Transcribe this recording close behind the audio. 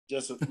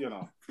Just, you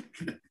know.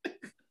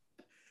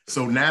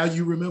 So now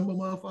you remember,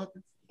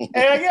 motherfucker?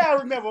 Hell yeah, I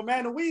remember,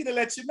 man. The weed to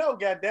let you know,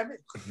 goddammit.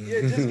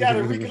 You just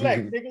gotta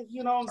recollect, nigga.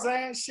 You know what I'm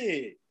saying?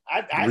 Shit.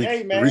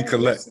 Hey, man.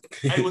 Recollect.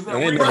 Hey, was that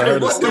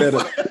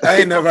I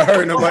ain't never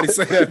heard nobody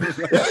say that.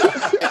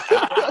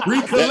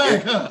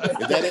 Recollect.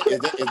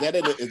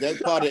 Is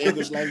that part of the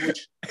English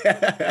language?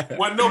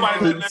 Wasn't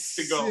nobody let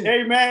that go.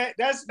 Hey, man,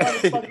 that's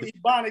motherfucking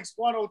Ebonics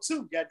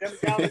 102.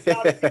 Goddammit,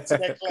 y'all get to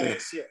that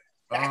class shit.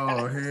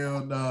 Oh,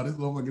 hell no. This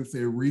motherfucker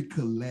said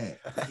recollect.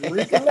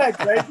 Recollect,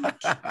 baby.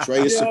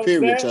 Trey is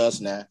superior to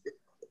us now.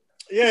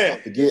 Yeah.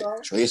 Forget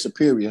Trey is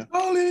superior.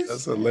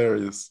 That's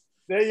hilarious.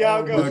 There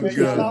y'all go, man.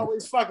 Y'all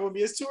always fucking with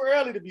me. It's too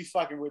early to be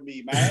fucking with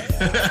me, man.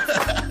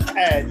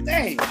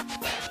 Dang.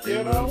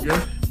 You know?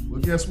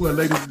 Well, guess what,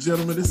 ladies and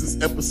gentlemen? This is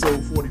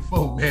episode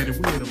 44, man,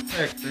 and we're in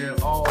effect, man,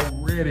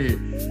 already.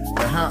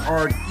 The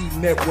Hierarchy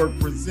Network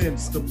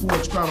presents the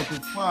Porch Chronicles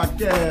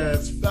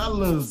podcast.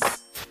 Fellas,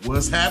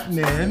 what's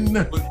happening?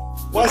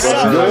 What's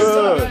up?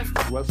 Good.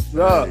 What's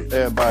up,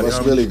 everybody? What's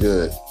really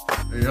good?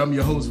 Hey, I'm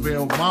your host,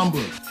 Val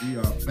Mamba. We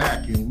are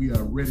back, and we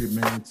are ready,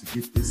 man, to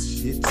get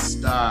this shit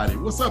started.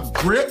 What's up,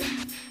 Drip?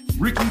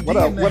 Ricky What D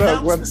up? in the What house.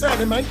 up? What's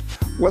happening, man?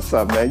 What's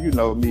up, man? You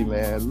know me,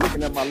 man.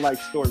 Looking at my life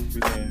story,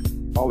 man.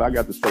 All I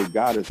got to say,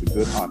 God is a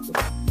good author.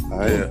 All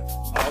right? Yeah.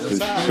 All the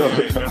time.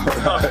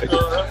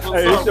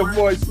 Hey, it's your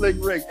boy Slick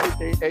Rick,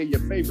 aka your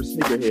favorite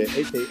sneakerhead,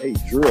 aka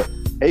Drip,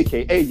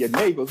 aka your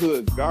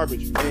neighborhood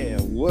garbage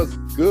man. What's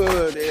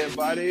good,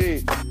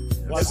 everybody?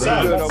 What's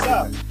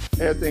up?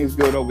 Everything's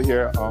good over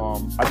here.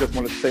 I just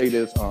want to say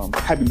this.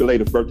 Happy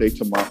belated birthday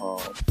to my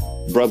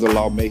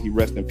brother-in-law. May he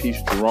rest in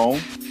peace, Jerome.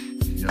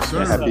 Yes,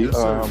 sir. Happy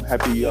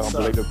Yes, sir.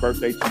 belated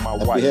birthday to my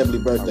Happy wife. heavenly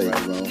birthday, All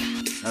right. Jerome.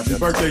 Happy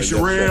birthday,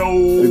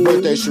 Sherelle. Happy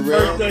birthday,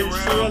 Sherelle.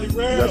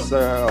 Yes,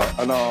 sir.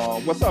 And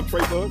what's up, Trey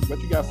Bug? What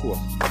you got for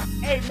us?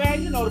 Hey,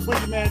 man, you know the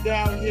boogeyman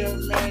down here,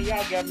 man.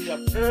 Y'all got me up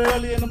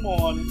early in the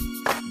morning,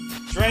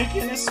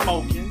 drinking and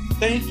smoking,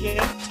 thinking,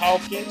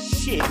 talking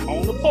shit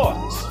on the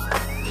porch.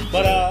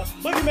 But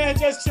boogeyman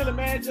just chilling,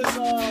 man. Just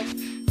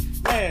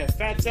man,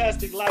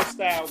 fantastic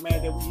lifestyle,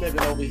 man, that we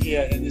living over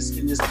here in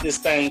this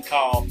thing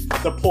called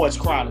the Porch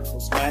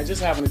Chronicles, man.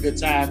 Just having a good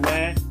time,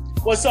 man.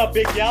 What's up,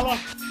 Big Yellow?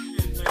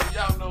 Shit, man,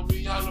 y'all know me.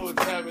 Y'all know what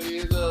time it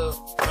is.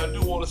 I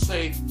do want to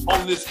say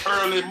on this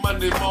early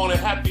Monday morning,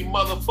 happy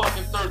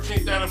motherfucking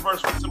 13th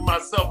anniversary to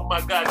myself and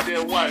my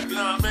goddamn wife. You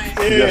know what I mean?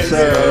 Yes,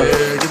 sir.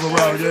 Yeah, give him a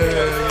round.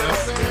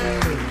 Yes,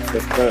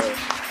 sir.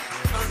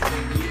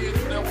 13 years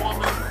with that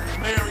woman,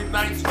 married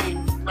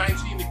 19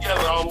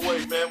 together all the way,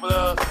 man.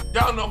 But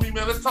y'all know me,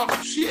 man. Let's talk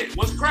some shit.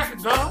 What's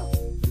cracking, Don?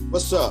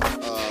 What's up?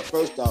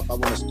 First off, I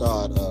want to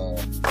start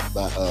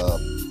by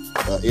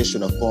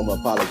issuing a formal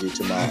apology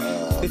to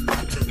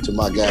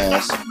my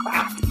guys.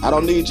 I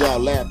don't need y'all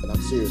laughing.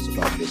 I'm serious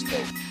about this though.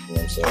 You know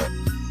what I'm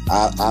saying?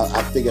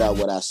 I figured out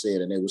what I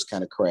said, and it was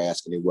kind of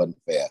crass and it wasn't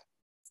fair.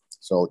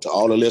 So to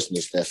all the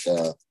listeners that's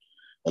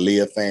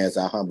Aaliyah fans,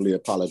 I humbly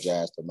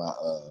apologize for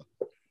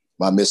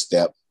my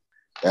misstep.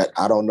 That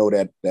I don't know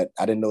that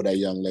I didn't know that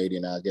young lady,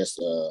 and I guess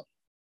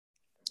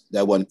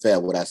that wasn't fair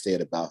what I said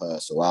about her.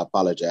 So I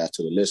apologize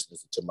to the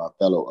listeners and to my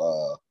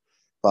fellow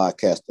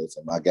podcasters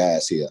and my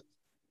guys here.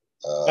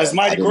 That's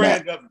mighty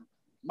grand, Governor.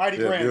 Mighty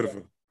grand.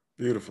 Beautiful.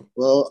 Beautiful.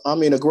 Well, I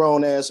mean, a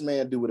grown ass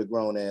man do what a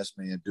grown ass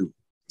man do.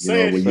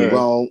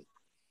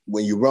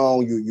 When you're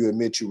wrong, you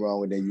admit you're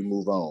wrong, and then you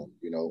move on.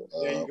 You know,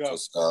 there you go.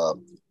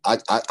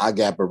 I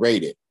got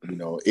berated. You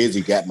know,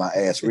 Izzy got my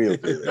ass real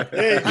good.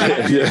 Yeah,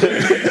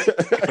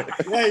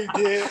 you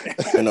did.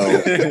 You know,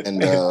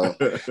 and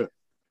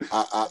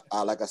I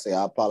like I say,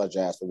 I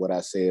apologize for what I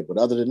said, but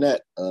other than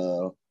that,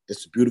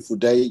 it's a beautiful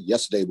day.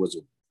 Yesterday was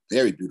a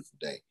very beautiful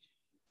day.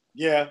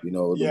 Yeah. You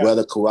know, the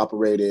weather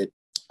cooperated.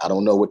 I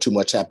don't know what too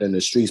much happened in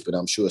the streets, but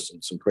I'm sure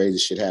some crazy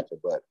shit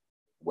happened. But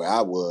where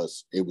I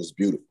was, it was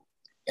beautiful.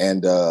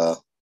 And I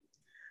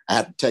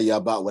have to tell you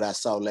about what I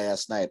saw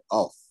last night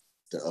off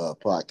the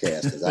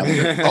podcast.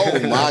 Oh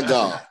my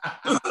God.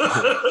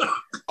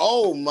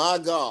 Oh my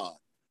God.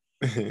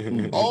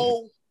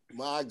 Oh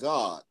my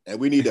God.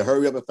 And we need to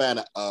hurry up and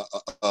find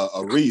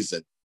a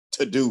reason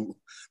to do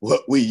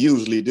what we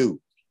usually do.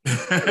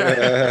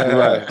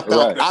 I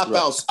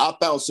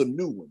found some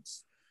new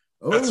ones.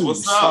 That's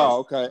what's up.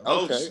 Oh,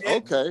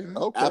 okay.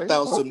 I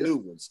found some new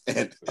ones.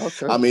 And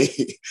I mean,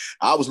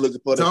 I was looking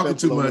for the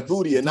pimple on the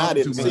booty, and I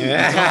didn't see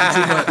it.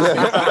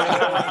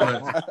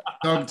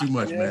 Talking too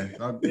much, man.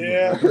 Shut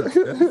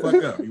the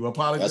fuck up. You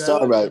apologize? That's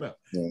all right.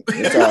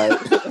 That's all right.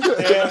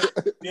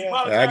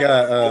 I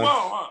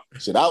got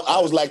shit. I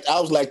was like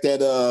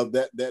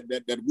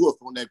that wolf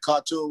on that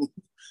cartoon.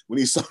 When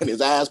he saw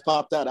his eyes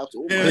popped out, I was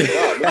oh my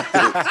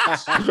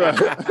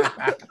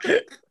God.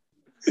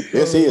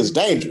 This here is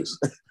dangerous.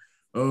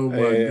 Oh my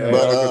God.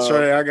 But, Uncle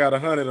Trey, I got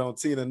 100 on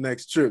Tina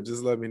next trip.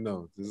 Just let me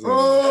know. Because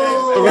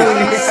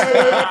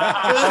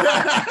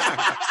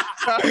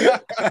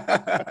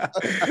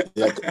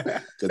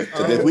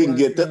if we can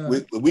get them,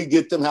 we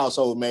get them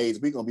household maids,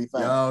 we gonna be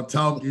fine. Y'all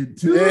talking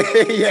too.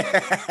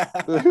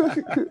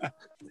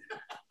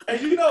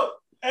 And you know,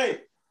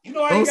 hey, You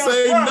know, I Don't ain't got a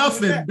say problem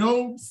nothing. with that.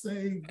 Don't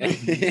say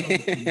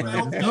nothing.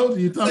 Man. Don't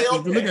you talk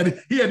to me. Look at it.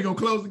 He had to go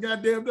close the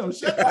goddamn door.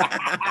 Shut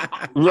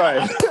up.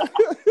 Right.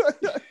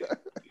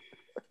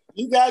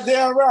 You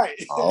goddamn right.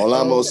 All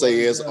I'm gonna say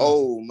is, God.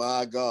 oh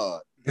my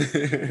God.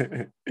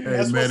 Hey,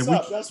 That's man, what's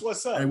up. That's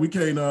what's up. Hey, we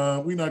can't.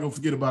 We're not gonna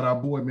forget about our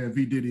boy, man.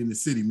 V Diddy in the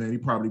city, man. He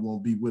probably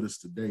won't be with us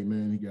today,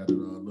 man. He got a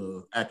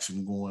little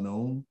action going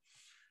on.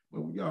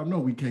 But y'all know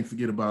we can't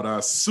forget about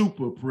our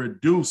super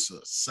producer,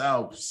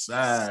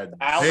 Southside.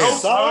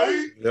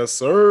 Outside. Yes,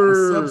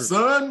 sir. What's up,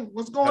 son?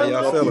 What's How going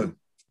y'all on? feeling?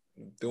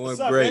 Doing What's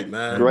up, great, baby?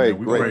 man. Great,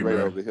 we great,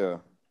 man. over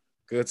here.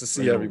 Good to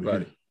see Great over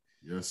everybody. here.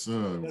 Yes,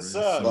 sir. Yes,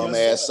 sir. Bum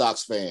Yes, ass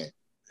Sox fan.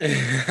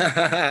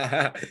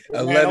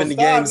 11 Man,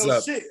 games no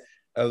up. shit.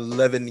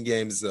 11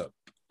 games up.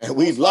 And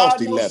we've lost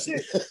No 11.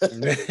 shit.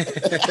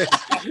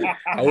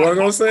 I wasn't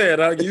gonna say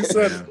it. You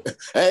said Yeah.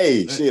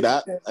 Hey, shit,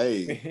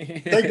 hey.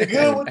 it. Take the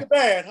good with the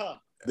bad, huh?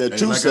 The Hey,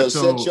 truth like I says,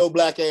 set told- your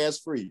black ass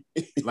free.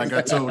 Like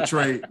I told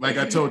Trey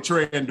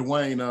and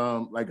Dwayne,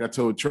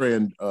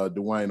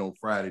 Dwayne on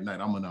Friday night,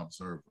 I'm an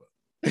observer.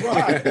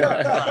 Right.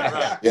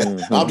 Yeah,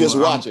 I'm just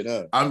watching,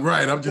 huh? I'm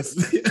right. I'm just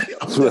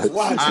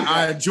Watch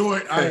I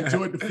enjoyed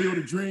the Field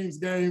of Dreams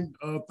game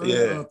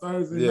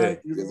Thursday Yeah. night.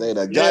 You This know? ain't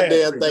a Yeah.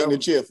 goddamn thing to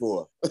cheer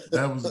for.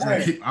 That was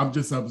great. I'm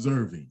just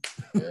observing.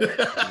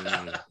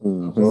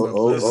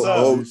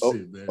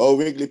 Oh,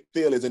 Wrigley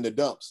Field is in the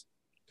dumps.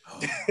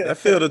 That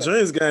Field of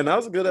Dreams game, that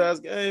was a good ass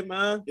game,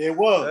 man. It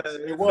was.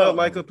 It It felt was.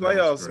 like the That was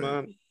playoffs, great.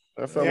 man.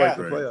 That felt Yeah. like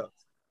the playoffs.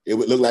 It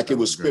would look like it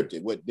was That was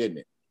scripted, what didn't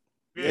it?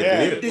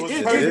 Yeah. It It was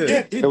did. perfect. It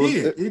It It was-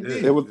 did. it- It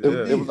did. It was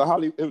Yeah. a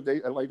Hollywood.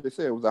 Like they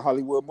said, it was a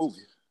Hollywood movie.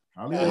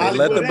 They Hollywood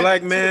let the ended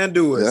black too. man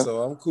do it, Yeah.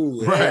 so I'm cool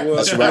with Right. it. It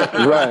was-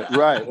 That's right.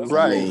 Right.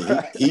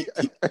 I mean,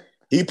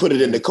 he put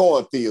it in the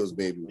cornfields,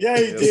 baby. Yeah,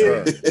 he Yes, did.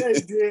 sir. Yeah,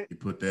 he did. He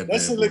put that. That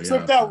bad shit boy looked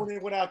tripped out out there. when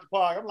it went out the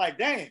park. I'm like,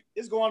 damn,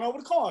 it's going over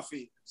the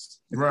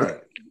cornfields.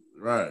 Right.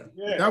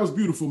 Yeah. That was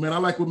beautiful, man. I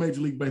like what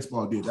Major League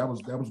Baseball did. That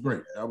was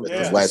great. That was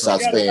Yeah. Yeah. White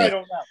Sox You got it fan. right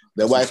on that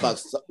The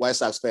White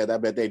Sox fans, I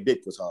bet their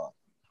dick was hard.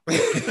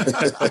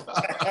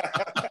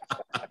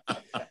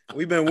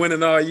 We've been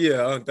winning all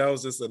year. Unc. That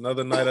was just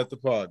another night at the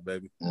park,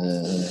 baby.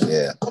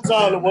 Yeah. That's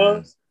all it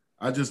was.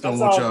 I just don't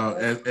That's want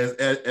all.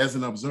 y'all as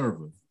an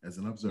observer.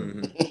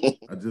 Mhm.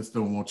 I just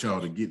don't want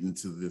y'all to get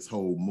into this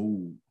whole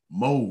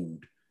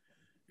mode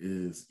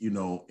is,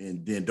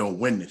 and then don't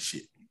win the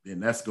shit. Then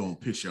that's gonna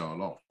piss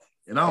y'all off.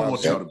 And I don't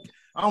want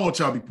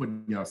y'all to be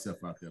putting yourself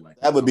out there like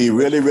That would be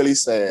really, really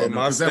sad. But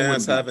my 'cause that stance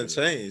wouldn't be haven't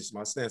good. changed.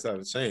 My stance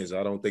haven't changed.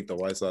 I don't think the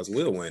White Sox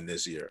will win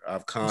this year.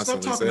 I've Stop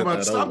constantly talking said about.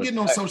 that. Stop over. getting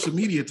on social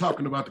media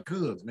talking about the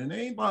Cubs, man.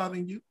 They ain't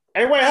bothering you.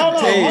 Hey, wait, hold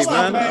on. Hey, Hold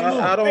on, man, man.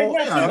 I don't. Hey,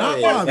 nephew, not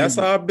Hey, bothering that's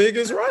you. our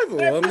biggest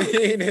rival. I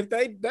mean, if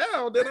they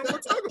down, then I'm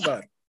gonna talk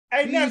about it.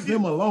 Hey, Leave nephew,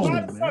 them alone,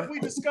 why the fuck man. we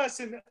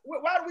discussing?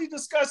 Why are we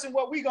discussing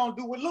what we gonna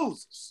do with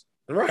losers?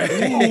 Right. Ooh.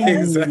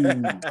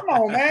 Come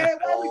on, man.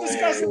 Why are we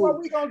discussing what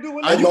we gonna do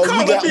with Are you losers?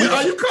 calling got- me? we-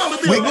 Are you calling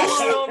me? we- a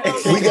loser?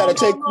 We gotta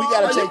take Are you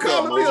that,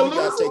 calling Mo. me a We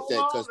gotta loser? take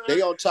that because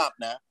they on top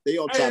now. They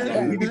on top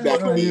now. We be back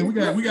Yeah, on yeah, here.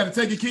 we got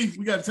to take it, Keith.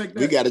 We got to take that.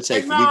 We gotta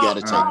take it. We Hey, nah,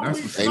 gotta take nah, it.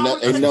 that's Ain't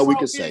nothing we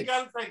can say.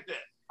 Gotta take that.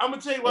 I'm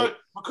gonna tell you what,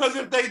 because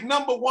if they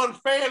number one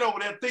fan over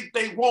there think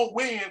they won't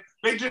win,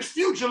 they just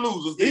future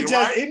losers. He Then,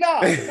 just right?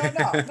 no.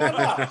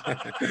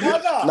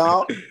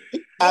 No,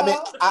 I mean,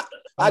 I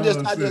Oh, just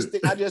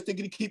think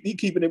he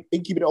keeping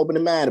it open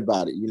in mind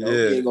about it. Yeah,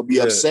 He ain't gonna be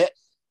yeah. upset.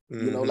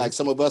 Mhm. Like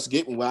some of us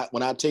get when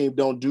our team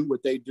don't do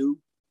what they do.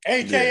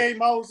 AKA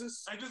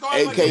Moses. They just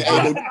always AKA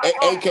like-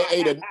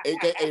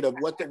 the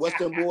what's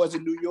them boys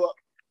in New York?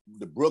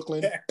 The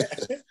Brooklyn.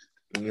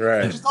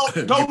 Right. Just don't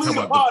You leave talking the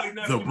about party.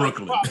 the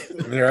Brooklyn.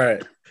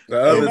 Right.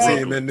 The other man.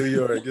 team in New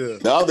York. Yeah.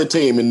 The other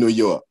team in New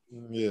York.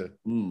 Yeah.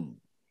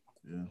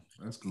 Yeah,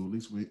 that's cool. At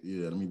least I ain't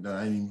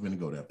even gonna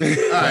go there. All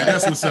right,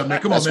 that's what's up,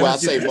 man. Come on, That's man. why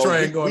Let's I get say, this Mo,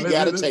 train we going.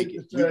 gotta Let's take get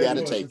it. this You train gotta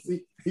going. take it. See,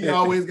 he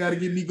always got to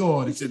get me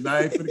going. He said, "Nah,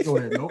 I ain't finna go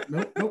there. Nope.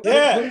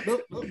 Yeah.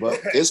 Nope. But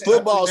it's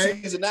football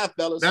Hey, season now,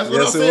 fellas. That's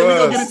what Yes, I'm it saying. We're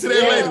gonna was. get into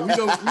that later. We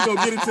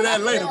gonna get into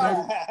that later,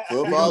 baby. We're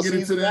Football gonna get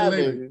into season that now,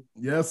 later. baby.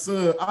 Yes,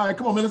 sir. All right,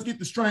 come on, man. Let's get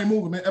this train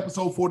moving, man.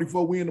 Episode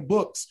 44. We in the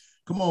books.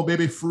 Come on,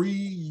 baby. Free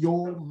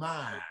your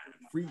mind.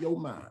 Free your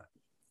mind.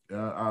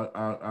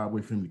 I'll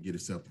wait for him to get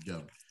himself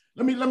together.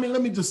 Let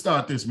me just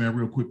start this, man,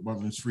 real quick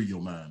on this free your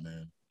mind,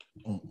 man.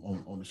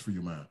 On this free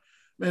your mind.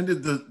 Man,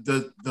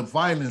 the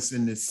violence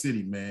in this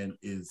city, man,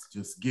 is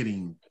just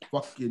getting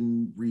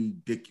fucking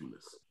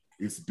ridiculous.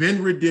 It's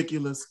been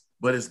ridiculous,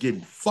 but it's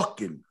getting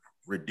fucking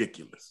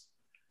ridiculous.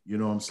 You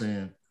know what I'm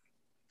saying?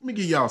 Let me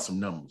give y'all some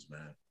numbers,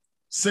 man.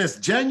 Since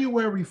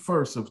January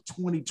 1st of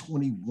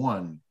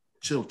 2021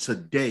 till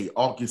today,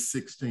 August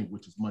 16th,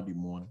 which is Monday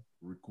morning,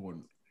 we're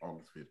recording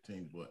August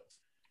 15th, but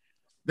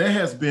there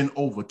has been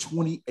over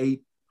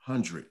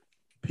 2,800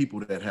 people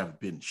that have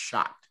been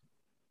shot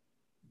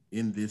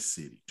in this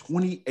city.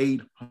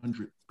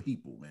 2,800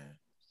 people, man.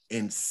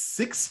 And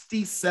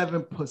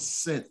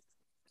 67%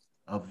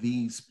 of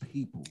these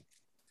people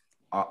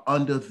are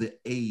under the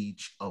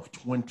age of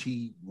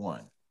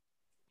 21.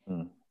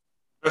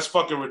 That's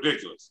fucking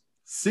ridiculous.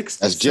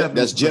 67%,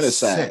 That's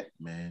genocide,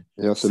 man.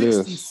 Yes, it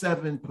is.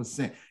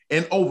 67%.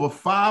 And over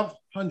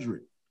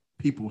 500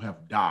 people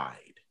have died.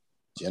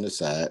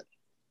 Genocide.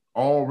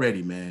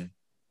 Already, man.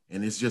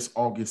 And it's just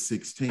August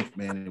 16th,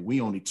 man. And we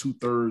only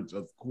 2/3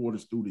 of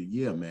quarters through the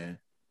year, man.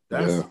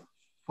 That's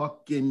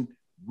fucking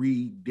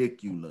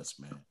ridiculous,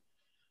 man.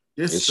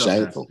 This stuff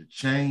shameful. has to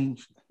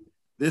change.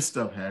 This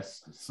stuff has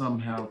to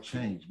somehow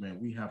change, man.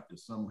 We have to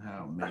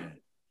somehow, man.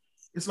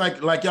 It's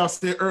like y'all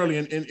said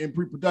earlier in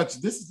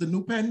pre-production. This is the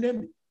new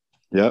pandemic.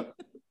 Yep.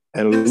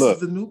 And this look,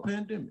 is the new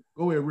pandemic.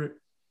 Go ahead, Rick.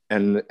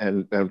 And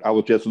I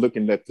was just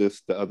looking at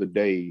this the other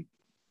day.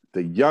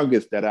 The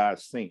youngest that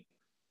I've seen,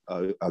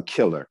 a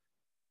killer,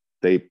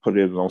 they put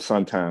it on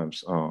Sun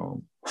Times.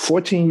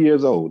 14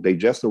 years old. They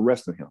just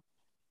arrested him.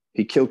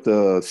 He killed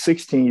a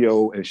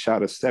 16-year-old and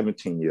shot a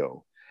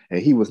 17-year-old, and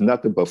he was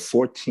nothing but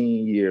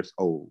 14 years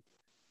old.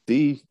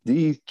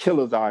 These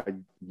killers are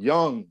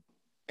young,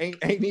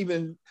 ain't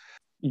even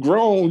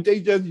grown. They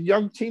just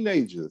young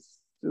teenagers,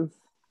 just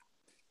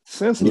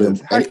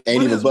senseless.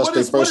 Ain't even bust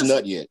their first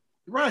nut yet.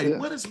 Right. Yeah.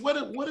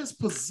 What is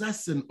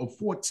possessing a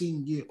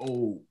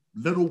 14-year-old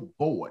little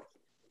boy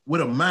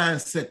with a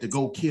mindset to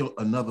go kill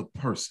another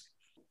person?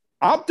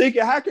 I'm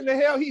thinking, how can the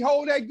hell he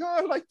hold that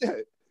gun like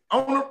that?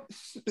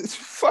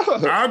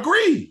 Fuck. I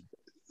agree.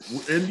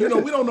 And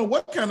we don't know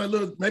what kind of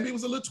little, maybe it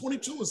was a little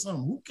 22 or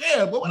something. Who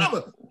cares? But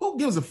whatever. Who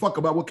gives a fuck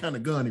about what kind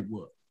of gun it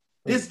was?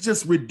 It's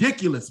just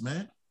ridiculous,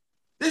 man.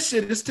 This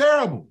shit is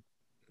terrible.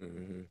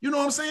 Mm-hmm. You know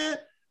what I'm saying?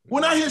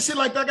 When I hear shit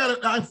like that,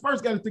 I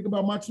first got to think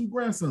about my two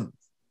grandsons.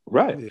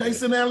 Right.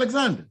 Jason and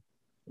Alexander.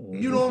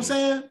 Mm-hmm. You know what I'm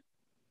saying?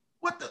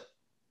 What the?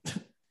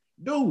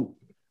 Dude,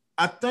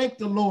 I thank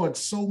the Lord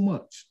so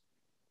much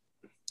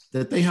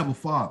that they have a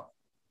father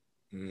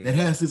that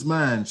has his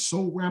mind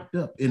so wrapped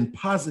up in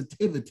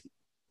positivity.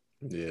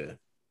 Yeah.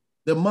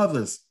 The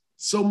mothers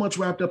so much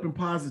wrapped up in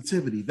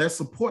positivity. Their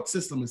support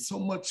system is so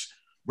much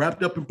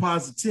wrapped up in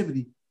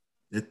positivity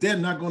that they're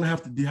not going to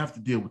have to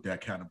deal with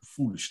that kind of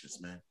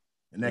foolishness, man,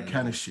 and that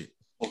kind of shit.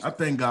 I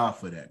thank God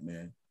for that,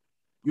 man.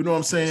 You know what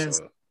I'm saying?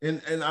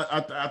 And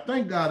I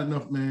thank God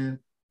enough, man.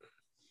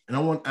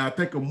 And I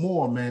thank him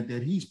more, man,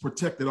 that he's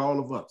protected all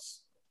of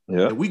us.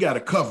 Yeah. That we got a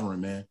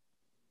covering, man.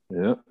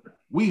 Yeah.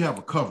 We have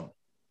a covering.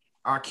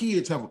 Our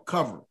kids have a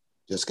covering.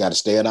 Just got to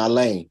stay in our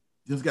lane.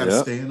 Just got to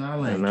stay in our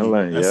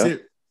lane. That's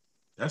it.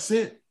 That's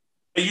it.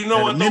 And you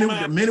know and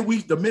what?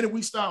 the minute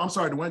we start, I'm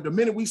sorry, Dwayne, the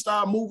minute we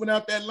start moving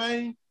out that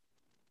lane,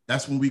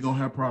 that's when we're gonna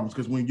have problems.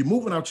 Because when you're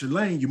moving out your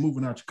lane, you're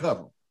moving out your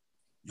cover.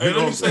 Hey,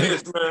 let me say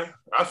this, man.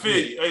 I feel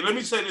you. Hey, let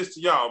me say this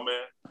to y'all,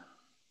 man.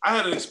 I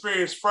had an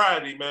experience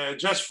Friday, man,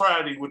 just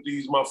Friday with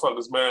these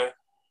motherfuckers, man.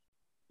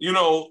 You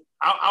know,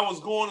 I was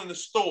going in the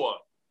store.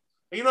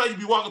 And you know how you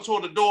be walking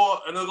toward the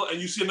door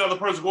and you see another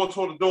person going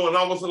toward the door and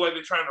almost look like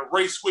they're trying to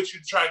race with you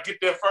to try to get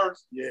there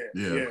first?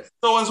 Yeah.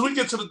 So as we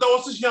get to the door,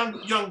 it's this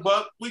young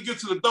buck. We get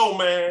to the door,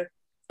 man.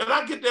 And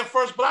I get there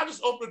first, but I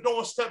just open the door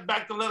and step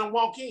back to let him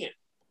walk in.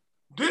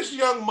 This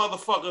young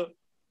motherfucker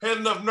had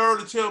enough nerve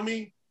to tell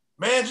me,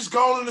 man, just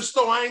go on in the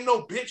store. I ain't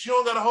no bitch. You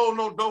don't got to hold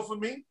no door for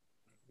me.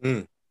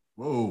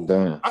 Whoa.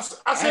 Damn. I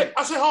said,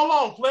 hold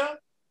on, player.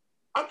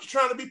 I'm just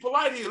trying to be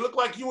polite here. Look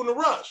like you in a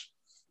rush.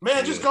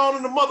 Man, just go on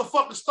in the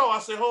motherfucking store. I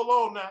said, hold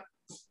on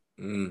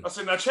now. I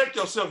said, now check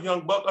yourself,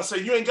 young buck. I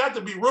said, you ain't got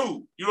to be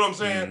rude. You know what I'm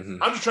saying?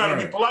 I'm just trying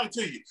to be polite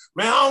to you.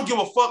 Man, I don't give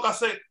a fuck. I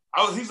said,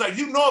 he's like,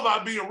 you know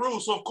about being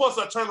rude. So, of course,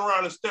 I turned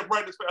around and stepped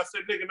right this way. I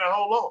said, nigga, now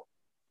hold on.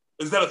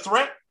 Is that a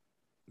threat?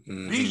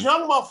 These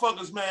young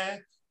motherfuckers,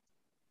 man,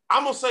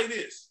 I'm going to say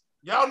this.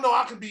 Y'all know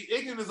I can be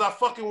ignorant as I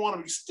fucking want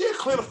to be. Still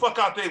clear the fuck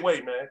out their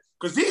way, man.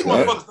 Because these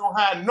motherfuckers don't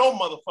have no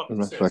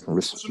motherfucking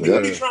sense. So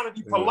nigga be trying to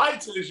be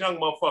polite to this young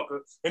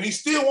motherfucker, and he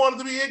still wanted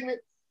to be ignorant.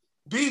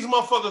 These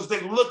motherfuckers, they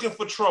looking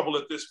for trouble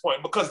at this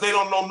point because they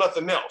don't know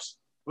nothing else.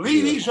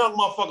 Leave these young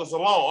motherfuckers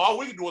alone. All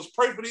we can do is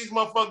pray for these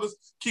motherfuckers,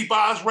 keep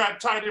eyes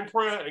wrapped tight in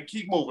prayer, and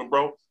keep moving,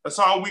 bro. That's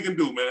all we can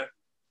do, man.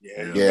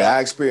 Yeah,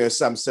 I experienced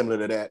something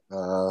similar to that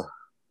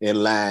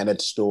in line at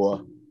the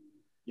store.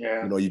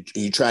 Yeah. You know,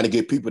 you trying to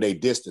get people their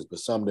distance, but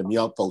some of them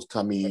young folks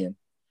come in,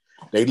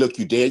 they look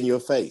you dead in your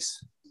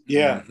face.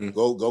 Yeah.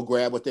 Go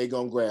grab what they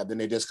gonna grab. Then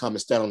they just come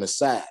and stand on the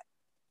side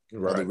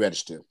of the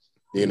register.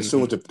 Then as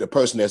soon as the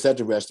person that's at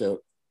the register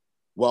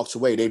walks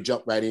away, they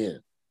jump right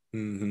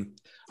in.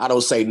 I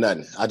don't say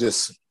nothing. I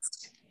just,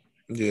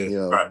 you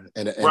know,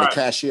 and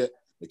the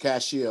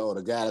cashier or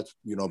the guy that's,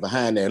 you know,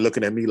 behind there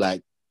looking at me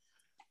like,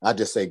 I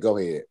just say, go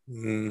ahead.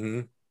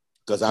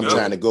 Because I'm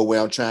trying to go where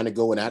I'm trying to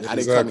go, and I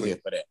didn't come here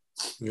for that.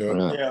 You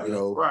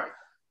know,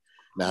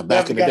 now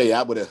back in the day,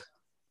 I would have,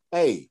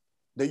 hey,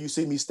 do you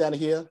see me standing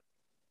here?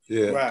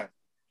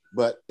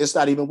 But it's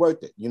not even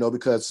worth it, you know,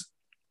 because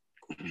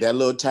that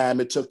little time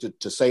it took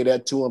to say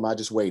that to him, I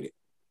just waited.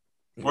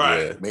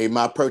 Made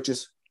my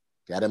purchase,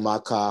 got in my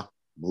car,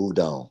 moved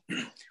on.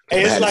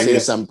 Hey, it's like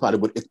said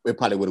something, it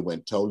probably would have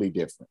went totally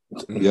different.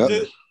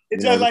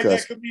 It's just like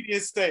that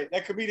comedian said.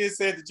 That comedian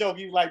said the joke.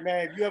 He was like,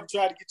 man, if you ever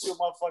tried to get your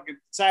motherfucking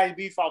Chinese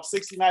beef off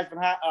 69th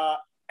and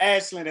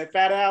Ashland at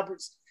Fat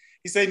Albert's,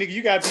 He say, nigga,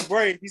 you gotta be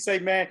brave. He say,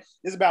 man,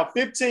 there's about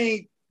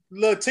 15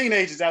 little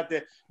teenagers out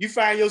there. You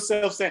find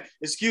yourself saying,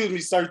 excuse me,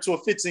 sir, to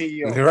a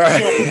 15-year-old.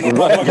 Right.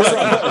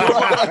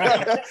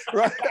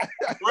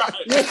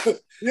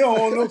 You don't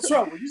want no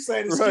trouble. You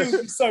saying, excuse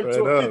me, sir,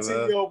 to a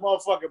 15-year-old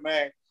motherfucker,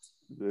 man.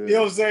 Yeah. You know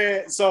what I'm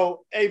saying?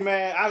 So, hey,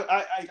 man,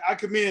 I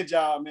commend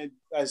y'all, man,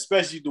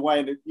 especially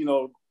Dwayne, you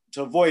know,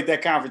 to avoid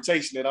that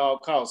confrontation at all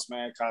costs,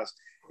 man, because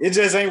it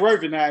just ain't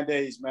worth it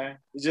nowadays, man.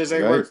 It just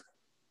ain't worth it.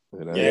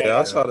 Yeah,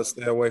 I try to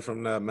stay away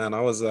from that, man. I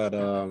was at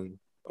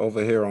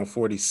over here on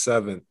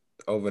 47th,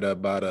 over there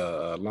by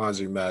the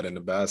laundromat and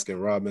the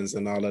Baskin Robbins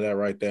and all of that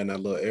right there in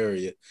that little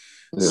area.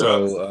 Yeah.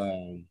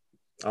 So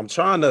I'm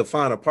trying to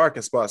find a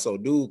parking spot. So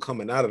dude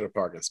coming out of the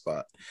parking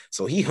spot.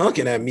 So he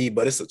hunking at me,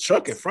 but it's a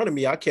truck in front of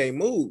me. I can't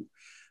move.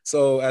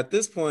 So at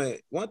this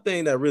point, one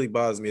thing that really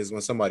bothers me is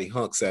when somebody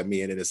hunks at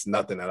me and it's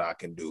nothing that I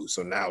can do.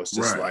 So now it's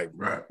just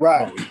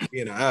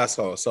being an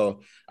asshole.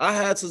 So I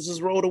had to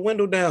just roll the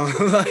window down.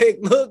 Like,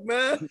 look,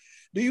 man,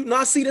 do you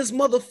not see this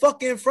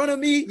motherfucker in front of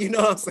me? You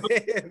know what I'm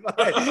saying?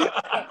 Like,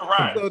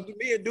 so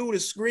me and dude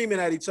is screaming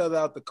at each other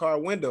out the car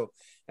window.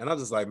 And I'm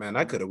just like, man,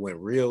 I could have went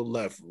real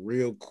left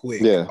real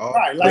quick. Yeah.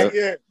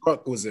 The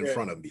truck was in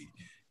front of me.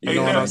 You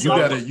know what I'm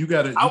saying? You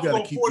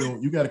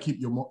gotta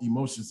keep your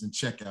emotions in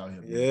check out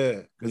here.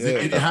 Man. Because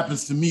it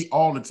happens to me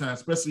all the time,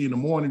 especially in the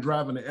morning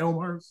driving to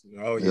Elmhurst.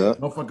 Oh yeah,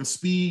 motherfucker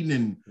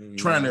speeding and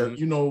trying to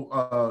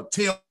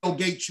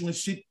tailgate you and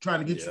shit, trying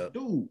to get you,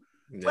 dude.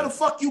 Yeah. Where the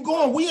fuck you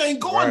going? We ain't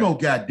going no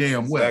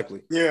goddamn way.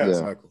 Exactly. Yeah.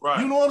 Exactly.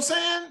 Right. You know what I'm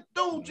saying?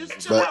 Dude, just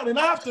chill out. And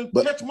I have to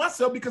catch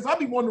myself because I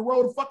be wanting to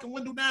roll the fucking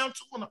window down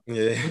too. But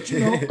you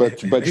know,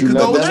 but you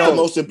know that's the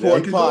most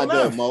important part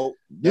there, Mo.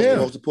 That's the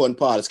most important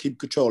part is keep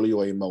control of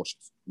your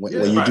emotions. When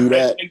you do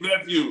that,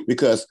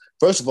 because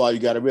first of all, you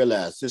got to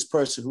realize this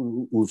person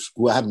who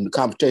I'm having the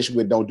confrontation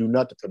with don't do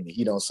nothing for me.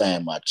 He don't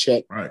sign my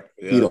check. Right.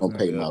 Yeah. He don't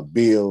pay my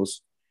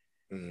bills.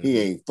 He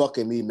ain't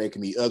fucking me,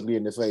 making me ugly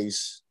in the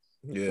face.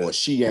 Yeah. Or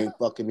she ain't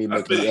fucking me,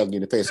 making me ugly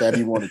in the face. However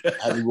you want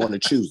to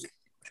choose it.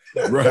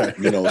 Right.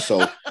 You know,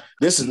 so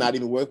this is not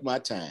even worth my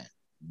time.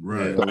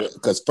 Right.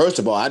 Because first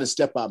of all, I didn't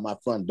step out my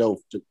front door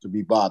to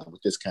be bothered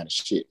with this kind of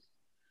shit.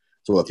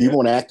 So if you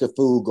want to act a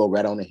fool, go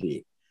right on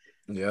ahead.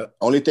 Yeah.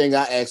 Only thing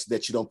I ask is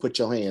that you don't put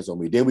your hands on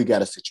me. Then we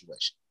got a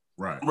situation.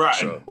 Right. Right.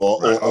 So,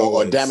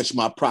 or damage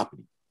my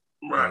property.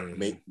 Right.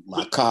 Make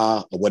my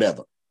car or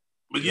whatever.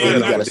 But yeah,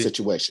 we got a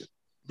situation.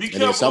 Be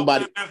careful.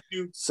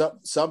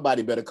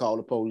 Somebody better call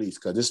the police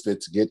because this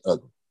fits to get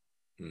ugly.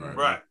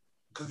 Right.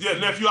 Because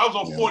nephew, I was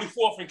on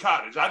 44th and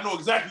Cottage. I know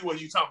exactly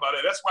what you're talking about.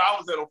 That's where I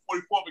was at on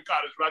 44th and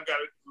Cottage when I got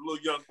a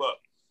little young buck.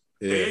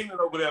 They ain't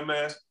over there,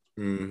 man.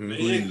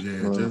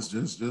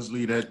 Just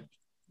leave that.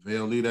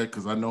 They'll leave that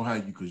because I know how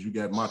because you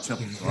got my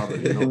temper. So I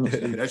already know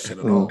leave that shit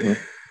alone.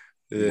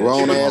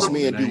 Grown ass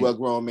men do what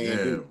grown men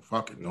do.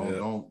 Fuck it.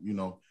 Don't you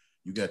know.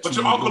 You got but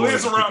your uncle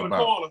is around the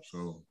corner.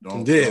 So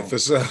for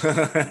sure.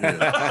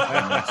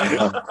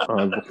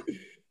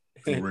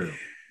 For real.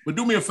 But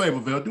do me a favor,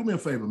 Val. Do me a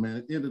favor, man.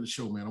 At the end of the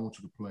show, man, I want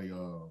you to play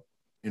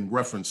in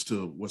reference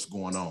to what's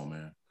going on,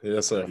 man.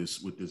 Yes, sir.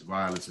 With this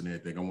violence and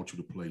everything, I want you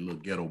to play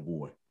Little Ghetto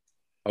Boy.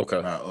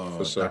 Okay. By,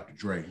 for sure. Dr.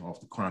 Dre off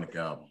the Chronic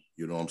album.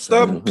 You know what I'm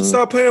saying?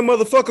 Stop paying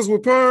motherfuckers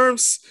with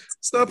perms.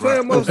 Stop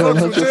paying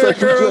motherfuckers with dead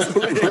girls.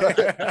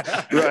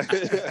 Right.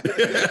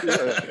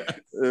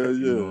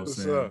 You know what I'm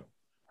saying?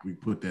 We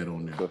put that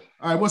on there. All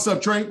right, what's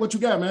up, Trey? What you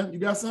got, man? You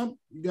got something?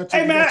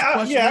 Hey, man,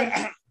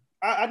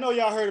 I know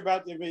y'all heard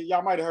about it. I mean,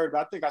 y'all might have heard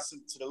about it. I think I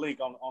sent it to the link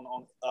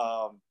on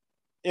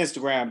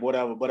Instagram,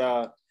 whatever.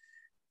 But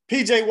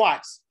PJ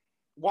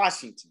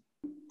Washington,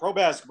 pro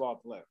basketball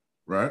player.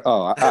 Right.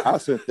 Oh, I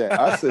sent that.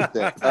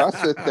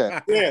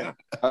 Yeah.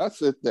 I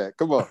sent that.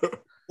 Come on.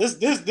 This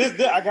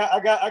I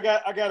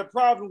got a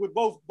problem with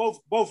both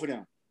of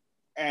them.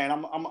 And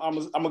I'm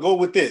gonna go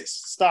with this.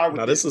 Start with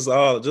now. This is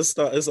all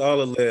it's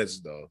all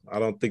alleged though. I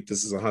don't think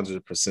this is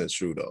 100%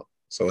 true though.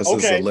 So this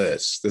is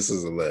alleged. This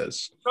is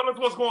alleged. Tell us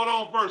what's going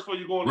on first before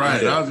you go on.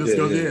 Right. I was just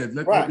going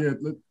let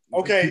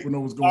people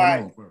know what's going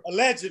on first.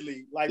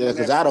 Allegedly,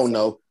 because I don't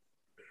know.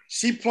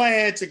 She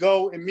planned to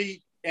go and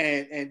meet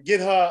and get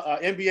her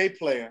an NBA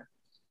player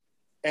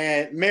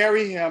and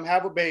marry him,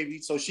 have a baby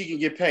so she can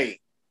get paid.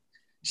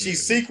 She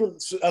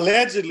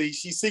allegedly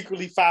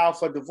filed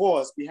for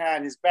divorce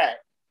behind his back.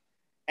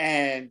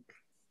 And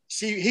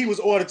he was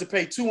ordered to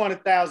pay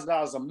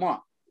 $200,000 a month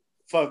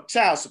for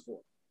child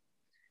support.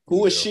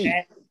 Who is she?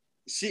 And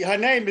her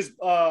name is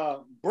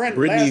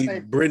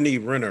Brittany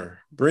Renner.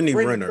 Brittany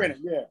Renner.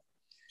 Yeah.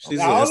 She's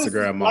an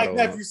Instagram model.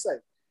 Like nephew say,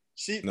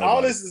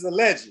 all this is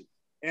alleged.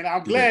 And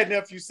I'm glad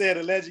nephew said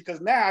alleged because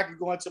now I can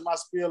go into my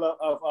spiel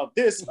of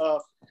this,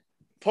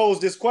 pose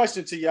this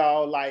question to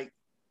y'all. Like,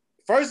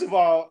 first of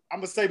all, I'm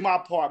gonna say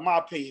my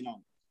opinion on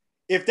it.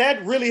 If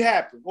that really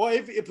happened, or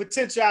if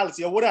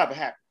potentiality or whatever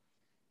happened,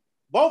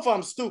 both of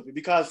them stupid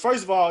because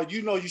first of all,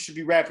 you know you should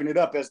be wrapping it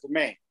up as the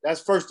man.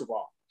 That's first of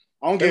all.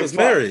 I don't give a fuck.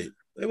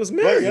 They was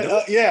married.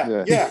 Yeah.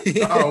 Oh, yeah.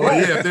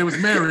 If they was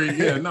married,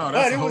 no,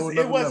 that's a whole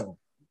other level.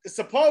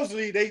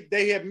 Supposedly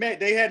they had met.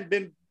 They hadn't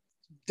been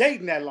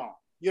dating that long.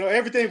 You know,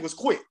 everything was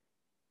quick.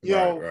 You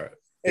know, right.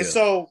 And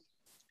so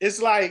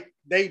it's like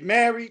they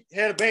married,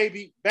 had a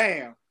baby,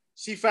 bam,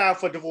 she filed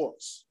for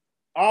divorce.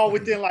 All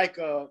within like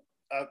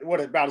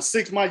about a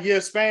 6 month year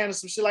span or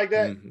some shit like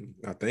that.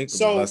 I think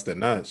so. Less than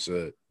that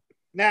shit.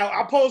 Now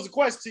I pose the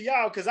question to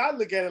y'all because I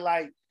look at it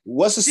like,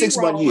 what's the 6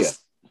 month year?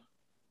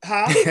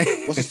 Huh?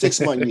 What's the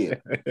 6 month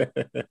year?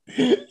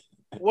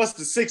 What's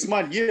the 6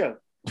 month year?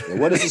 Yeah,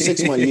 what is the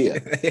 6 month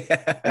year?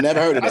 I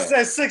never heard of that. I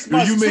said 6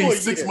 months. You mean to a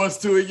 6 year. months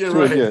to a year,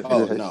 right?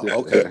 Oh no,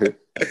 okay.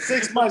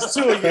 6 months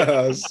to a year.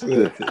 Oh,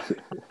 shit.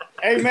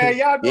 Hey man,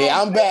 y'all.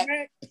 Yeah, I'm back.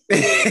 Man?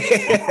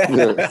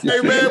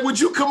 Hey man, would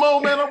you come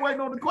on, man? I'm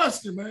waiting on the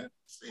question, man.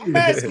 I'm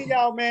asking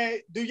y'all, man.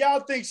 Do y'all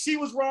think she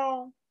was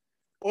wrong,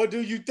 or do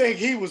you think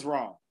he was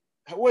wrong?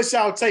 What's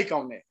y'all take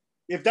on that?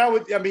 If that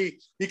would, I mean,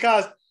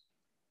 because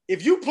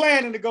if you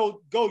planning to go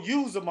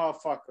use a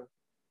motherfucker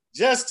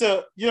just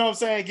to, you know what I'm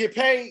saying, get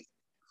paid,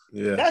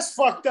 that's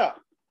fucked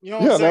up. You know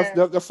what I'm saying?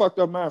 That's the fucked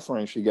up mind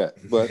frame she got.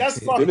 But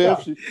that's fucked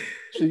up. She's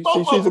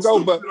a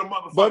go.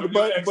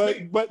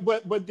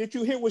 But did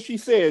you hear what she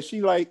said?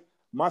 She like,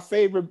 my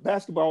favorite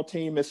basketball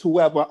team is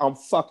whoever I'm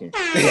fucking.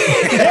 Right.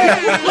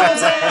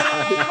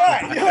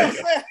 You know what I'm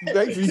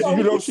saying?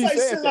 You know she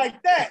said shit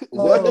like that.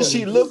 What does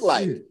she look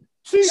like?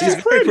 She's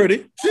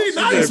pretty. She's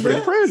nice,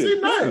 man. Pretty.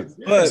 She's nice.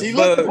 But, she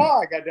looked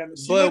hard, goddamn it.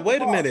 But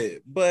wait a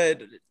minute.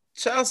 But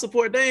child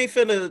support, they ain't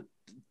finna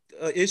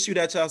issue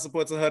that child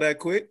support to her that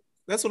quick.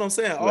 That's what I'm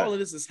saying. Right. All of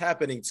this is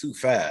happening too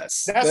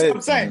fast. That's what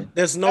I'm saying.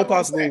 There's no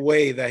possible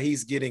way that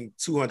he's getting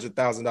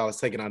 $200,000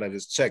 taken out of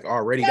his check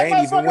already. They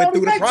ain't even went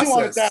through the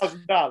process.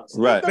 $200,000.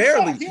 Right.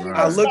 Barely.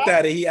 I looked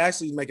at it. He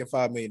actually making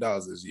 $5 million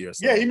this year.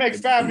 So yeah, he makes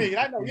 $5 million.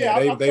 I know.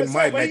 Yeah, they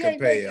might make him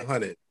pay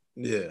 $100.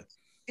 Yeah.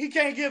 He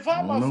can't give her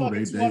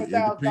motherfucking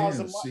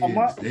 $200,000 a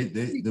month.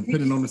 They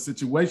depending on the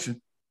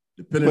situation.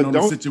 Depending on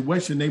the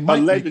situation, they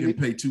might make him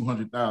pay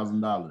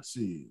 $200,000.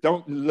 Shit.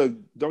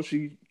 Don't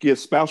she get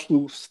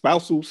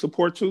spousal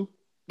support too?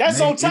 That's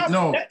on top.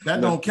 No,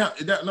 that don't count.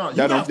 That don't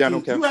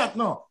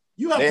count.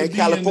 You have to in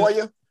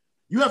California.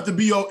 You have to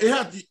be.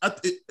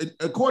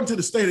 According to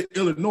the state of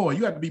Illinois,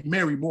 you have to be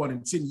married more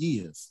than 10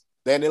 years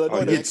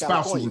to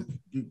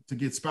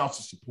get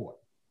spousal support.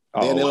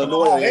 In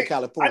Illinois or in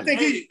California.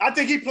 I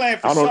think he playing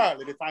for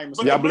Charlotte. If I'm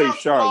I believe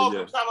Charlotte.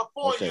 Yeah.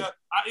 California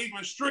are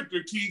even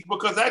stricter, Keith,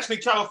 because actually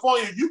in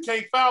California you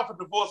can't file for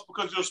divorce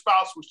because your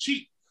spouse was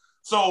cheating.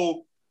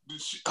 So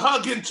her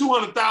getting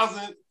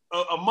 $200,000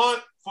 a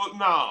month for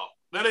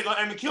that ain't gonna.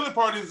 And the killing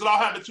part is it all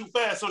happened too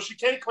fast, so she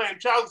can't claim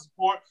child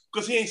support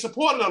because he ain't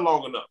supported her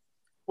long enough.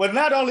 Well,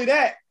 not only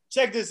that,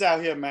 check this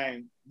out here,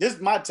 man. This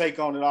is my take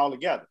on it all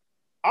together.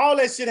 All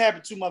that shit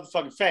happened too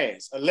motherfucking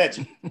fast,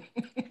 allegedly.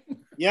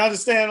 You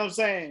understand what I'm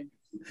saying?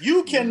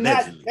 You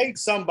cannot date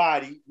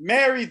somebody,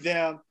 marry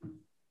them,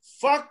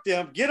 fuck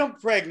them, get them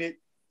pregnant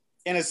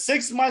in a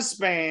 6 month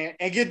span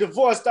and get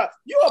divorced.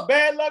 You a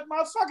bad luck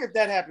motherfucker if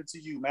that happened to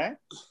you, man.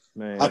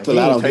 I feel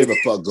I don't give a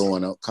fuck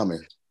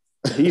coming.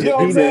 He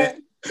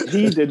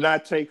did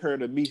not take her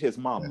to meet his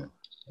mama.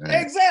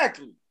 Yeah.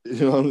 Exactly. You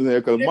know what I'm saying?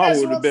 Because mama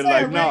would have been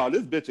like, "No,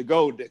 this bitch a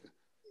gold digger."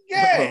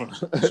 Yeah.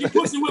 She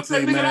pussy with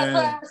that nigga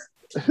that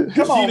fast.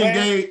 Come on,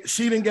 man.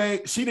 She done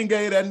gave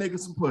that nigga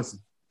some pussy.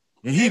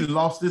 And he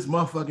lost his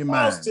motherfucking mind.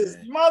 Lost his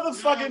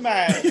motherfucking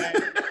mind, man.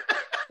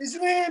 You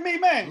hear me,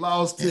 man?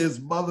 Lost his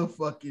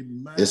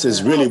motherfucking mind. This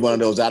is really one of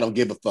those I don't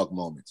give a fuck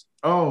moments.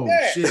 Oh,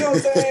 shit. You know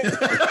what I'm saying?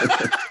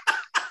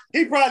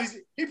 he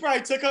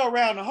probably took her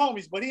around the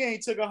homies, but he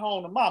ain't took her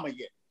home to mama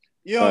yet.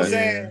 You know what I'm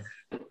saying?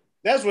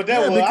 That's what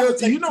that was.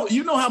 Because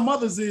you know how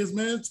mothers is,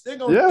 man. They're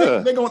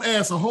gonna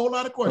ask a whole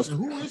lot of questions.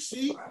 Who is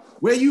she?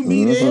 Where you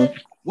meet at?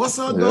 What's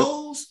her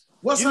goals?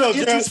 What's her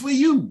interest for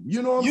you?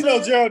 You know what I'm saying? You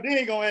know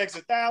Geraldine gonna ask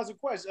 1,000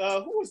 questions.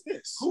 Who is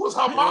this? Who is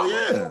her mom?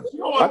 Yeah.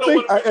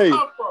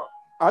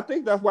 I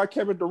think that's why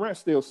Kevin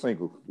Durant's still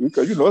single.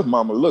 Because you know his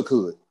mama look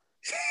hood.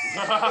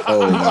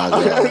 Oh my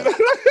God.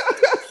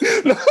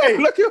 Hey,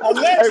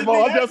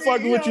 Mo, I'm just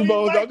fucking with you,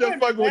 Mo. I'm just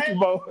fucking with you,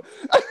 Mo.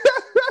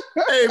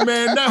 Hey,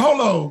 man, now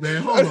hold on,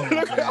 man.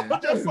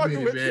 I'm just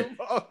fucking with you,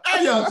 Mo.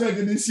 Now y'all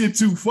taking this shit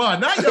too far.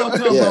 Now y'all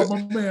talking about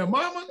my man,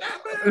 mama.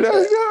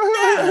 No,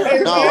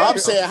 I'm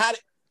saying, how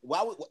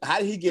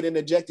did he get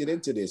injected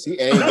into this? He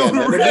ain't got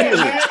nothing to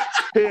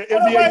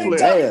do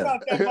with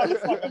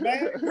it.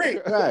 Man.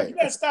 Rick, right. You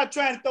gotta stop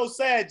trying to throw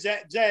sad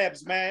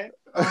jabs, man.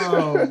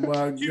 Oh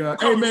my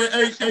God. Hey, man,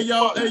 hey,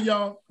 y'all,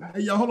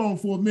 hold on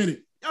for a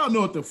minute. Y'all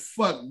know what the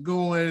fuck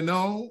going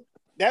on.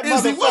 That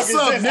Izzy, what's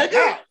up,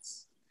 nigga?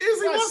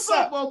 Izzy, what's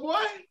up, my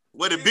boy?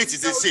 Where the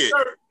bitches and shit?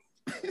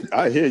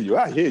 I hear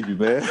you,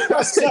 man.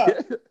 What's up?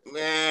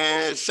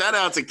 Man, shout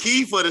out to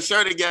Keith for the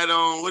shirt he got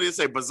on. What do you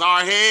say?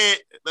 Bizarre head?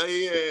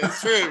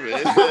 It's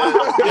tripping.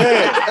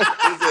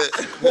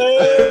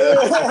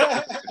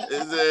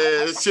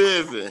 It's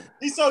tripping.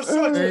 He's so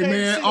short. Hey,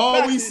 man,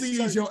 all we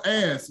see is your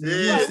ass,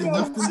 man. Yeah. We see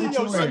nothing but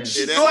your ass.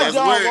 Short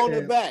dog on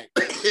the back.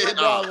 Short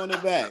dog on the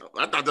back.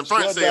 I thought the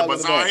front said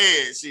bizarre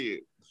head.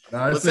 Shit.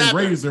 Nah, I say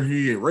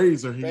Razorhead.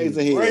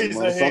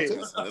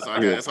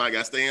 That's why I got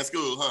to stay in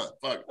school, huh?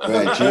 Fuck.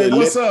 Right. Hey,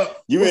 what's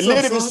up? You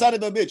illiterate son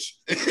of the bitch.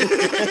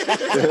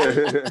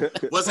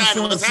 What's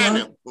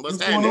happening?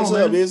 What's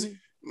up, Izzy?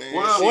 Man,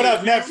 what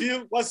up,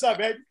 nephew? What's up,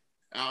 baby?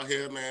 Out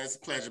here, man. It's a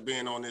pleasure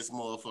being on this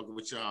motherfucker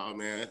with y'all,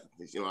 man.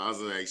 You know, I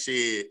was like,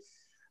 shit.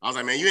 I was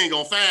like, man, you ain't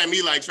gonna find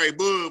me like Trey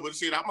Bud, but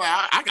shit, I'm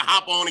like, I can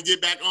hop on and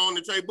get back on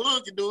the Trey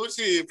Bud can do it.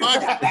 Shit,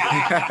 fuck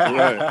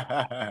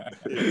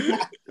it.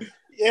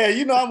 Yeah,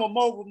 you know I'm a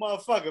mobile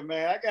motherfucker,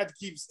 man. I got to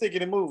keep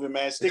sticking and moving,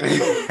 man. Sticking and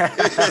moving.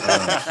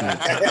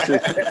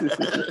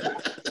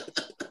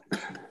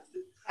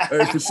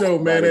 Hey, for sure,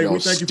 man. Hey, we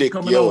thank you for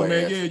coming on,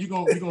 man. Yeah, you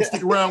gonna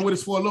stick around with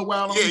us for a little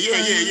while?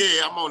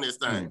 Yeah. I'm on this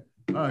thing.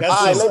 All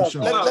right,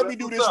 let me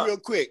do this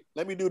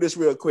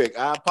real quick.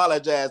 I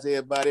apologize to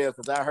everybody else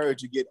because I heard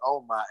you get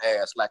on my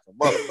ass like a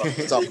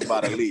motherfucker talking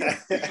about a league.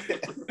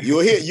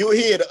 You'll hear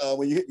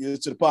when you're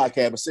to the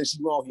podcast, but since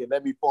you on here,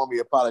 let me formally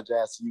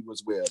apologize to you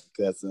as well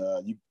because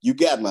you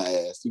got my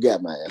ass. You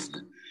got my ass.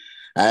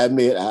 I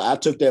admit I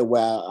took that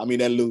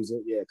that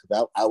loser. Yeah,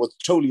 because I was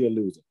totally a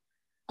loser.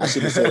 I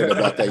should have said it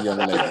about that young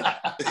lady.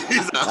 I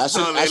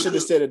should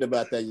have said it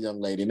about that young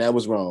lady, and that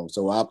was wrong.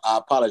 So I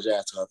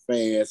apologize to her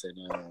fans, and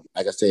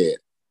like I said,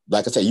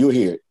 you'll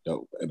hear it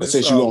though. But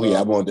since you on here,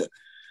 I wanted to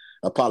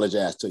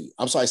apologize to you.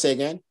 I'm sorry. Say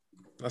again.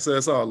 I said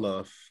it's all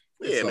love.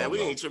 Yeah, man, we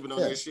ain't tripping on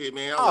that shit,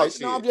 man.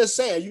 I'm just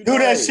saying. You do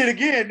that shit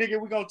again,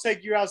 nigga. We're gonna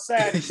take you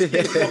outside. And shit.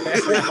 Right.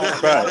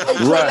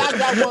 I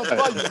got one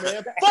for you,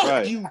 man.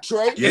 Fuck you,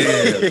 Trey.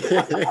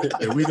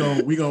 Yeah. We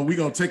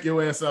gonna take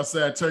your ass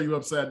outside, turn you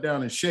upside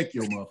down, and shake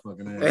your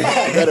motherfucking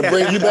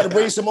ass. You better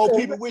bring some more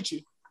people with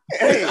you.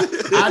 Hey,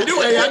 I do.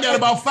 Hey, I got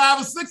about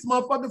 5 or 6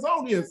 motherfuckers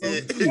on here. So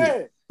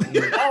yeah.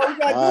 All you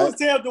gotta do is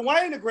tell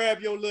Dwayne to grab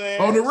your little ass.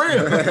 On the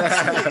real.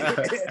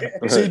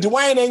 See,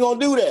 Dwayne ain't gonna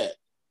do that.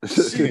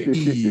 Shit.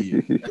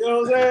 You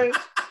know what I'm saying?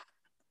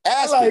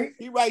 Ask him.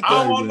 He right there.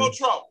 I don't want no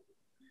trouble.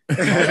 I'm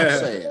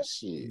saying,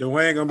 shit.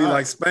 Dwayne gonna be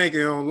like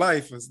spanking on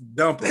life and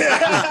dump it.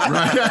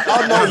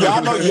 Right.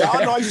 Y'all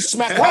know you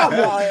smack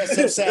y'all ass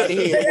upside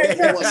the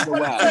head once in a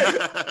while.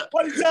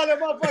 What you tell that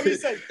motherfucker? He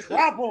say,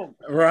 drop him.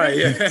 Right.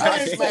 Yeah.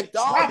 I smacked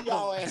all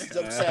y'all asses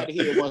upside the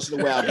head once in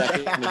a while back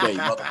in the day,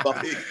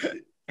 motherfucker.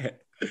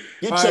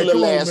 Get your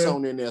little ass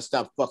on in there and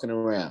stop fucking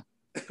around.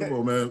 Come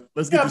on, man.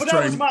 Let's get this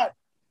train.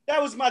 That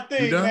was my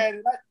thing,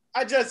 man.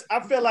 I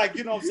feel like,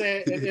 you know what I'm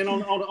saying, and on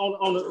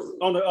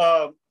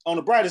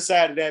the brighter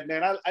side of that,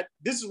 man,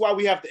 this is why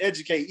we have to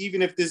educate,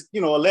 even if this,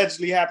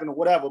 allegedly happened or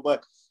whatever,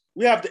 but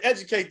we have to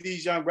educate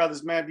these young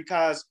brothers, man,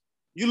 because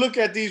you look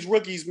at these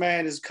rookies,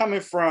 man, is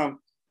coming from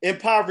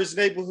impoverished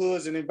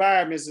neighborhoods and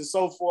environments and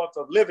so forth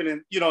of living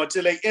in,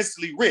 until they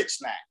instantly rich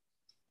now.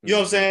 You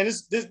know what I'm saying?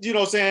 This, you know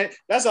what I'm saying?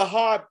 That's a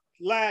hard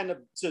line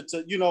to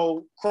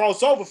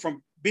cross over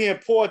from being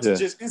poor to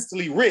just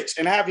instantly rich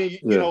and having,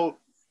 your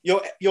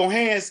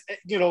hands,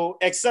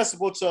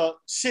 accessible to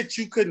shit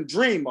you couldn't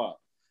dream of,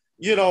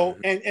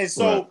 and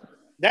so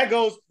that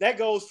goes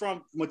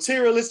from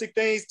materialistic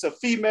things to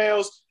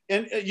females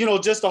and,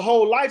 just a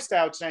whole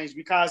lifestyle change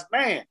because,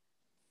 man,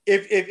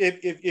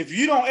 if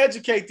you don't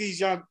educate these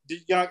young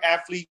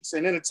athletes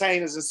and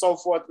entertainers and so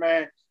forth,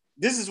 man,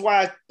 this is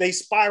why they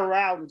spiral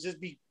out and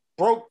just be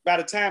broke by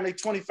the time they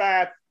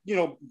 25,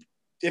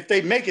 if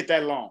they make it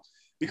that long.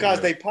 Because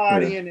they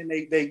partying and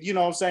they you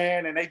know what I'm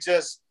saying, and they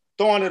just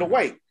throwing it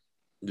away.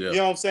 Yeah. You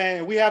know what I'm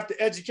saying? We have to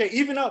educate,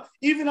 even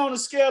on the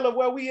scale of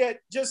where we at,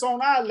 just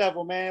on our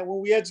level, man, when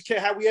we educate,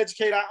 how we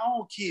educate our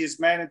own kids,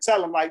 man, and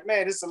tell them like,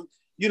 man, it's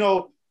you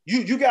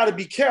got to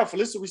be careful.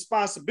 It's a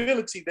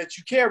responsibility that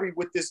you carry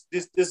with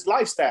this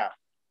lifestyle,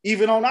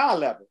 even on our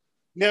level.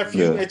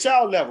 Nephew, at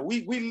y'all level.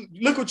 We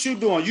look what you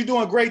doing. You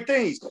doing great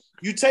things.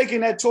 You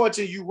taking that torch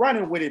and you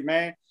running with it,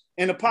 man.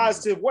 In a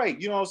positive way,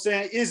 you know what I'm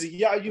saying? Izzy,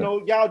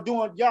 y'all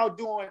doing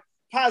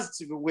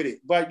positive with it,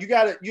 but you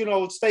gotta,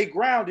 stay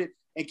grounded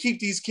and keep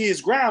these kids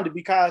grounded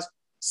because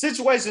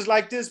situations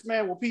like this,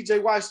 man, with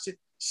PJ Washington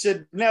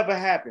should never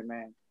happen,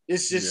 man. It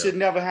should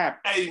never happen.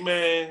 Hey,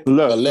 man.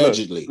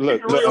 Allegedly.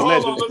 Look,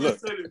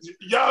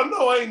 y'all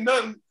know ain't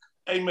nothing.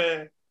 Hey,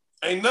 man.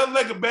 Ain't nothing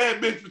like a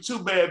bad bitch for 2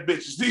 bad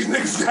bitches. These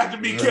niggas got to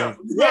be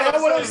careful. Yeah,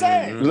 that's what I'm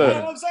saying. You know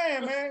what I'm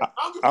saying, man.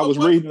 I was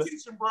reading what you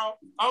teaching, bro.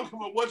 I don't care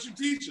what you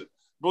teaching.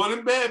 Boy,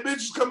 them bad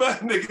bitches come out,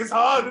 niggas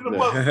hard in the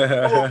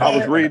mother. I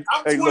was reading.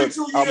 I'm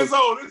 22 years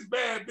old. This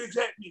bad bitch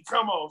at me.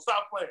 Come on,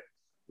 stop playing.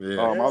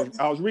 Yeah.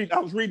 I was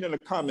reading in the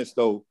comments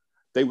though.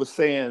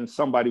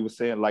 Somebody was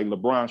saying like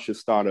LeBron should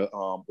start a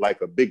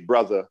like a big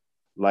brother,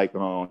 like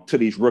to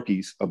these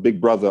rookies, a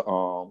big brother.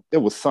 It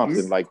was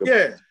something like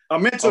a mentorship. A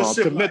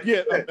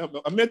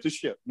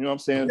mentorship. You know what I'm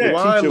saying? Yeah.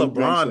 Why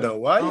LeBron though?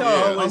 Why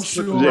y'all? I'm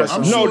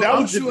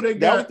sure they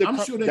got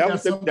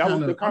some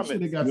kind of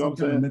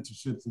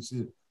mentorships and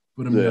shit.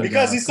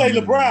 Because he say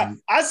LeBron.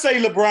 I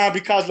say LeBron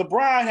because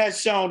LeBron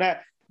has shown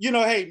that,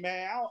 hey,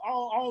 man, I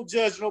don't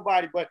judge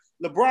nobody, but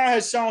LeBron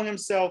has shown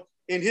himself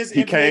in his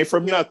He came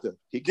from nothing.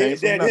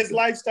 His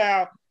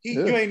lifestyle,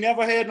 you ain't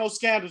never had no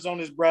scandals on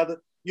his brother.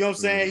 You know what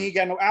I'm saying? He ain't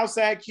got no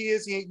outside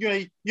kids. He ain't,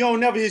 you don't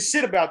never hear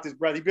shit about this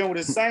brother. He been with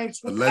his same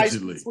high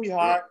school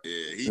sweetheart.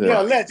 Yeah, he's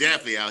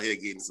definitely out here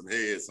getting some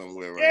head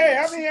somewhere. Right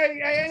now. I mean,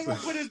 I ain't gonna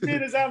put his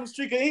business out on the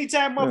street. Cause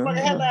anytime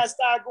motherfucking headlines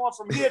start going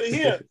from here to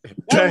here,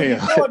 that's when you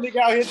know a nigga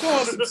out here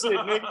doing some shit,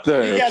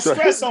 nigga. He got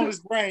stress on his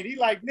brain. He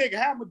like, nigga,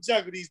 how am I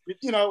juggle these?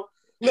 You know,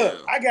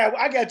 look,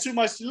 I got too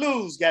much to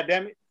lose.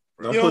 Goddamn it.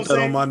 Don't put that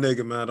on my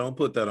nigga, man. Don't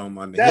put that on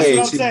my nigga. That's what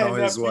I'm saying. On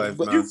his wife,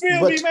 man. You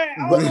feel me, man?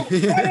 I don't know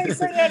why they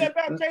say that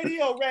about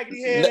KDO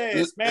raggedy head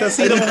ass, man. Because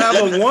he don't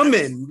have a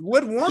woman.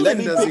 What woman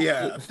does he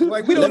have?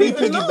 Like, we don't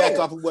even piggyback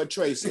off of what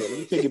Trey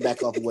said.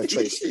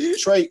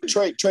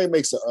 Trey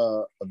makes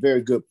a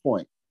very good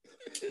point.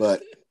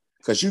 But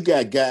because you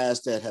got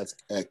guys that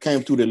have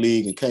came through the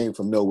league and came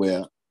from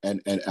nowhere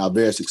and are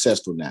very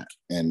successful now.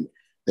 And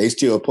they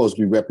still supposed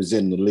to be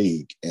representing the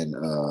league. And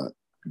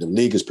the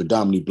league is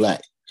predominantly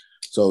black.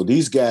 So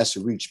these guys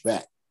should reach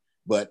back,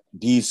 but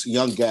these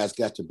young guys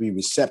got to be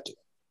receptive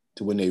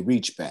to when they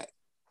reach back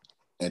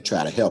and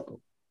try to help them.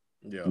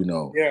 Yeah. You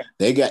know,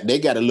 they got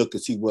to look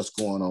and see what's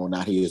going on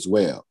out here as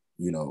well.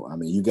 You know, I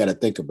mean, you got to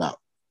think about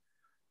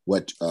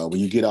what when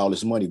you get all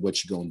this money,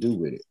 what you gonna do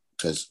with it?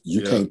 Because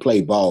you can't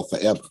play ball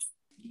forever.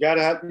 You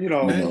gotta have,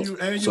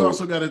 you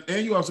also gotta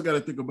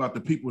think about the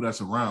people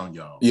that's around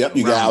y'all. Yep,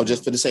 you got. I was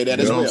just going to say that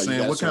as well. What I'm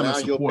saying? What kind of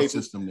support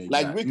system they got?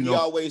 Like Ricky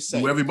always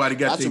say, everybody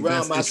got. I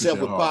surround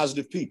myself with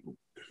positive people.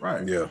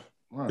 Right. Yeah.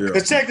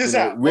 But check this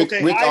out. Rick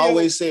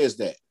always says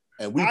that,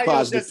 and we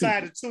positive just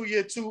signed a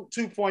 2-year,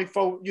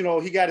 2.4. You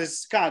know, he got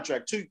his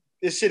contract.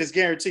 This shit is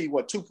guaranteed.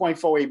 What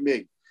 2.48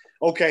 million?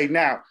 Okay,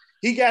 now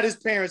he got his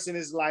parents in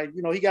his life.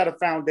 You know, he got a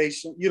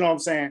foundation. You know what I'm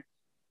saying?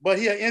 But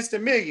he an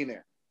instant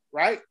millionaire,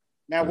 right?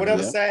 Now,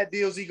 whatever side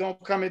deals he gonna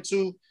come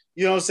into,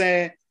 you know what I'm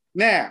saying?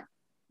 Now,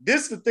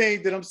 this is the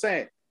thing that I'm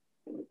saying.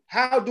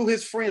 How do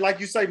his friends, like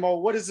you say, Mo,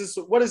 what is this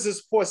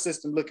support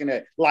system looking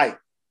at? Like,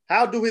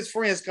 how do his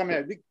friends come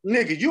in?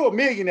 Nigga, you a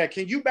millionaire.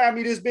 Can you buy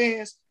me this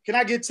Benz? Can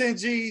I get 10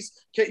 G's?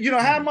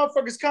 How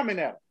motherfuckers coming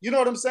at him? You know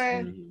what I'm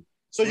saying? Mm-hmm.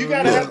 So you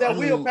gotta have that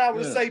willpower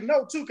to say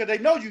no too, because they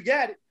know you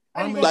got it.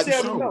 How you gonna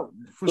tell them no?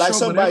 Like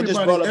somebody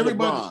just brought up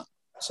LeBron.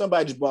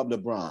 Somebody just brought up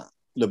LeBron.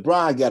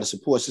 LeBron got a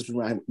support system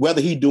around him,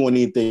 whether he doing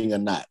anything or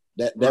not.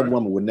 That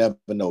woman would never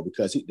know,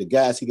 because the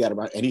guys he got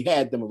around, and he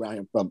had them around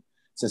him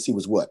since he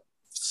was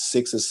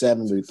 6 or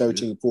 7, maybe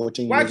 13,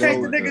 14 Why years can't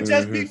old. the nigga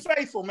just be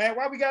faithful, man?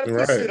 Why we gotta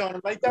put shit on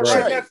him like that?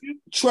 Right, nephew?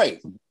 Trey.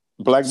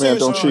 Black man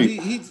don't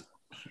cheat.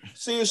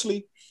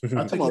 Seriously? Come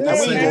on, we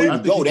ain't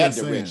gonna go that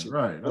direction.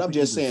 Right. What I'm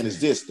just saying is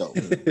this, though.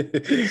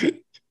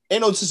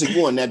 Ain't no sense in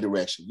going that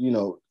direction. You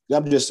know,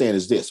 I'm just saying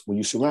is this. When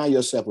you surround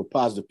yourself with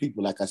positive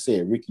people, like I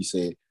said, Ricky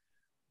said,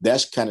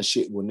 that kind of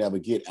shit will never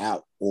get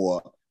out,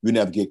 or you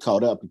never get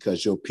caught up,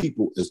 because your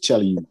people is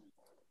telling you,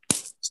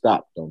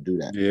 stop, don't do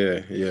that.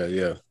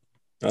 Yeah.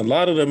 A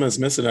lot of them is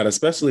missing that,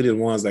 especially the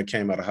ones that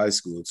came out of high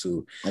school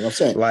too. Like I'm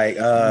saying,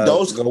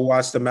 those go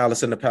watch the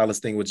Malice in the Palace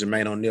thing with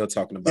Jermaine O'Neal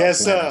talking about.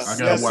 Yes, sir. I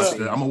gotta watch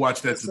that. I'm gonna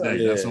watch that today.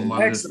 Yeah. That's on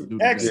my list to do.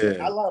 Excellent.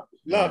 I love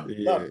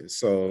it.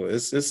 So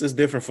it's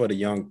different for the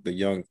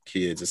young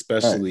kids,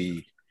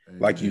 especially.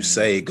 Like you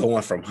say,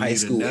 going from high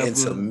school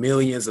into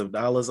millions of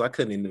dollars, I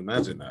couldn't even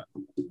imagine that.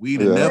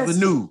 We'd have never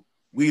knew.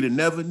 We'd have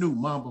never knew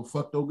Mamba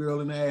fucked old girl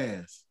in the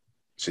ass.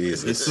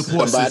 Jesus. It's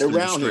support somebody system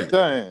around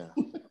here.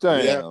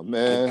 Damn,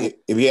 man.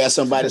 If you had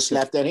somebody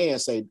slap that hand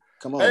and say,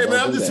 come on. Hey, man,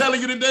 I'm just telling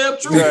you the damn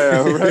truth. Yeah,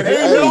 right.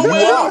 Ain't no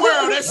way in the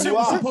world that shit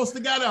was supposed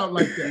to get out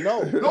like that.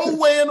 No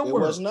way in the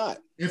world. It was not.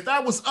 If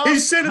that was us, he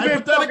should have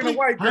been fucking a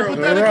white girl.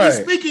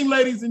 Hypothetically speaking,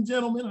 ladies and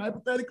gentlemen,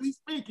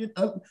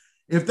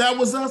 if that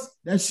was us,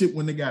 that shit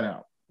wouldn't have got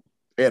out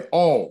at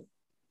all.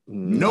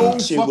 No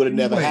shit would have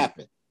never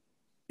happened.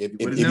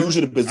 If you was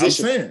in a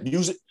position,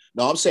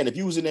 I'm saying if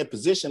you was in that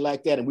position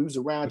like that and we was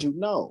around you,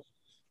 no.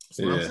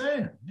 That's what I'm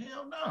saying.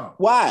 Hell no.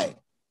 Why?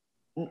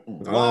 I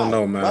don't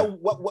know, man.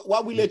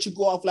 Why we let you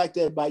go off like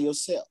that by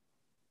yourself?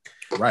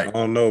 Right. I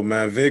don't know,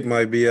 man. Vic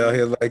might be out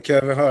here like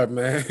Kevin Hart,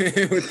 man,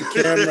 with the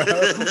camera.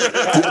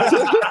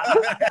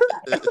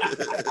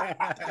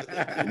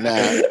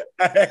 Nah.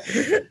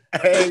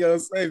 I ain't gonna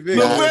say Vic.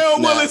 Lavelle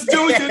Willis Jr.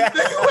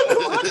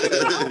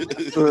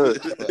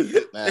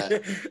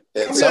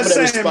 Some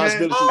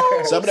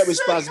of that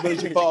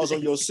responsibility falls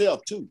on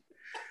yourself too.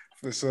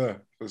 For sure.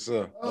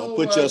 Don't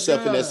put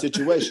yourself in that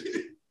situation.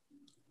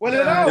 Well,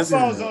 it all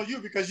falls on you,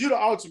 because you're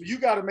the ultimate. You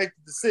got to make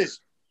the decision.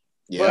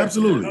 Yeah,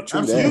 absolutely.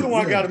 You're the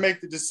one got to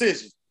make the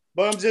decision.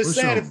 But I'm just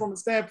saying it from a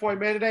standpoint,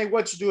 man. It ain't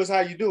what you do, it's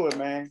how you do it,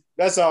 man.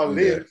 That's all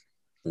it is.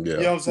 Yeah. You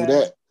know what I'm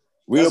saying?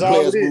 Real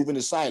players move in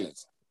the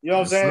silence. You know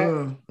what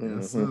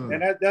I'm saying?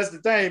 And that's the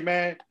thing,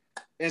 man.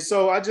 And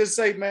so I just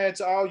say, man,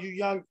 to all you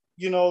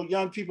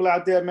young people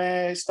out there,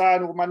 man,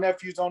 starting with my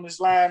nephews on this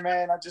line,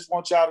 man, I just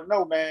want y'all to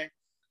know, man,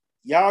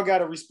 y'all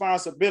got a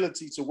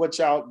responsibility to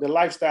the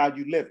lifestyle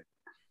you live in.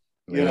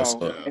 You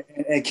know,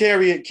 and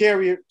carry it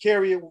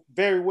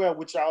very well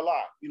with y'all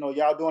are. You know,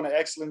 y'all doing an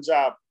excellent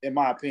job, in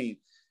my opinion.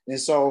 And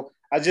so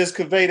I just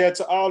convey that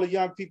to all the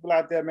young people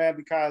out there, man,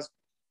 because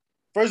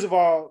first of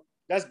all,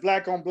 that's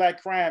black on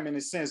black crime in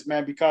a sense,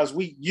 man, because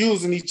we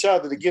using each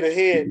other to get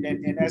ahead,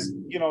 and that's,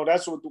 you know,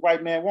 that's what the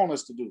white man want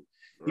us to do.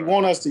 He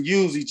want us to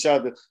use each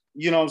other.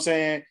 You know what I'm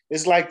saying?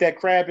 It's like that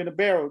crab in the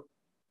barrel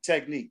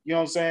technique. You know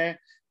what I'm saying?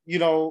 You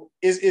know,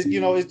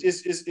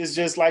 it's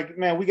just like,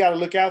 man, we got to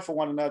look out for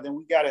one another, and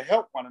we got to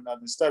help one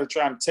another instead of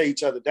trying to tear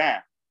each other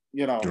down.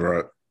 You know,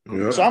 right?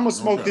 Yeah. So I'm gonna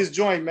smoke this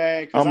joint,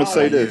 man. I'm gonna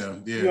say this.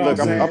 Look,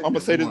 I'm gonna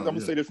say this. I'm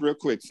gonna say this real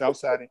quick.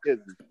 Southside and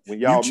Izzy, when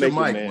y'all make it,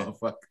 man.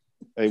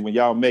 Hey, when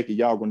y'all make it,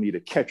 y'all gonna need a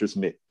catcher's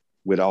mitt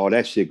with all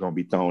that shit gonna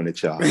be thrown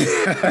at y'all. You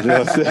know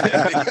what I'm saying?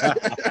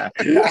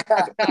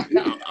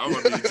 I'm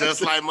gonna be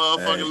just like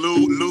motherfucking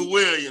Lou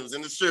Williams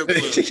in the strip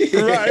club.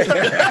 Right.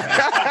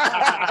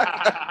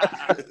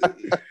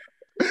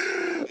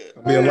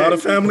 Be a lot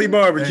of family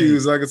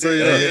barbecues, I can tell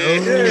you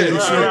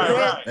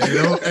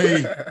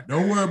that.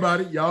 Don't worry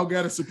about it. Y'all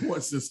got a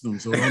support system,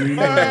 so don't even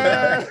worry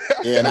about it.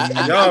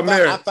 Yeah, y'all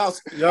married. I found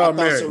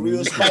some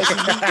real spicy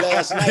meat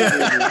last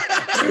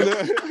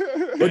night.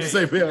 What'd you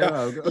say,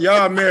 Phil?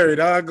 Y'all married.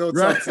 I'll go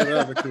talk to the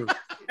other crew.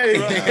 Hey,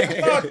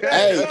 for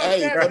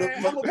the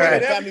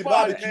family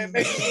barbecue,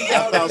 I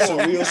found some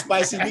real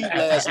spicy meat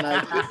last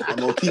night. I'm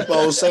gonna keep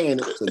on saying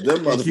it to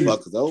them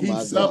motherfuckers. Oh my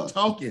God! Stop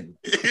talking.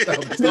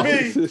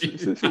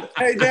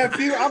 Hey,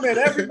 nephew, I'm at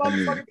every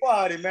motherfucking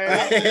party,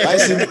 man.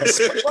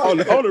 On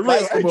the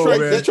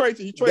real,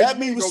 Tracy, that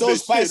meat was so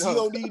spicy, you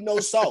don't need no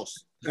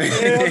sauce.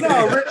 Hell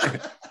no, Rick.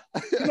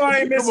 You know I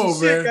ain't missing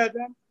shit,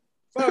 goddamn.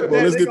 Fuck that.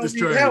 Let's get this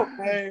train. Help,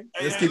 man.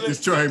 Let's keep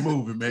this train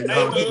moving, man.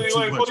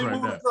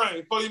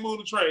 Before you move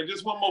the train,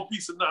 just one more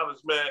piece of knowledge,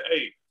 man.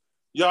 Hey,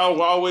 y'all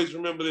will always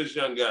remember this,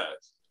 young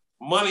guys.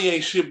 Money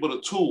ain't shit but a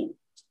tool.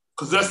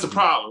 Because that's the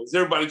problem. Is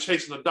everybody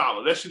chasing a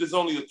dollar. That shit is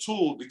only a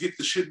tool to get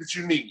the shit that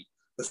you need.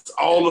 That's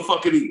all the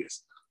fuck it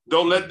is.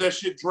 Don't let that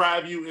shit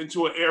drive you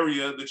into an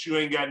area that you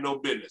ain't got no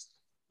business.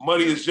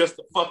 Money is just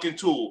a fucking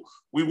tool.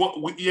 You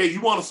want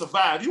to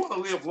survive. You want to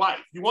live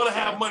life. You want to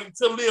have money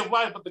to live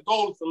life, but the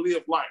goal is to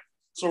live life.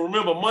 So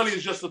remember, money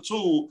is just a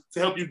tool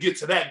to help you get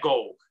to that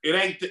goal. It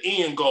ain't the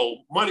end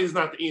goal. Money is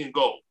not the end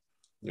goal.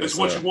 Yes, it's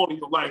what you want in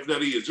your life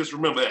that is. Just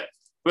remember that.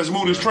 Let's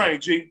move this train,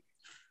 G.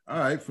 All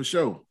right, for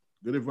sure.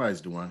 Good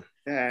advice, Dwayne.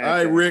 All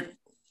right, Rick.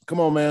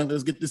 Come on, man.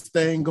 Let's get this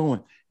thing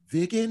going.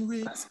 Vic and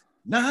Rick's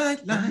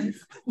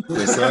Nightlife.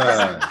 Yes,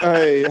 sir.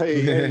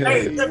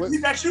 Hey,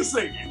 that's you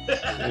singing. Right.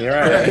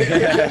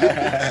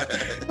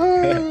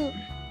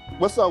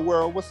 What's up,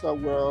 world?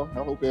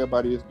 I hope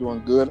everybody is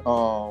doing good.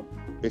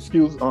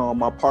 Excuse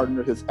my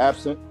partner, his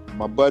absent,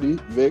 my buddy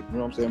Vic, you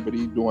know what I'm saying, but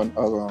he's doing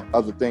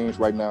other things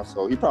right now,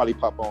 so he probably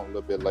pop on a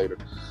little bit later.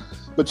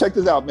 But check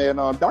this out, man.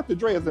 Dr.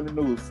 Dre is in the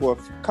news for a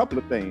couple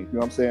of things, you know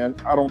what I'm saying?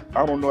 I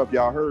don't know if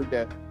y'all heard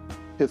that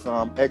his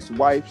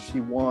ex-wife, she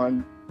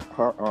won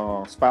her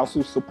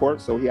spousal support,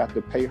 so he had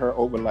to pay her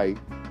over like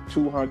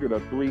 $200,000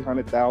 or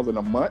 $300,000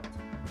 a month.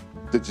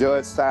 The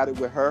judge sided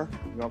with her. You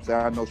know what I'm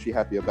saying? I know she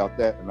happy about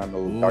that, and I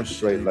know Dr.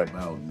 Dre like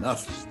about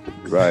nothing.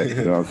 Right.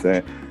 You know what I'm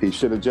saying? He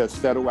should have just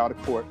settled out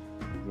of court.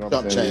 You know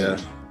what I'm saying?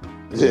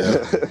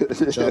 Yeah.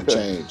 Chump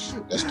change.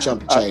 That's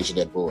chump change to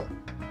that boy.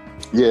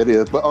 Yeah, it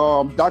is. But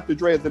Dr.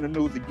 Dre is in the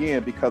news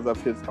again because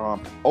of his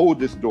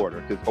oldest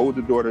daughter. His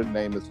older daughter's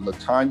name is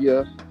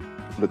Latanya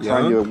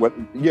Young.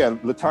 You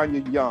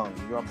know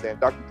what I'm saying?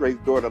 Dr. Dre's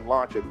daughter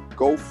launched a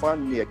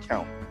GoFundMe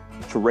account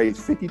to raise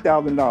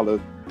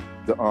 $50,000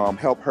 to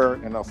help her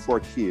and her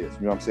 4 kids. You know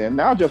what I'm saying?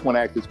 Now I just want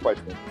to ask this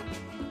question.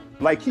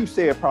 Like he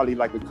said probably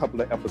like a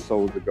couple of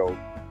episodes ago,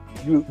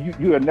 you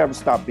will never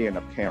stop being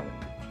a parent.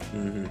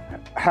 Mm-hmm.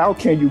 How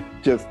can you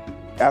just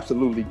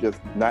absolutely just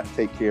not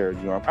take care of,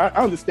 you know? I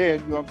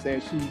understand, you know what I'm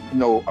saying, she's, you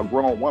know, a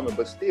grown woman,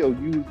 but still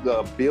use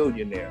the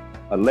billionaire,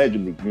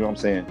 allegedly, you know what I'm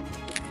saying?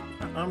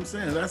 I'm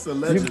saying that's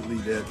allegedly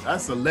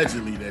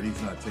that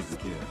he's not taking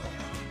care of.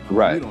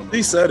 Right.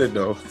 He said it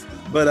though.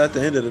 But at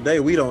the end of the day,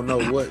 we don't know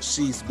what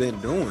she's been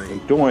doing.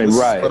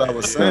 Right. What I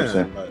was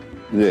saying.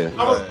 Yeah.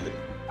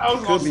 I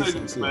was going to say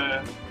this,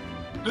 man.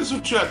 This is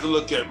what you have to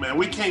look at, man.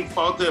 We can't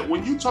fault that.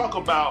 When you talk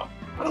about,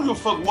 I don't give a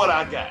fuck what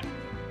I got.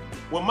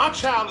 When my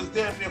child is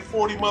damn near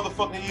 40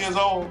 motherfucking years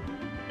old,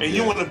 and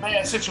you in a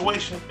bad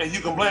situation, and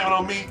you can blame it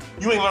on me,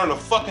 you ain't learned a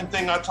fucking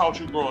thing I taught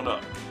you growing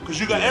up.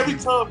 Because you got every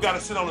tub got to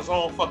sit on its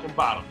own fucking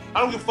bottom.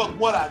 I don't give a fuck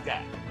what I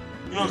got.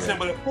 You know what I'm saying?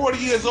 But at 40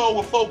 years old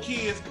with 4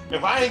 kids,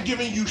 if I ain't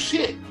giving you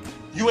shit,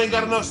 you ain't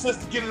got enough sense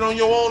to get it on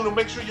your own to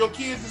make sure your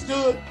kids is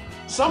good.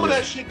 Some of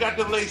that shit got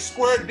to lay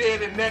square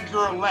dead in that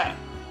girl's lap.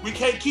 We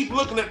can't keep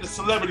looking at the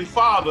celebrity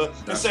father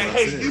and say,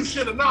 hey, you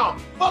should have known.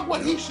 Fuck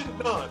what he should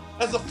have done.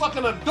 As a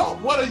fucking adult,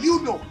 what are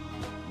you doing?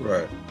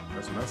 Right.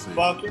 That's what I said.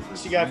 Fuck it.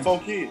 She got 4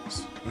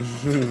 kids.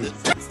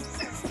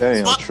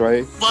 Damn,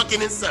 Trey.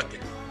 Fucking and sucking.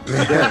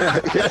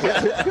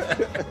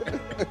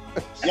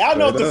 Y'all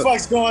know what the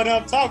fuck's going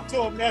on. Talk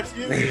to him,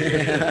 nephew.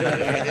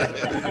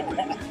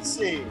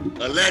 Shit.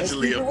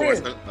 Allegedly, of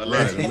course.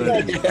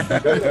 Allegedly.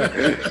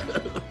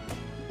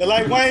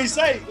 Like Wayne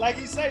say,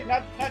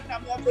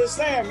 I'm just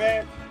saying,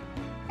 man.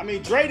 I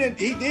mean, Dre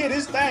he did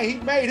his thing. He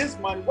made his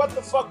money. What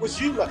the fuck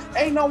was you like?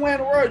 Ain't nowhere in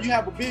the world you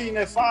have a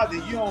billionaire father,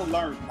 you don't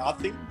learn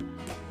nothing.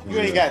 You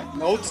ain't got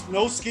no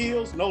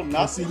skills, no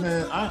nothing. See,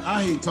 man,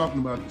 I hate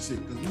talking about this shit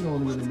because we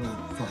don't really know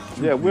what the fuck.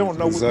 Yeah, we don't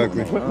know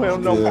exactly. what's going on. We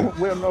don't know. Yeah.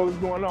 We don't know what's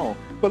going on.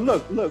 But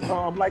look,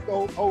 like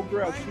old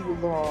girl, she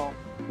was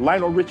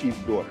Lionel Richie's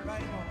daughter.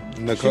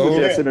 Nicole. She was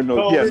just in the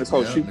news.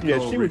 Nicole. She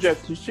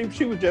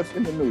was just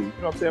in the news. You know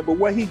what I'm saying? But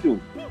what he do?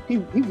 He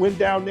went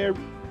down there,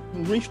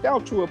 reached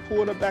out to her,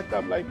 pulled her back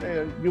up, like,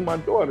 man, you my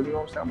daughter. You know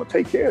what I'm saying? I'm gonna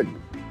take care of you.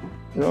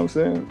 You know what I'm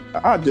saying?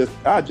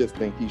 I just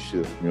think he should.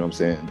 You know what I'm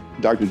saying?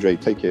 Dr. Dre,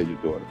 take care of your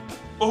daughter.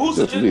 But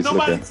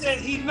nobody said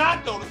he's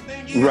not though. The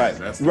thing is, right.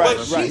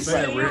 She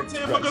said, you know what I'm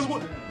saying? Because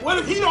what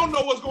if he don't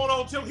know what's going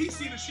on until he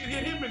see the shit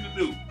hit him in the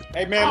news?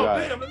 Hey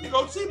man, damn, let me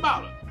go see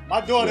about it. My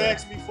daughter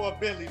asked me for a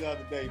Bentley the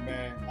other day,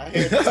 man. I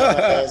had to tell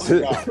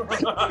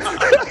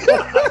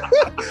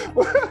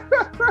her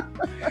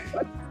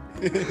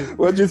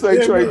What'd you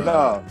say, Trey?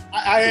 No.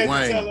 I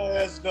had to tell her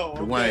ass no.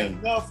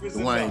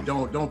 Dwayne,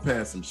 don't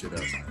pass some shit up.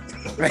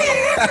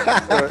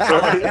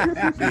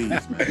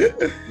 Please, man.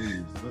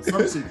 Please.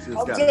 Some shit just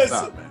gotta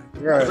stop, man.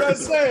 Right. I'm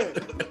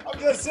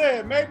just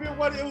saying. Maybe it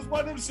was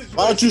one of them situations.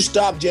 Why don't you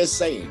stop just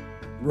saying?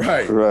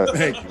 Right.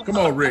 Thank you. Come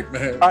on, Rick,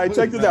 man. All right,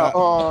 check this out.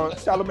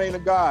 Charlamagne the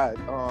God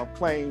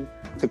claimed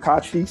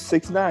Tekashi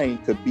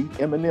 6ix9ine to beat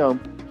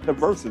Eminem in the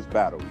Versus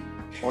battle.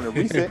 On a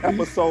recent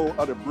episode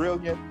of the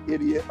Brilliant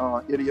Idiot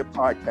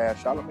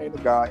podcast, Charlamagne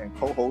the God and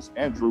co-host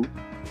Andrew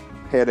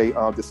had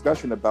a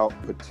discussion about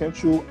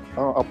potential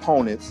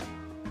opponents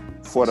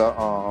for the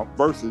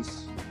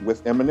Versus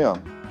with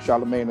Eminem.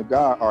 Charlamagne the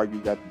God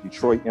argued that the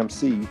Detroit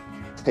MC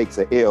takes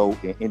an L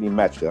in any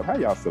matchup. How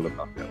y'all feel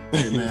about that?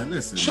 Hey man,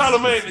 listen.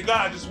 Charlamagne the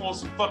God just wants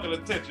some fucking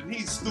attention.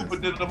 He's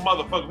stupid than the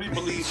motherfucker. He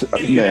believes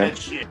any of that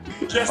shit.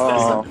 Just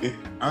I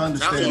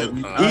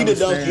understand that he the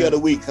donkey of the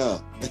week, huh?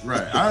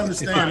 Right. I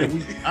understand that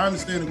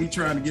we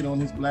trying to get on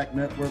his black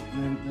network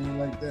and everything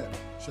like that.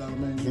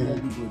 Charlamagne,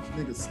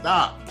 nigga,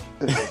 stop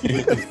with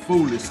this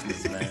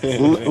foolishness, man.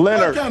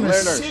 Leonard, what kind of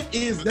shit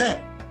is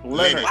that?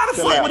 Leonard, why the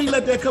fuck would he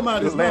let that come out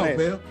of his mouth,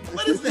 Bill?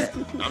 What is that?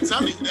 I'm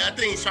telling you, I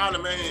think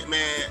Charlamagne,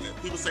 man,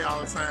 people say all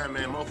the time,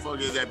 man,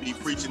 motherfuckers that be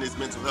preaching this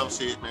mental health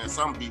shit, man,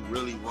 something be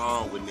really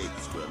wrong with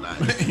niggas, bro. Like,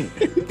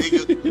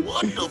 nigga,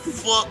 what the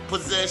fuck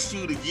possessed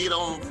you to get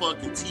on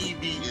fucking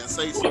TV and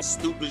say some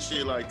stupid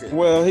shit like that?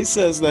 Well, he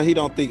says that he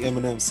don't think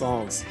Eminem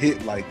songs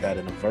hit like that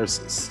in the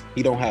verses.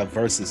 He don't have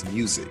versus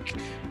music.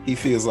 He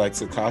feels like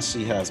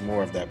Tekashi has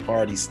more of that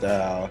party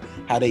style.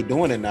 How they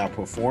doing it now,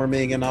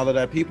 performing and all of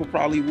that, people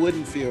probably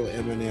wouldn't feel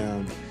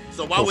Eminem.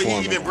 So why would he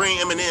even bring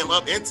Eminem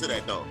up into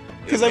that though?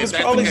 Because they was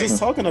probably just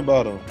talking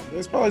about him. They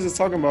was probably just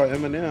talking about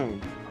Eminem.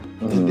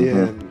 And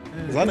then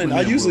I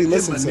usually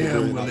listen to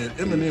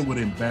Eminem would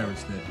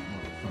embarrass that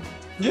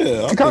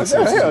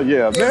motherfucker.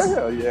 Yeah,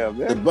 hell yeah,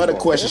 man. The better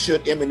question: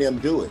 should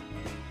Eminem do it?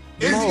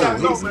 No,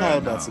 he's not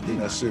about to do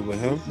that shit with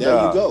him. There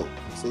you go.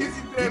 See, you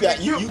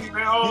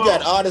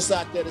got artists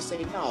out there that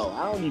say, no,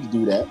 I don't need to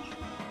do that.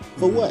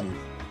 For what?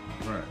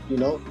 Right. You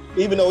know,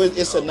 even though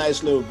it's a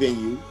nice little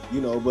venue,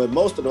 you know, but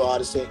most of the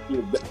artists,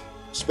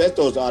 especially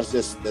those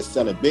artists that's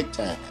selling big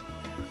time,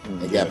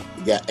 they got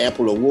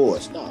ample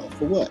awards. No,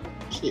 for what?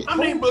 Shit. I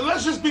mean, but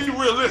let's just be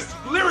realistic.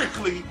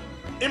 Lyrically,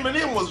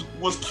 Eminem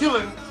was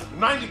killing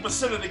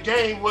 90% of the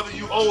game, whether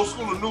you old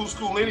school or new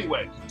school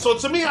anyway. So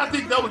to me, I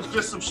think that was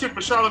just some shit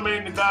for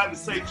Charlamagne the God to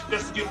say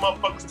just to get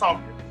motherfuckers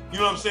talking. You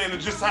know what I'm saying? And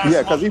just have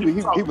because he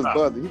was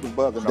buzzing. He was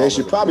buzzing. They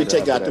should probably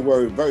take out the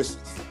word verses.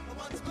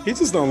 He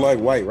just don't like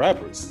white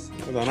rappers.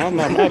 I'm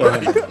not mad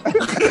at him.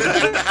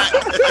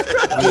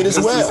 It as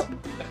well.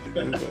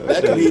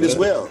 That could be it as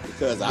well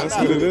because I'm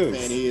not a big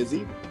fan he is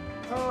either.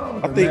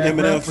 I think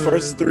Eminem's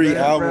first three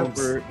albums.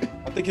 I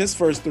think his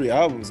first three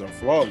albums are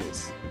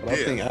flawless. But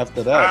I think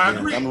after that,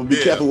 I'm gonna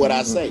be careful what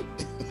I say.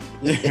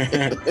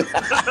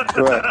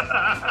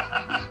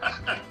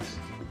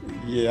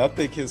 Yeah, I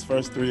think his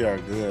first three are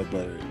good,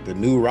 but the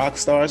new rock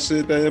star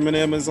shit that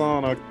Eminem is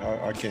on,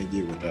 I can't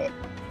get with that.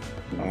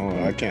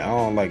 I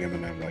don't like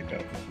Eminem like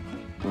that.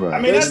 Right.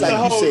 I mean, that's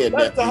like you said,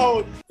 that's the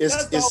whole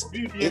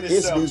beauty in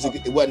itself. His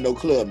music, it wasn't no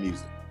club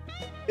music.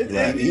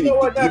 Right? He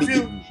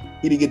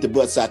didn't get the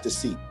butts out the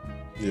seat.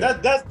 Yeah.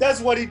 That's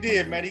what he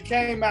did, man. He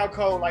came out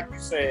cold, like you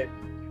said,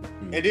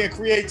 and then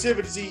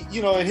creativity,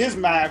 you know, in his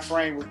mind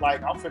frame was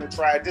like, I'm finna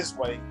try it this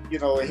way, you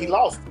know, and he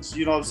lost us,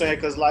 you know what I'm saying?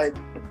 Because like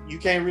you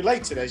can't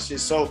relate to that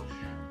shit. So,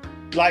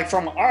 like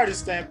from an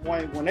artist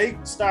standpoint, when they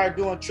start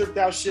doing tripped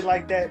out shit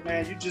like that,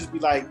 man, you just be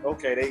like,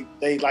 okay,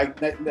 they like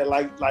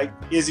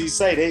Izzy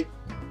say,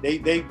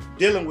 they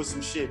dealing with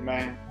some shit,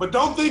 man. But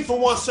don't think for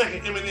 1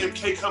 second Eminem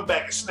can't come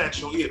back and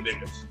snatch your ear,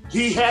 nigga.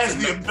 He has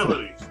the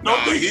ability.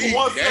 Don't think for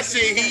 1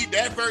 second.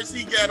 That verse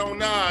he got on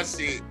Nas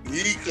shit,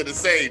 he could have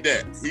saved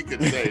that. He could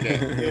have saved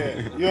that.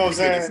 Yeah, you know what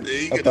I'm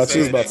saying? I thought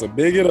you was about to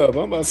big it up.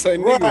 I'm about to say,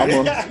 nigga.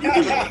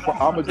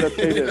 I'm gonna just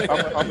say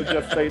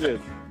this.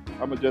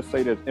 I'm gonna just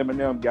say this.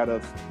 Eminem got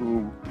us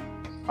through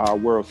our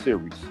World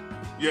Series.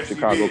 Yes,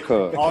 Chicago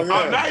Cubs. Oh,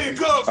 yeah. Now you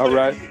Cubs. All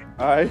right.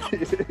 How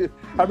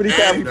many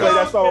times we played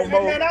that song, Mo?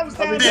 How many times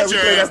we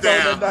played that song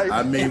that night?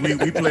 I mean,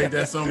 we played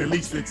that song at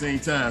least 15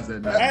 times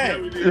that night.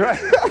 Hey. Right.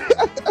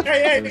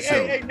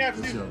 Hey,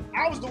 nephew.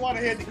 I was the one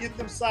that had to get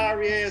them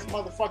sorry ass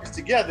motherfuckers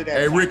together.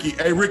 Hey, Ricky,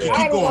 keep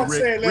going.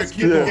 Rick,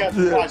 keep going.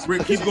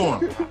 Rick, keep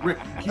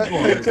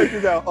going. Check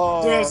it out. You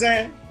know what I'm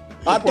saying?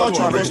 I thought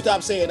you were gonna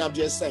stop saying I'm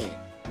just saying.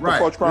 Right.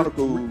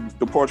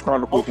 The Porch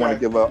Chronicles want to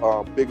give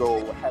a big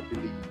old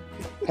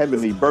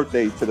heavenly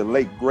birthday to the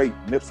late great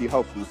Nipsey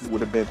Hussle, who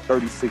would have been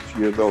 36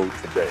 years old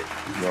today.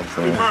 You know what I'm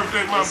saying? Happy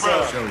birthday, my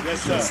brother.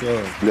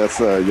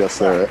 Yes,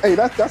 sir. Hey,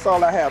 that's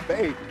all I have. But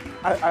hey,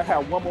 I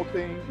have one more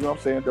thing, you know what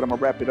I'm saying, that I'm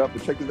gonna wrap it up.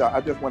 But check this out.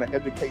 I just want to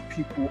educate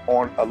people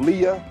on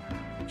Aaliyah.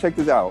 Check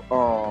this out.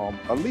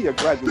 Aaliyah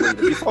graduated.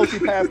 Before she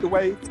passed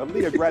away,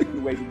 Aaliyah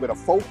graduated with a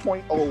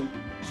 4.0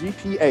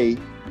 GPA.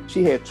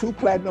 She had 2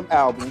 platinum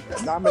albums,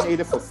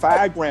 nominated for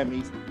 5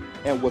 Grammys,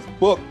 and was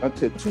booked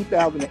until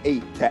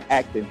 2008 to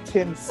act in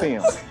 10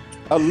 films.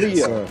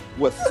 Aaliyah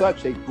was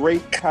such a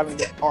great,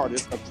 talented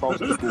artist across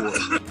the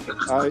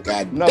board.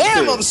 God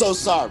damn, I'm so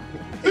sorry.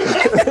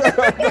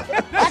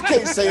 I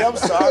can't say I'm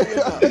sorry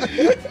enough.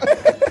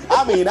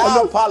 I mean,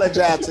 I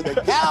apologize to the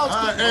cows.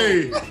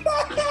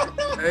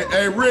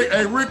 Hey,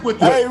 Rick,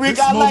 with Rick,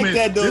 I like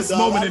that dude. This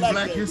moment in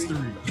Black history.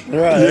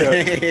 Right.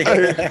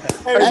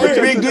 Hey,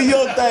 Rick, do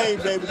your thing,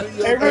 baby. Do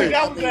your thing.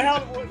 That was a hell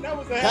of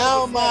a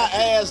Pound my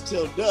ass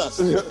till dust.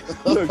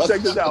 Look,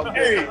 check this out.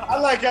 Hey, I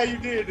like how you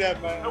did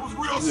that, man. That was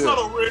real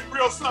subtle, Rick.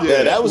 Real subtle.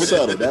 Yeah, that was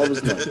subtle. That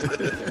was nice.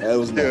 That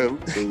was nice.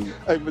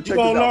 Hey, but You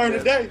gonna learn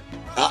today.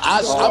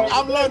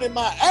 I'm learning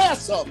my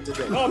ass off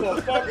today.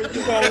 Motherfucker,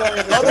 you gonna learn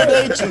today. Other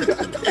day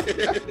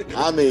too.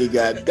 I mean,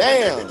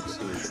 goddamn.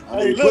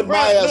 Hey, look,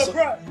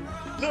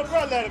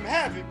 bro, let him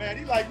have it, man.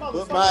 He like,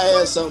 motherfucker. Put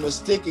my ass on the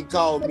stick and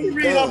call me. Let me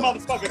read our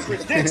motherfucking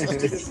credentials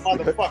to this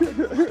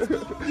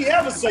motherfucker. He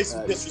ever say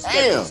some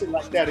disrespectful shit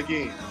like that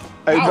again.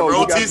 Hey, Mo,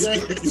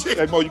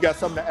 you got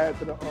something to add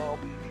to the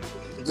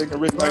Rick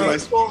and Rick? No, I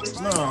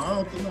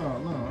don't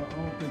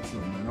think so,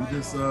 man. I'm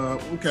just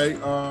okay.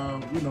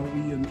 We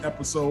in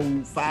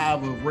episode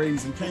 5 of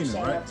Raising Canaan,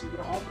 right?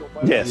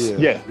 Yes.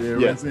 Yeah.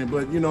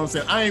 But you know what I'm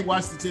saying? I ain't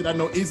watched the shit. I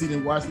know Izzy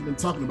didn't watch it. Been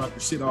talking about the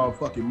shit all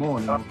fucking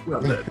morning. So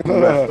I'm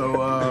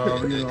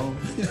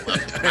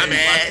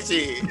at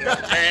shit.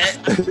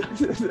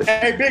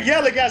 Hey, Big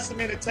Yella got some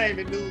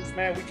entertainment news,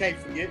 man. We can't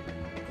forget.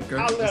 Okay.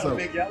 I'll let him,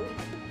 Big Yella.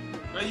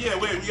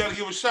 We gotta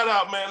give a shout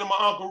out, man, to my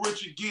Uncle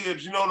Richard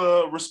Gibbs. You know,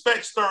 the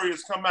Respect story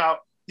has come out.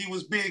 He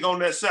was big on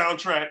that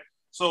soundtrack.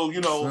 So,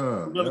 we're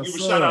gonna give a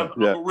shout out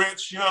to Uncle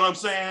Rich, you know what I'm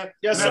saying?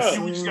 Yes,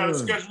 sir. We just gotta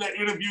schedule that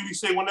interview. He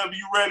say whenever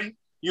you're ready.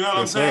 You know what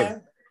I'm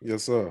saying?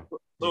 Yes, sir.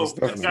 So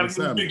gotta give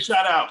a big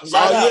shout out.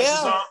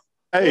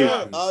 Hey,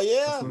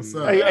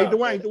 Hey,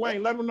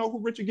 Dwayne, let them know who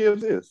Richard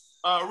Gibbs is.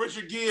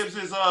 Richard Gibbs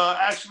is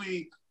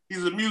actually,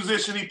 he's a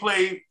musician. He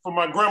played for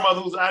my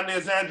grandmother, who's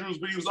Inez Andrews,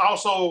 but he was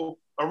also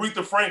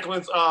Aretha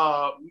Franklin's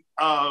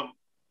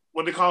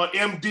what they call it,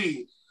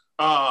 MD,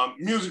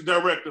 music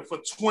director for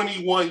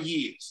 21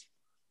 years.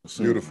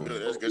 Beautiful. You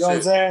know what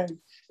I'm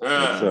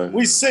saying?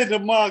 We sit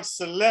amongst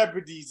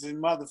celebrities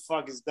and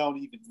motherfuckers don't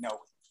even know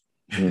it.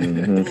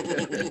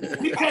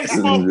 We can't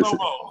smoke no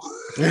more.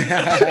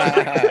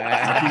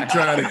 I keep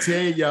trying to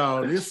tell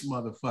y'all, this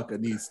motherfucker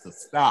needs to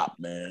stop,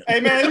 man. Hey,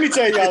 man, let me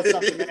tell y'all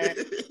something, man.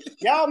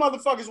 Y'all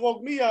motherfuckers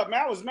woke me up,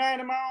 man. I was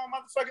minding my own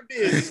motherfucking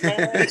business,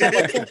 man. It's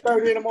about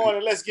 2:30 in the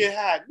morning. Let's get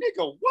high.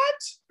 Nigga,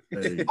 what?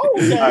 Hey.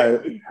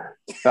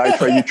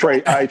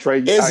 Trey.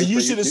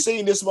 You should have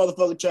seen this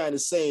motherfucker trying to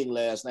sing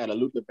last night.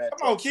 Luther Vandross.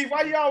 Come on, Keith.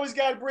 Why you always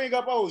got to bring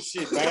up old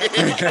shit, man?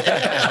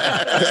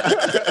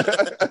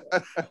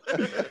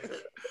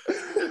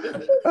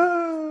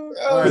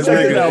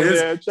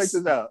 Check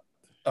this out.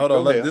 Hold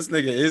on, look, this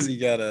nigga Izzy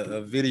got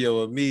a video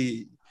of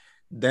me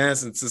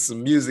dancing to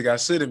some music I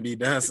shouldn't be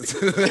dancing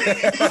to.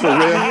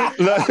 I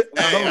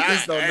hope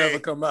this don't never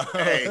come out.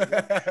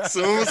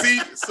 Soon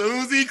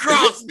as he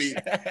crossed me,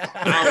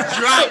 I'm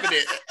dropping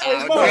it.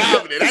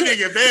 That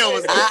nigga Bell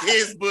was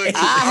his boogie.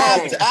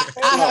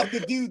 I have to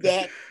do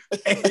that.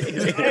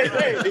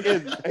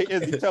 Hey,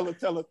 Izzy, tell us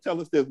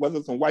this. Was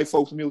it some white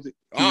folks music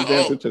you was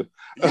dancing to?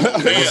 That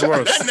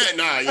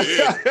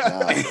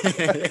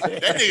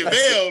nigga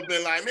Bell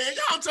been like, man,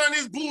 y'all turn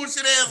this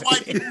bullshit ass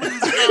white people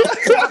music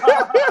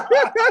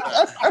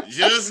up.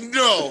 Just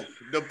know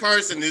the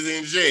person is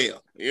in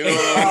jail. You know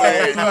what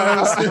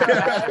I'm saying?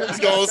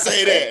 Just gonna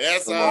say that.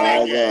 That's all I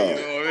got. You know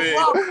what I mean?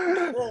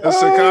 A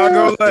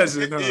Chicago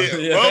legend. I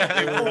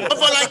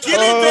feel like get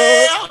it,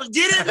 Bell.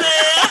 Get it, man.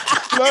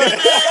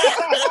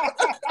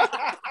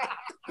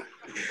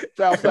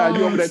 Southside,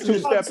 you over there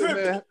two-stepping,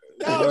 man?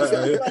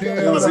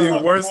 It was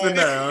even worse than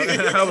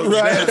that. I was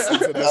dancing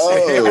to this.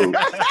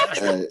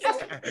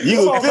 You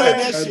were feeling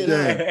that shit.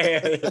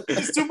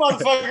 It's too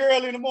motherfucking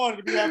early in the morning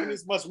to be having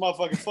this much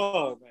motherfucking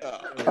fun,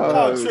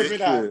 man.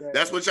 Tripping out, man.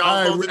 That's what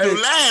y'all supposed to do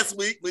last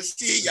week, but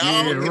shit,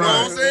 y'all, you know what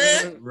I'm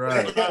saying?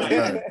 Right.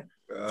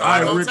 All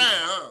right,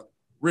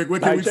 Rick,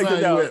 where can we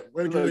find you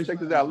at? Check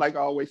this out. Like I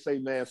always say,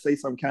 man, say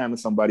something kind to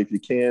somebody. If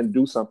you can,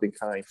 do something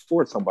kind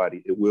for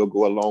somebody. It will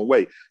go a long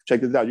way.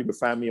 Check this out. You can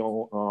find me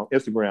on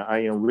Instagram.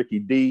 I am Ricky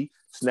D.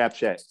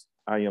 Snapchat.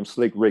 I am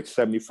Slick Rick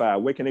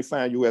 75. Where can they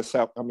find you at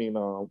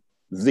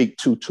Zeke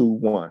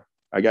 221.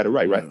 I got it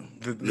right?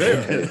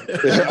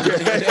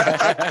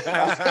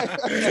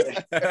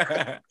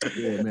 Yeah,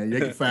 man. You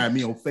can find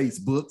me on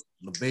Facebook,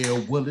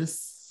 Lavelle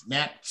Willis,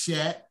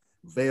 Snapchat,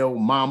 Lavelle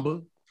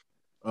Mamba,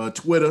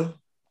 Twitter,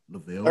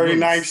 Lavelle 39th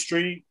Willis.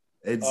 Street.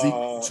 At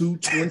Zeke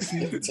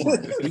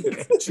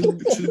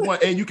 221.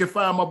 And you can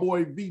find my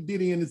boy V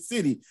Diddy in the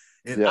city.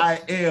 And I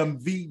am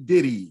V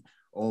Diddy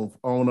on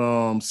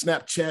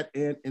Snapchat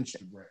and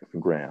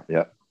Instagram.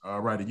 Yep.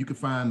 All right. And you can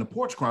find the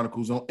Porch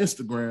Chronicles on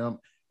Instagram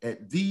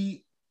at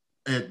the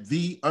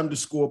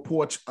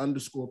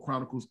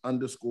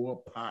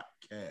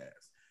 _Porch_Chronicles_podcast.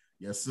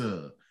 Yes,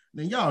 sir.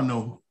 Now y'all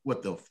know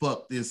what the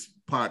fuck this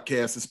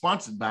podcast is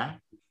sponsored by.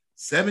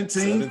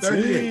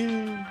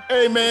 1738.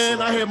 Hey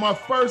man, I had my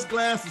first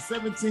glass of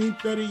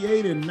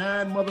 1738 in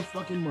 9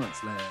 motherfucking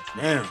months last.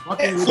 Damn.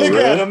 Look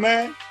at him,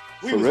 man.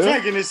 We was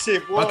drinking this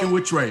shit, boy. Fucking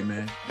with Trey,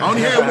 man. I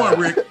only had one,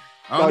 Rick.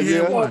 I only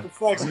had one. What the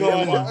fuck's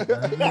going on?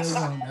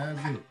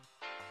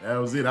 That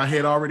was it. I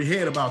had already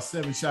had about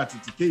 7 shots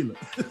of tequila.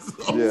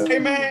 So hey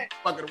man,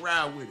 fucking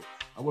around with it.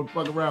 I wasn't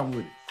fucking around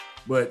with it.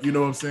 But you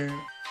know what I'm saying?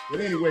 But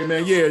anyway,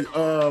 man,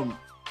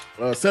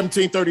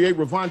 1738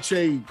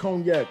 Revanche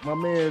Cognac. My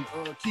man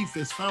Keith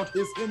has found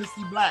his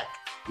Hennessy Black.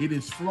 It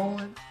is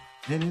flowing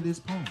and it is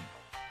pouring.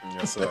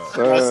 Yes, sir.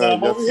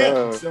 over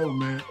here. So,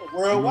 man.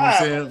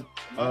 Worldwide. You know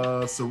what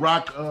I'm saying?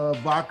 Ciroc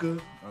vodka.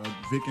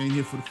 Vic ain't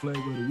here for the flavor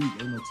of the week.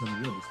 Ain't no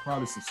telling what. It's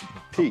probably some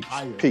peach.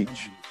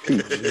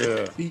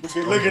 Yeah.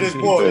 Look at this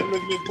boy.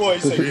 Look at this boy.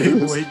 He said,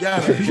 boy, he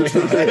got it.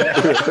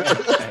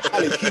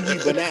 Kiwi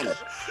banana.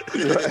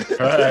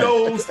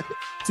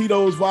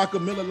 Tito's vodka,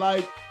 Miller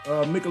Lite,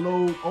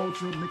 Michelob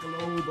Ultra,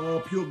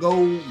 Michelob Pure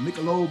Gold,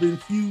 Michelob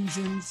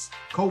Infusions,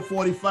 Coke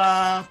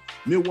 45,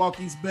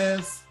 Milwaukee's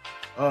Best,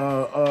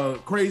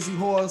 Crazy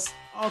Horse,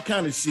 all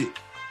kind of shit.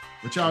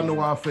 But y'all know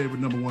our favorite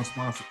 #1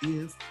 sponsor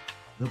is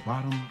the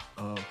bottom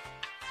of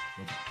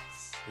the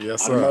box.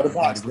 Yes, sir.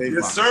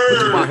 Yes,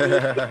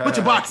 sir. Put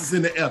your boxes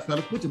in the F,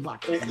 fellas. Put your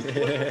boxes.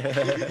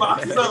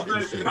 Boxes up,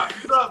 baby.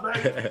 Boxes up,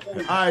 baby.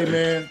 All right,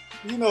 man.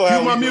 you know how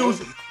Cue my we do it.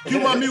 music. Cue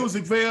my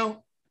music,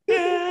 Val.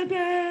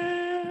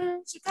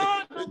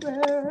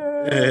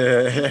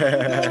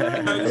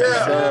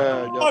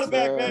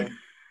 Quarterback, baby.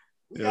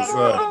 Yes,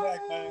 sir.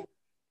 Quarterback, man.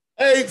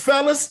 Hey,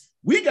 fellas,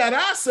 we got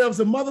ourselves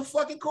a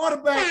motherfucking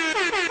quarterback.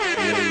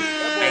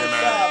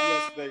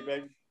 Yesterday,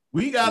 baby.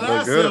 We got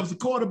ourselves a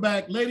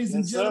quarterback, ladies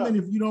and gentlemen.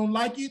 If you don't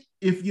like it,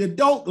 if you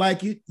don't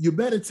like it, you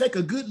better take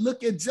a good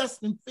look at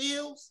Justin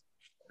Fields.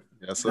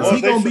 Yes, sir.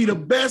 He's gonna be the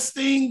best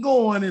thing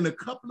going in a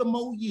couple of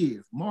more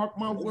years. Mark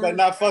my You word. better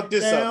not fuck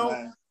this up,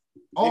 man.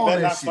 All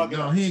better that not shit. fuck it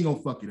No, up. he ain't gonna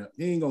fuck it up.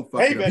 He ain't gonna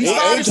fuck Hey, it up. man, He he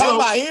started ain't talking slow.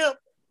 about him.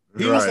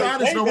 He was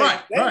started slow.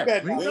 Right. They We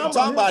better ain't We ain't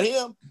talking about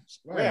him.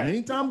 Right. He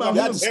ain't talking He about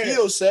got him. the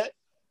skill set.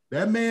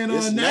 That man,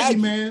 It's Nagy,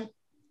 Nagy. man.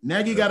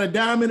 Nagy got a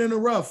diamond in the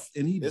rough,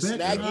 and he It's better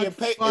Nagy not and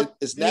Pace. fuck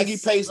It's Nagy,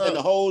 this Pace, and up.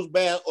 the whole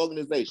bad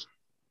organization.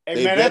 Hey,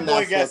 They man, better that boy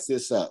not got fuck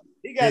this up.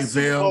 he got Hey,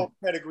 Super Val. Bowl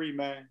pedigree,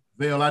 man.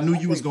 Vale, I knew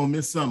you was gonna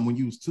miss something when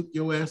you took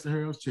your ass to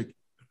Harold's Chicken.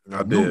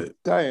 I did.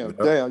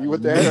 Damn, you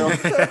with the hell?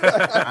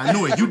 I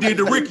knew it. You did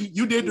the Ricky.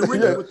 You did the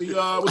Ricky with the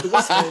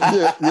what's name?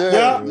 Yeah.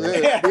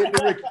 Did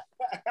the Ricky.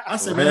 I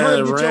said, man, hurry,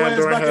 get your ran ass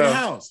during back in the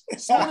hell. house.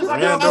 As soon as I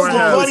Ran got That's off the during the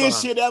phone,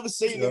 funniest shit I ever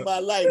seen in my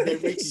life.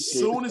 That Ricky as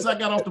shit. soon as I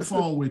got off the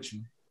phone with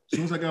you,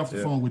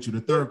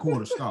 the third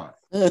quarter started.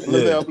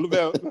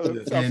 Lavelle,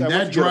 And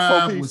that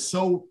drive was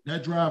so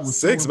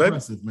Six, baby.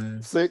 impressive,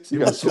 man. 6. It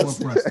was so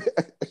impressive.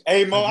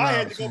 Hey, Mo, That I drive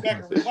had to was go so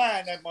back and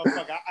rewind that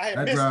motherfucker. I had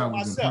That missed it drive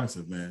was myself.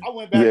 impressive, man. I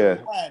went back Yeah. and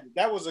rewind it.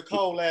 That was a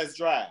cold ass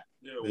drive.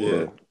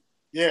 Yeah.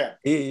 Yeah.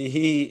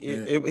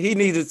 He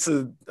needed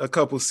to a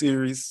couple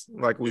series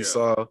like we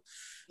saw.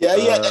 Yeah.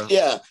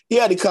 He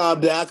had to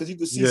calm down because you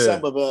could see Yeah.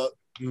 some of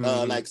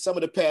Mhm. like some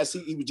of the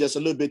passes. He was just a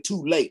little bit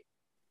too late.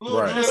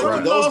 Right. Man, some right.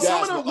 of Those some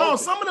guys of them, were open.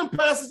 some of them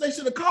passes they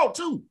should have caught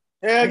too.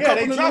 Yeah, A they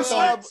couple of dropped them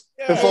on it. shots.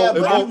 Yeah,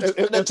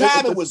 The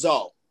timing was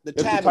off. The If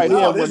the timing tight was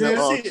end off. wasn't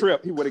That's on it.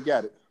 trip, he would have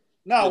got it.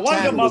 No, The one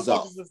of them timing was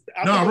off. motherfuckers was.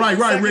 No, right,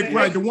 Rick,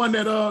 right. The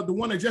The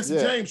one that Jesse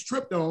Yeah. James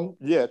tripped on.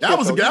 Yeah, That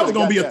was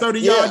gonna be a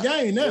 30-yard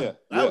Yeah. gain there. Yeah.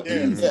 That was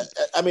Yeah. easy. Yeah,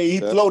 I mean, he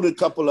Yeah. floated a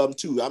couple of them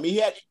too. I mean, he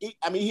had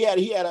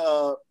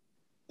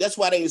that's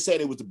why they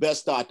said it was the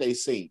best start they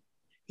seen.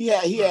 He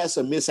had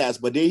some mishaps,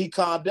 but then he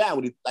calmed down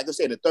when he, like I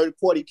said, the third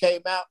quarter he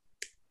came out,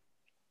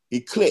 he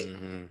clicked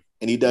Mhm.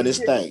 and he done his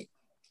thing.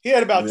 He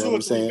had about You know 2 what or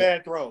I'm 3 saying?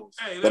 bad throws.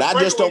 But I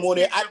just don't want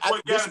it.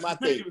 This is my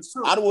thing.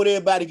 I don't want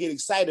everybody to get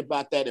excited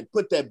about that and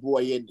put that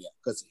boy in there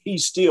because he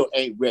still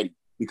ain't ready.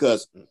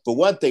 Because for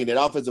one thing, that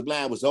offensive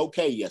line was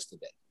okay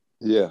yesterday.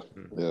 Yeah.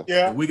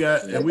 Yeah. And we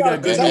got good And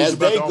news as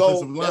about they the go,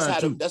 offensive line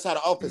too. that's how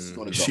the offense is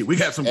going to go. Shit, we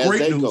got some As great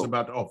they news go.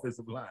 about the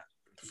offensive line.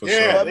 For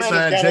Yeah. sure. They man,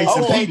 signed got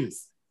Jason okay.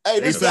 Peters. Hey,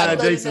 They this guy signed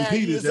 39 Jason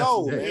Peters years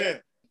old, yesterday. man. Yeah.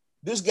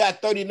 This guy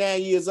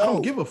 39 years I don't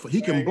old. give a fuck. He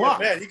Yeah, can block.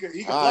 man, he can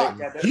All block.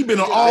 right. That. He been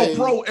an I all hear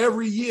pro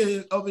every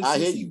year of his I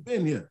since hear he you.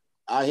 been here.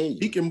 I hear He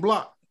you. can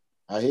block.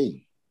 I hear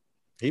you.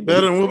 He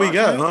better than what we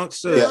got, huh?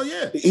 Shit. Hell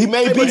yeah. He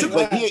may Hey, be,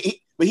 but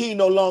but but he ain't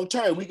no long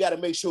term. We got to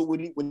make sure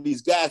when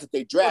these guys that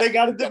they draft, they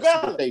got to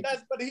develop. But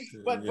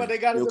they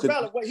got to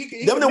develop.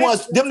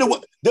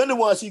 Them the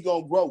ones he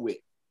gonna grow with.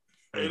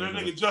 Hey, that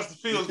nigga Justin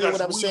Fields got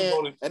what I'm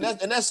saying, and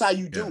that's how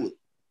you do it.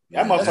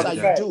 That's how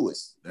you do it.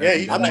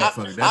 Yeah,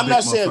 I'm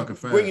not saying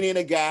bringing in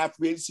a guy,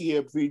 free agency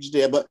here, free agency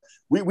there, but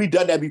we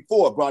done that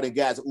before. Brought in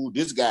guys. Ooh,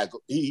 this guy,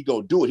 he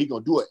gonna do it. He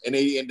gonna do it, and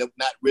they end up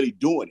not really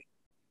doing it.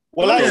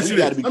 Well, let me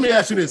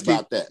ask you this,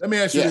 Keith. Let me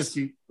ask you this,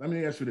 Keith. Let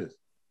me ask you this.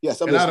 Yes,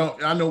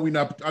 I know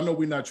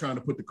we're not trying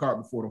to put the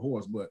cart before the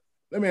horse, but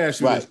let me ask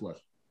you this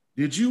question: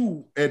 did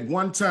you, at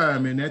one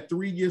time in that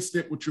 3-year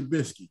stint with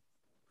Trubisky,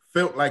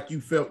 felt like you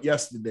felt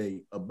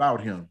yesterday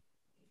about him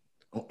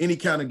on any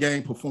kind of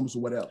game performance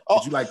or whatever?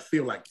 Did you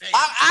feel like, damn?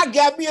 I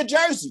got me a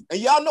jersey,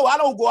 and y'all know I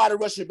don't go out and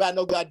rush about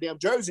no goddamn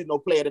jersey, no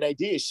player that ain't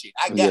did shit.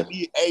 I got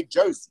me a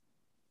jersey.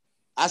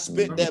 I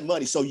spent that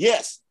money, so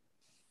yes,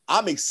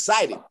 I'm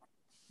excited.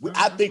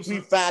 I think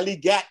we finally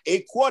got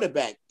a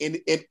quarterback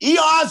in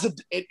eons of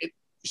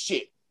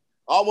shit,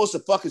 almost a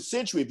fucking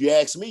century, if you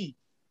ask me.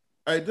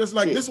 Hey, just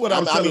like this is what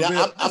I was telling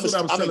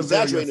I'm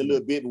exaggerating a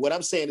little bit, but what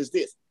I'm saying is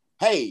this: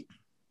 hey,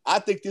 I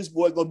think this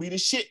boy gonna be the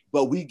shit,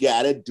 but we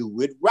gotta do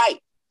it right.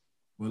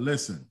 Well,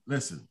 listen,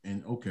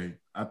 and okay,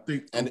 I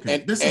think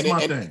this is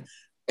my thing.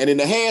 And in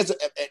the hands of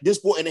this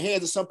boy, in the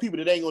hands of some people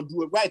that ain't gonna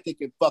do it right, they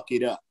can fuck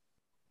it up.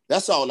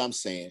 That's all I'm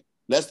saying.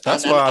 That's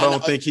why I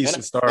don't think he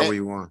should start where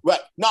you want. Right?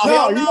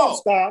 No, you don't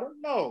start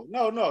him.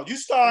 No. You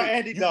start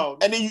Andy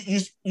Dalton, and then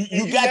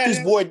you got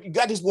this boy. You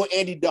got this boy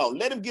Andy Dalton.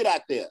 Let him get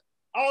out there.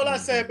 All I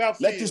say about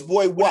let this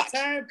boy watch.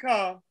 When the time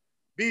come,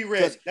 be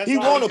ready. He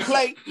want to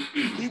play.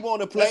 He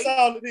want to play. That's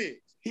all it is.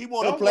 He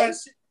want to play.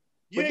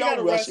 You ain't got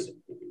to rush it.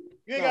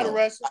 You ain't got to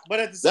rush it. But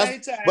at the same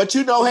time, but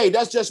hey,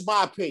 that's just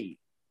my opinion.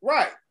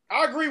 Right.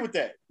 I agree with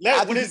that.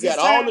 I think he got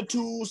all the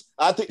tools.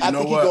 I think he's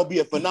gonna be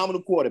a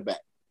phenomenal quarterback.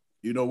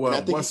 You know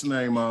what? What's the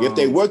name? If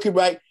they work it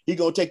right, he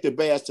gonna take the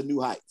Bears to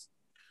new heights.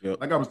 Yep.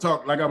 Like I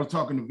was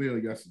talking to Bill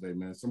yesterday,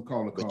 man. Some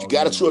caller. But you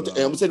gotta show up. And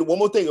I'm gonna say one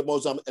more thing,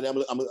 and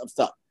I'm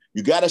stop.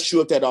 You gotta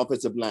show up that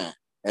offensive line,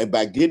 and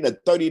by getting a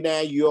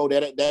 39-year-old,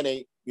 that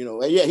ain't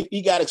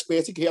he got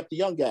experience. He can help the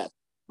young guys,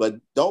 but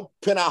don't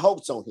pin our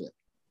hopes on him.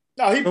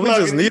 No, we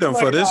just need him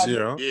for this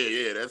year. Huh?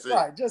 Yeah, that's it.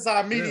 Right, just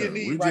our immediate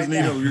need. We just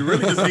need him. We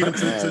really just need him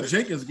to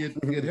Jenkins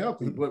get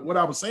healthy. But what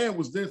I was saying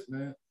was this,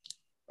 man.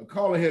 A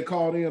caller had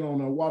called in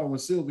on Waddle and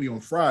Sylvie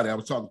on Friday. I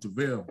was talking to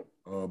Bill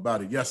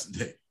about it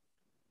yesterday.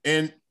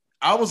 And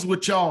I was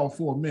with y'all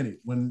for a minute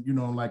when,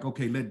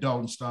 okay, let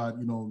Dalton start,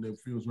 let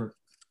Fields work.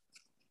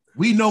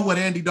 We know what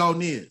Andy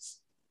Dalton is.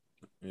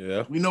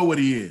 Yeah. We know what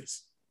he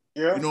is.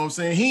 Yeah. You know what I'm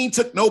saying? He ain't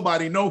took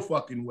nobody no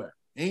fucking where.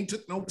 He ain't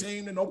took no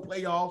team to no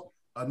playoff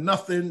or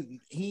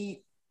nothing.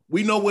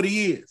 We know what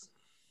he is.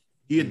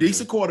 He a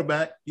decent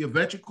quarterback. He a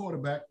veteran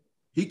quarterback.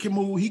 He can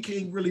move. He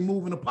can't really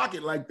move in the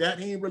pocket like that.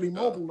 He ain't really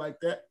mobile like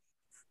that.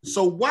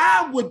 So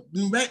why would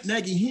Matt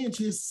Nagy hinge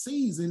his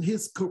season,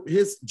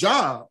 his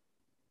job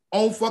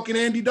on fucking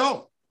Andy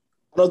Dalton?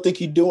 I don't think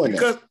he's doing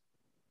that.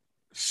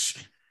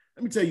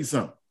 Let me tell you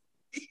something.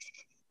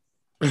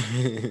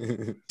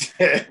 I'm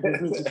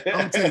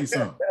gonna tell you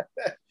something.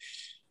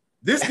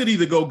 This could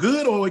either go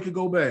good or it could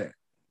go bad.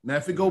 Now,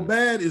 if it go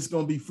bad, it's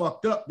gonna be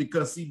fucked up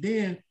because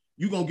then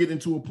you're gonna get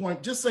into a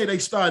point. Just say they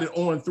started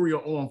 0-3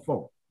 or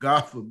 0-4.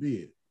 God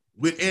forbid,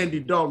 with Andy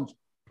Dalton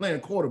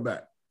playing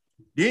quarterback.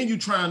 Then you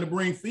trying to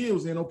bring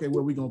Fields in. Okay,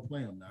 well, we gonna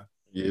play him now.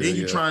 Yeah, then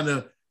you trying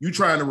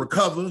to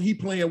recover. He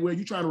playing well.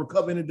 You trying to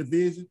recover in the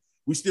division.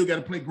 We still got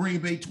to play Green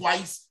Bay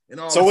twice and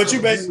all. So what you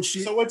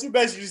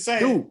basically saying?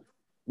 Dude,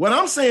 what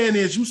I'm saying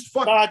is you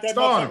start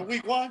him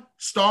week 1.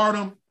 Start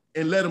him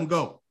and let him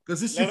go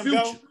because it's your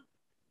future.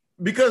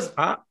 Because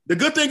the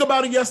good thing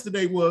about it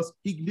yesterday was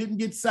he didn't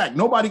get sacked.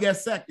 Nobody got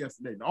sacked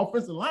yesterday. The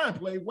offensive line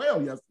played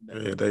well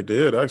yesterday. Yeah, they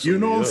did, actually. You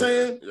know what I'm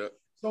saying? Yeah.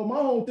 So my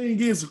whole thing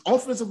is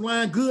offensive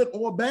line, good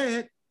or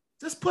bad,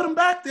 just put him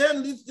back there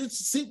and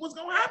just see what's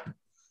going to happen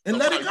and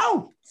let it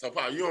go. So,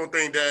 Paul, you don't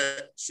think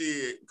that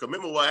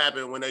remember what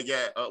happened when they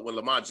got when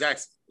Lamar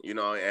Jackson, and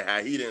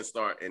how he didn't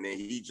start, and then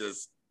he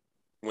just,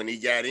 when he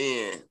got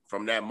in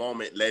from that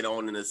moment later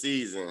on in the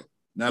season.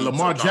 Now,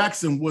 Lamar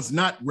Jackson was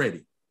not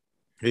ready.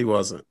 He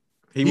wasn't.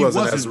 He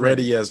wasn't as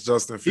ready as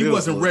Justin Fields. He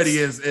wasn't ready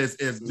as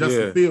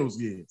Justin Fields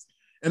is.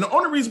 And the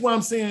only reason why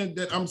I'm saying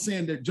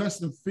that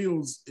Justin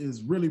Fields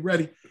is really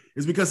ready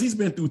is because he's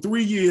been through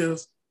 3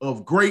 years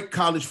of great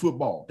college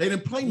football. They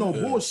didn't play no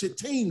bullshit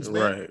teams,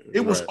 man. Right, it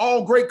was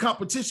all great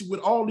competition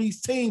with all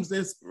these teams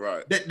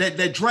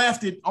that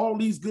drafted all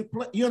these good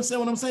players. You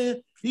understand what I'm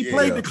saying? He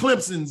played the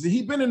Clemsons, and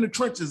he been in the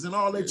trenches and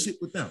all that shit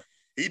with them.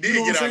 He did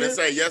get out and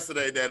say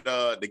yesterday that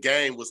the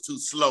game was too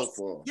slow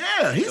for him.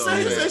 Yeah, he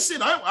said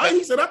shit.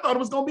 He said I thought it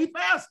was gonna be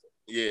faster.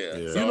 Yeah.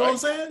 You know what I'm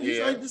saying? He's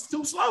like, it's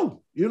too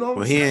slow. You know what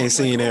I'm saying? He ain't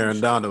seen Aaron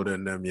Donald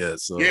in them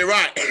yet. So yeah,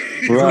 right.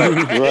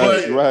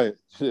 right.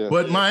 Yeah.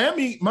 But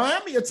Miami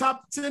a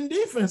top 10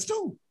 defense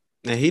too.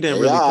 And he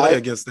didn't really play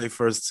against their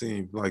first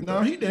team like that.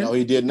 No, he didn't. No,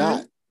 he did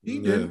not. He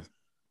didn't.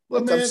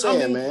 What I'm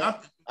saying, man.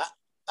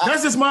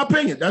 That's just my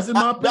opinion. That's just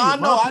my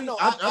opinion. I know.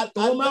 I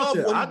throw him out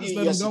there. I just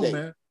let him go,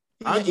 man.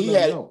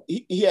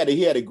 He had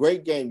a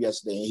great game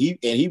yesterday,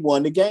 and he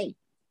won the game.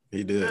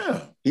 He did.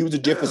 Yeah. He was the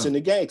difference in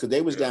the game because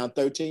they was down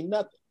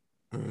 13-0.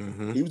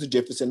 Mm-hmm. He was the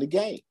difference in the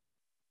game.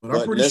 But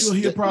I'm pretty sure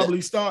he'll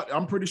probably start.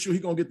 I'm pretty sure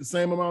he's gonna get the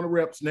same amount of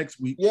reps next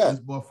week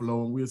against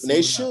Buffalo, and we'll see.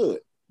 They should.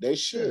 They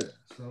should. Yeah,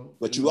 so,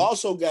 but you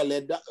also got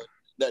to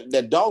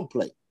let dog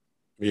play.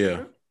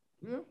 Yeah.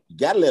 You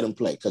got to let him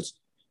play because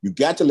you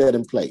got to let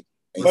him play.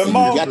 And But you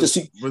got to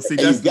see. But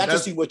see, you got to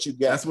see what you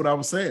got. That's what I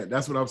was saying.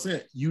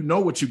 You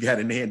know what you got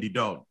in Andy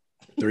Dalton.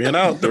 3 and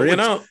out. 3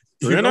 and out.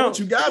 You know what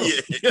you got him.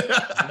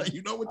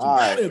 You know what you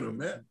got in him,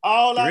 man.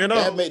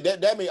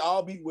 That may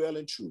all be well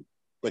and true,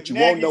 but you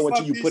won't know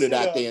until you put it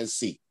out there and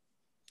see.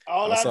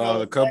 I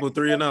saw a couple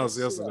 3 and outs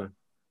yesterday.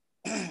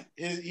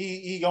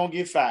 He gonna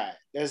get fired.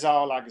 That's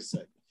all I can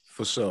say.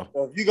 For sure.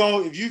 So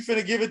if you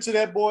finna give it to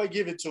that boy,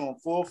 give it to him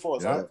full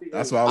force. Yeah,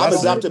 that's why I'm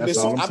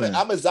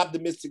as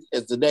optimistic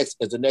as the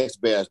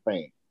next Bears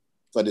fan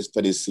for this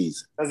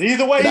season. Because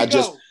either way,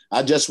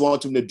 I just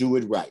want him to do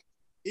it right.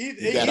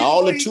 You got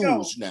all the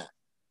tools now.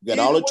 You got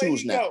all the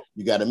tools now.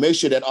 You got to make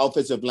sure that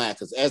offensive line,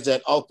 because as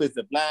that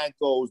offensive line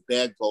goes,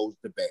 there goes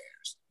the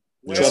Bears.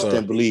 Trust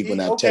and believe when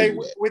I tell you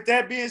that. With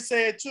that being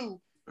said, too,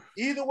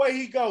 either way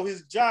he go,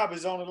 his job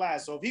is on the line.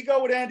 So if he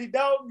go with Andy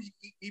Dalton,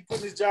 he put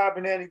his job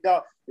in Andy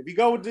Dalton. If he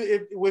go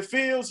with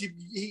Fields,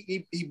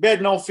 he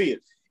betting on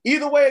Fields.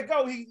 Either way it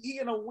go, he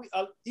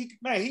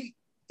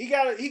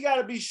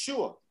gotta be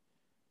sure.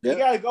 You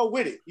gotta go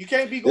with it. You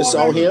can't be going. It's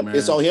on him.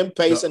 It's on him,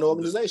 pace, and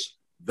organization.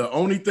 The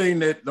only thing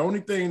that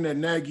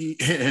Nagy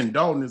and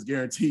Dalton is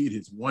guaranteed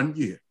is 1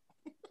 year.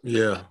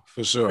 Yeah,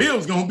 for sure.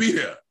 Fields gonna be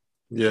there.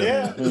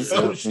 Yeah.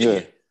 So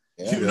shit.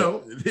 Yeah. You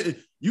know,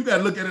 you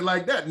gotta look at it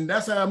like that, and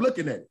that's how I'm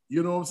looking at it.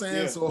 You know what I'm saying?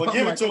 Yeah. So well,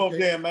 give it to him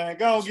then, man.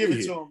 Go on, give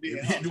it to him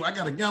then. Do I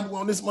gotta gamble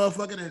on this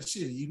motherfucker? That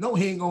shit. You know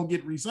he ain't gonna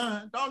get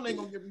re-signed. Dalton ain't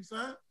gonna get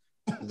re-signed.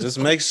 Just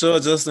make sure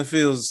Justin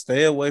Fields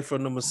stay away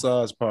from the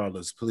massage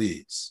parlors,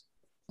 please.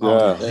 Yeah.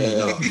 All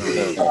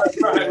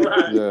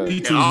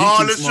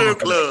the strip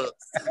clubs.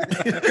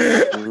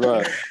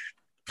 Right.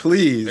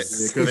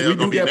 Please. Because we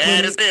do be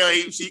mad as hell.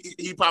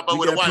 He pop up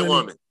with a white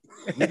woman.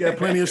 We got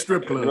plenty of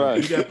strip clubs.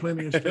 Right. We got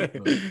plenty of strip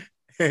clubs.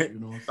 You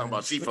know talking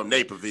about she from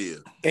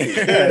Naperville. What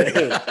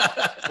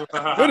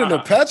in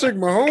the Patrick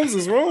Mahomes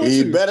is wrong with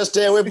you? Better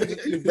stay away with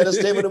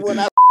the one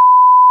I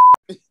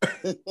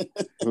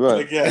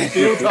Right. Hey,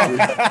 you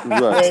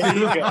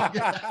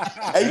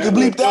can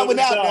bleep that one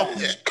out.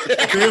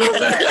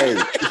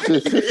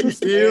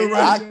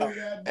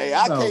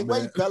 I can't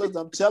wait, fellas.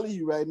 I'm telling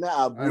you right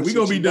now. We're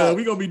gonna be done.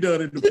 We're gonna be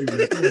done in the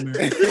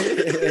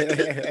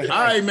future.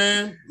 All right,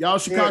 man. Y'all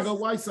Chicago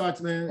White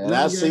Sox, man. And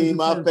I seen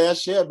my fair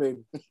share,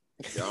 baby.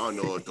 Y'all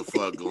know what the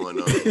fuck going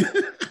on.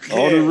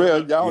 On the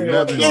real, y'all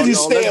know. Easy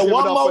stay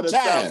one more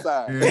time.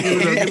 Give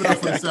it up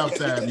for the South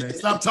Side, man.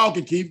 Stop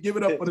talking, Keith. Give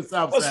it up for the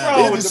South What's Side.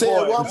 wrong Easy say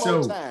it one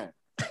more time.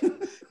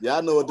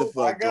 Y'all know what the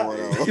fuck going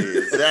on.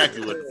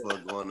 Exactly what the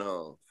fuck going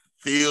on.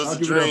 Fields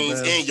of dreams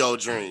in your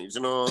dreams.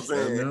 You know what I'm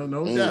saying?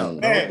 No doubt.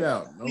 Man, no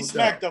doubt. He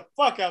smacked the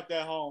fuck out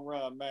that home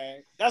run,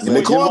 man. That's in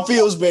the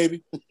cornfields,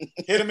 baby.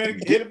 Hit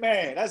him,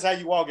 man. That's how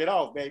you walk it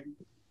off, baby.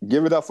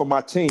 Give it up for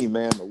my team,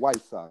 man, the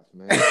White Sox,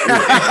 man.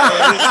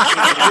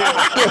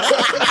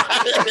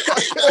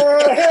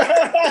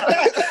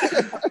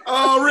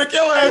 Oh, Rick,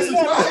 your ass is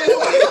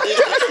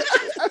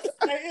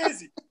Hey,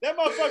 Izzy, that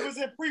motherfucker was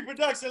in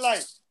pre-production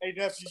like, hey,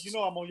 nephew, you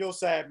know I'm on your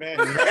side, man.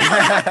 You know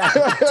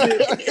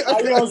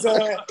what I'm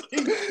saying?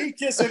 He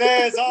kissing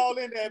ass all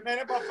in there, man.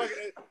 That motherfucker,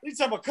 he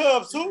talking about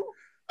Cubs, too?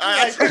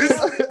 I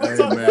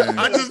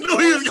just knew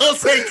he was gonna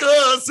say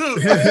Cubs too.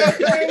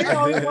 He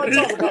don't want to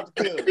talk about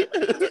the Cubs.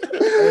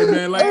 Hey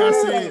man, like I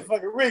said,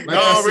 Rick,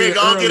 Rick,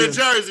 go get a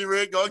jersey,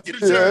 Rick. Go get a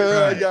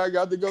jersey. Yeah, I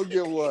got to go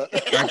get one.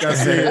 Like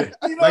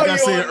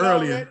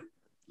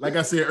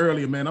I said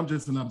earlier, man, I'm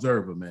just an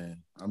observer,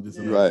 man. I'm just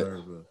an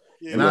observer.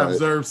 Yeah, and I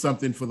observed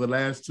something for the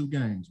last 2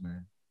 games,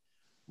 man.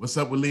 What's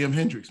up with Liam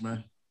Hendricks,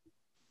 man?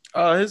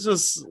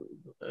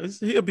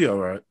 He'll be all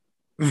right.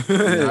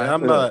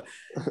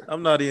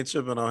 I'm not even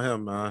tripping on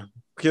him, man.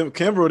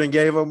 Kimbrel done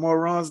gave up more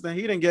runs than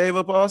he done gave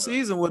up all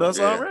season with us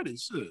already.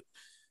 Shit.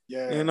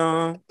 Yeah. You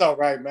know. It's all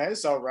right, man.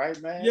 It's all right,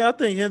 man. Yeah, I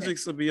think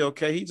Hendricks will be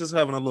okay. He's just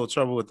having a little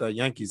trouble with that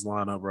Yankees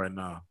lineup right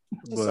now.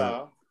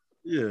 But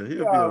yeah, he'll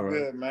be all right.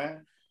 Good,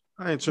 man.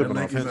 I ain't tripping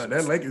off Hendricks.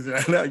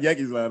 That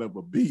Yankees lineup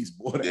a beast,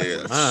 boy.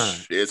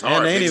 It's hard.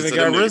 And they ain't even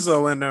got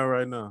Rizzo in there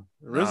right now.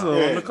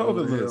 Rizzo on the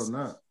COVID list.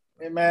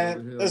 Hey,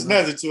 man, there's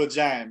nothing to a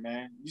Giant,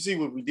 man. You see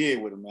what we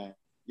did with him, man.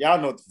 Y'all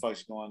know what the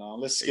fuck's going on.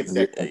 Let's skip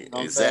that.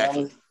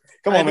 Exactly.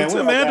 Come on, man.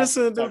 Tim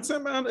Anderson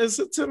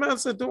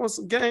doing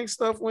some gang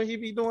stuff when he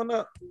be doing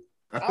that?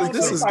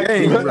 This is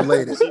gang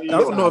related. I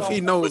don't know if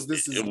he knows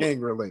this is gang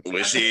related.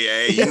 Well, shit,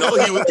 hey, you know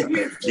he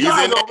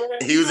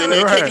was in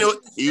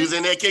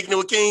there kicking it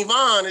with King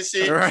Von and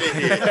shit. Right.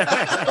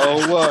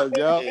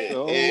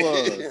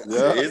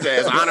 His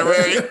ass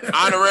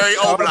honorary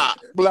O-Block.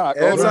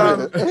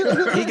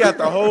 He got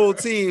the whole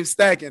team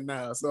stacking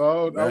now.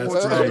 So I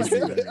want you to see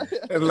that.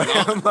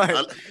 I'm like,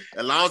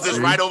 as long as it's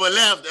right over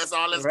left, that's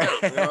all that's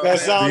counts. You know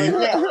That's all saying?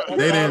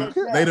 they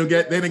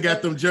got. They done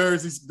got them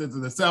jerseys,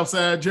 the South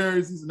Side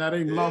jerseys, and now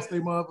they lost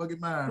their motherfucking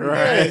mind.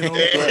 Right.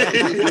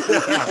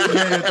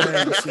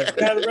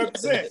 Gotta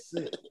represent.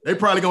 They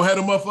probably gonna have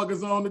them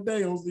motherfuckers on today.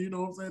 You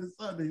know what I'm saying? It's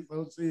Sunday,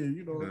 so shit.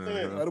 You know what I'm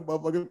saying? The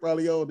motherfuckers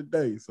probably on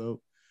today.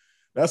 So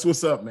that's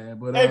what's up, man.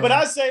 But But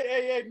I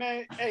say,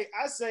 man,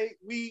 I say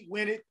we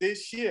win it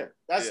this year.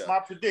 That's my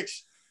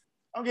prediction.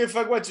 I don't give a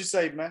fuck what you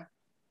say, man.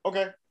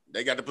 Okay.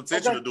 They got the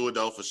potential to do it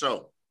though, for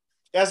sure.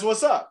 That's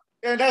what's up.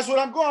 And that's what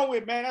I'm going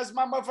with, man. That's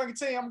my motherfucking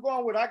team. I'm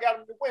going with. I got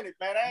them to win it,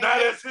 man.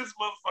 That's his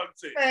motherfucking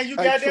team. Man, you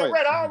got that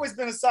right. I always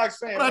been a Sox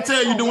fan. But I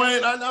tell you,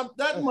 Dwayne, I'm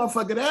that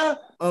motherfucker there.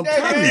 I'm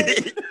telling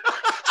you.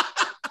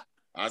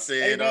 I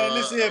said, hey, man,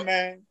 listen here,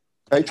 man.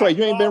 Hey Trey,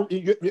 you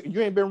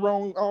ain't been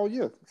wrong all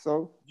year.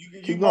 So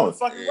you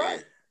motherfucking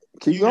right.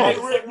 Keep going.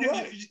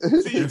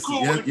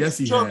 Yes,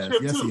 he has.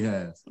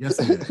 I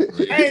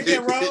ain't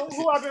been wrong.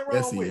 Who I been wrong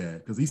Yes, he with? had.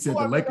 Because he said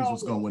the Lakers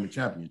was going to win the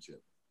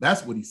championship.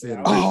 That's what he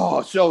said.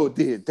 Oh, sure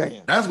did.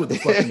 Damn. That's what the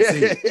fuck he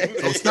said.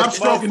 So stop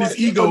stroking his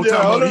ego talking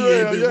about he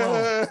ain't been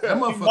wrong. That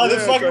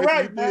motherfucker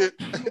right, man.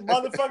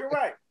 Motherfucking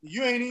right.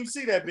 You ain't even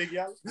see that, Big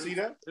Y'all. See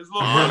that? His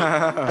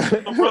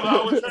little brother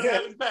always trying to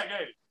have his back,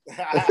 hey.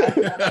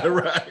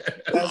 Right.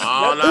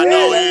 All I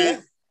know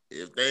is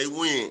if they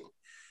win,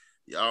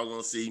 y'all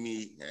gonna see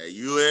me at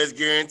U.S.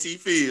 Guarantee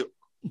Field.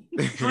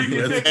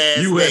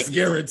 U.S.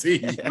 Guarantee.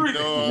 You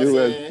know what I'm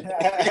saying?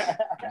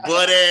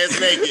 Butt ass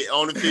naked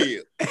on the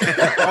field.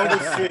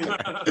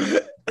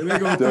 And they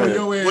gonna throw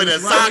your ass with a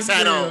Sox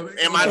hat on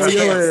and my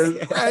team.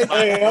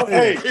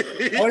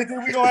 Hey, only thing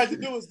we gonna have to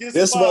do is get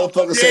this some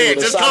motherfucker saying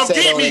just come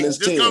get me.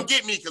 Just come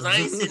get me, because I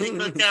ain't seen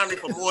Cook County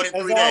for more than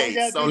 3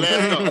 days. So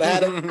let's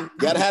go.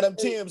 Gotta have them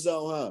Timbs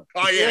on, huh?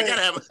 Oh yeah, I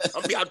gotta have.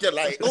 I'm be out there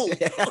like, ooh.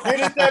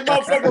 Minute that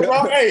motherfucker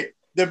wrong. Hey,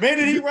 the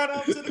minute he run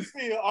onto the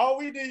field, all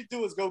we need to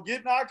do is go get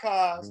in our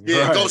cars.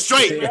 Yeah, right. Go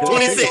straight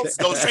 26.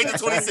 Go straight to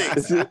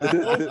 26.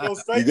 Go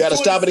straight you got to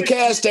stop at the 26.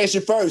 gas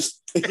station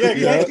first.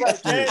 Yeah, gas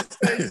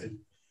station.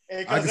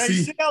 Because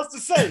ain't shit else to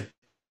say.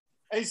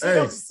 Ain't shit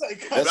else to say.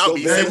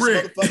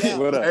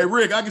 Hey,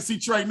 Rick, I can see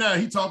Trey now.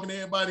 He talking to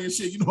everybody and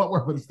shit. You know I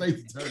work for the state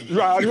attorney.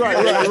 Right.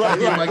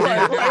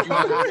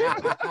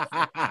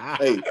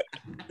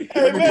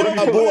 Hey, man,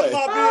 my boy.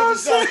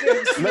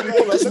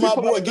 That's my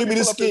boy. Give me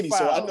the skinny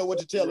so I know what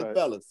to tell the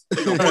fellas.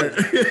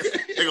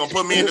 They're gonna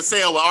put me in the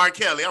cell with R.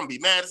 Kelly. I'm gonna be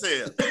mad as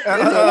hell.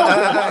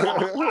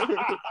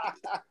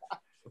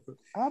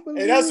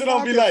 Hey, that's what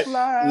I'm be like.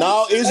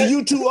 No, is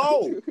you too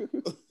old?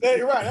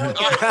 Hey, right.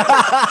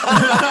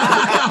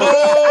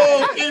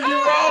 Oh, is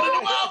you wrong in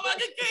the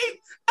motherfucking game?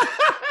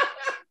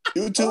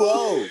 You too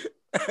old.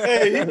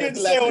 Hey, he didn't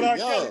say with R.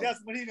 Kelly.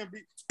 That's when he done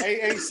be.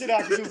 Ain't shit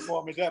I can do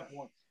for him at that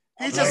point.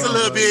 He's just a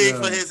little big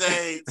for his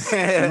age.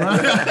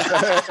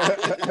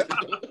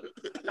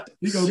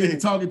 He gonna get to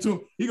talking to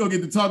him. He gonna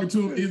get to talking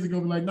to him. He's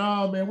gonna be like,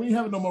 "Nah, man, we ain't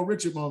having no more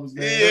Richard moments,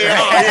 man."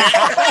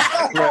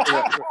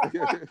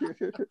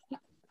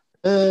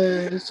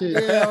 Shit.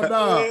 Hell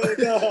no.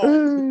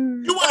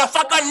 You wanna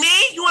fuck on me?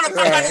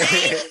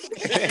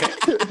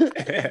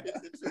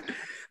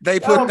 They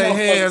put their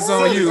hands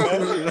on you.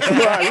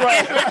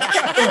 Right.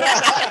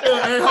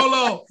 Hey, hold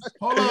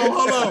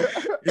on.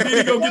 And then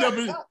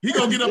he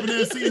gonna get up and there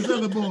and see his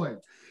other boy.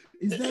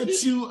 Is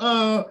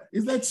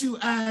that you,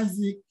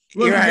 Isaac?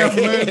 Right.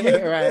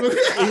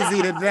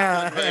 Easy to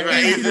die.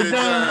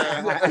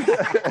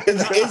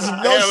 It's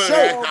no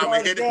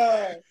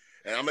shirt.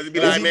 And I'm gonna be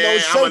like, man,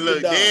 I'm gonna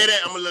look dead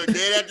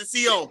at the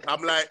CO.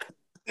 I'm like,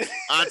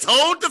 I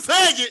told the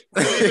faggot.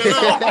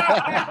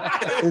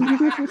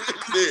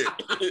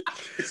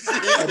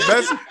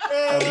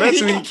 I bet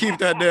you he keep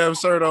that damn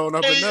shirt on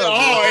up and down.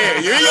 Oh yeah,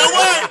 you know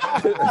what?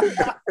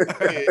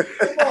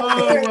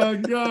 Oh my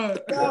God!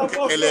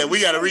 Hey, man,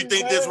 we gotta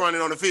rethink this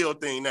running on the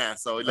field thing now.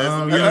 So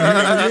let's.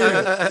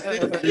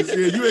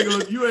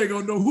 You ain't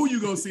gonna know who you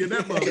gonna see in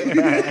that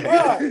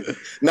motherfucker.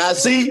 Now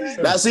see,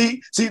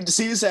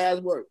 this has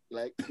worked.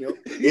 Like, you know,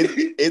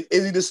 it's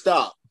easy to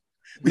stop.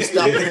 We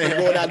stop him from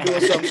going out doing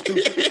something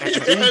stupid.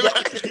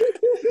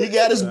 He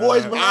got his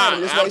boys behind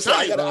him. That's why he said,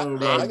 I gotta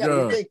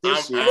rethink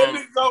this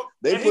shit.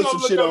 They put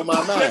some shit on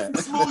my mind.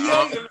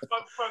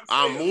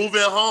 I'm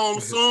moving home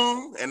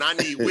soon, and I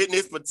need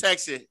witness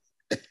protection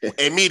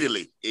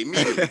immediately.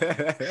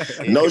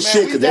 No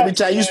shit, because every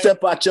time you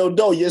step out your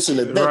door, it's an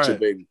adventure,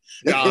 baby.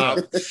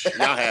 Y'all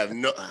have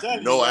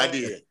no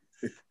idea.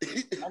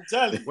 I'm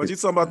telling you. What you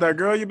talking about that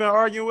girl you been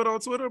arguing with on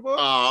Twitter, boy?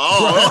 Hey,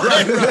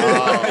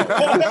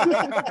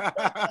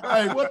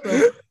 what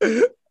the?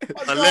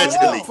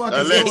 Allegedly.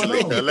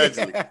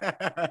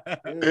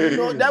 You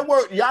know, that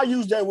word, y'all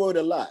use that word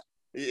a lot.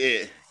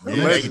 Yeah.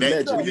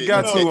 You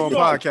got two on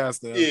podcast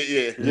there.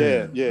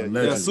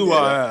 Yeah. Sue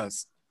our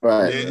ass.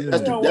 Right. Yeah.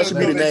 That should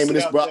be the name of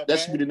this. That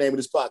should be the name of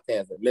this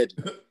podcast.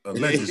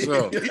 Alleged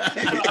show.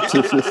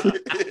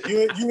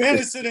 You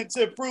innocent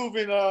until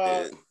proven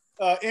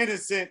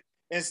innocent,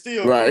 and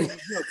still right.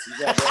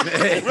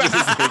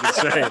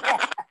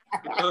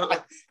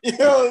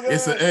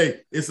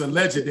 It's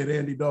alleged that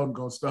Andy Dalton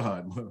gonna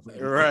start.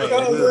 Right.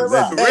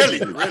 Really,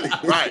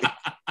 right.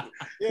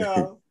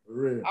 Yeah.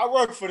 I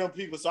work for them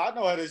people, so I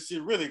know how this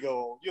shit really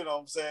go. You know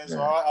what I'm saying? So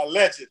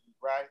allegedly,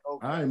 right?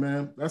 Okay. All right,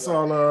 man. That's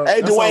all.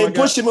 Hey, Dwayne,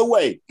 push him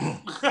away.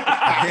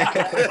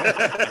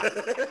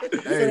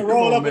 Hey,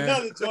 roll up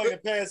another joint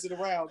and pass it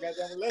around.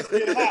 Goddamn it, let's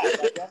get it hot.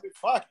 Goddamn it,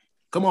 fuck.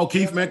 Come on,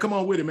 Keith, man. Come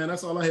on with it, man.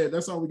 That's all I had.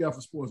 That's all we got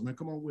for sports, man.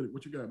 Come on with it.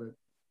 What you got, man?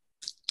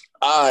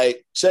 All right,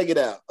 check it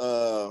out.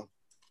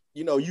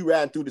 You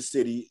ride through the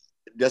city,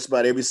 just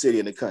about every city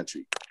in the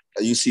country.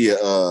 You see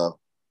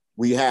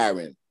we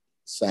hiring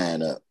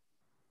sign up.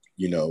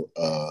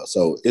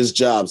 So it's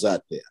jobs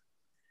out there.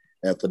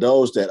 And for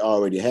those that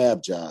already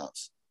have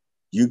jobs,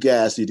 you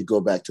guys need to go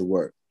back to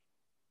work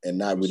and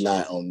not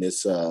rely on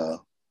this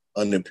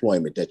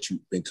unemployment that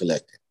you've been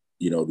collecting,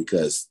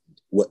 because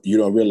what you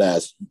don't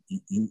realize,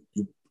 you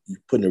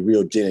putting a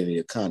real dent in the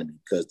economy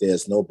because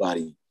there's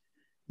nobody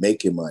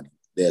making money.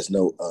 There's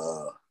no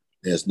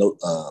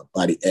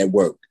body at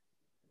work.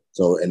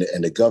 So,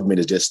 and the government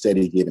is just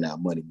steady giving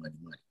out money.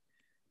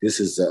 This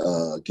is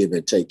a give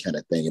and take kind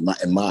of thing,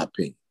 in my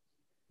opinion.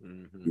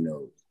 Mm-hmm.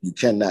 You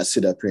cannot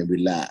sit up here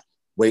and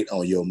wait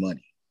on your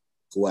money.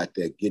 Go out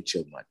there, get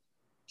your money.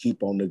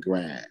 Keep on the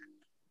grind.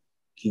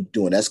 Keep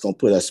doing. That's gonna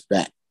put us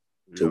back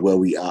to where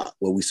we are,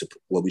 where we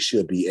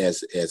should be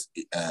as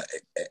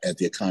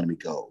the economy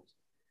goes.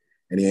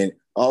 And then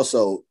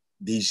also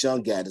these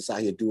young guys that's out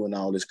here doing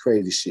all this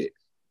crazy shit.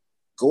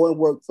 Go and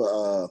work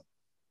for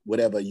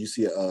whatever you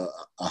see a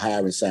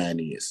hiring sign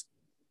is.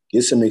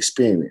 Get some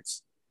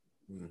experience.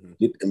 Mm-hmm.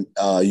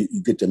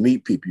 You get to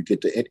meet people. You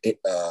get to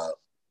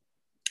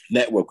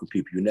network with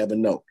people. You never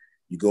know.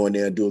 You go in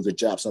there and do a good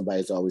job.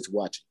 Somebody's always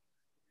watching.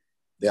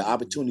 There are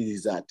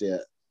opportunities out there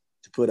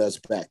to put us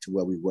back to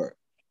where we were.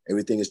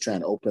 Everything is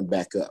trying to open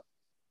back up.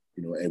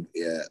 And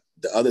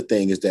the other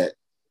thing is that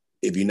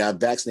if you're not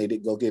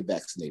vaccinated, go get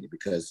vaccinated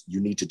because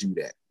you need to do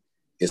that.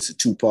 It's a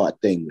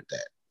two-part thing with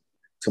that.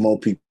 Come on,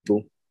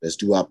 people. Let's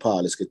do our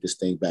part. Let's get this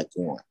thing back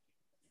on.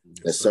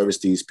 Let's service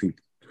these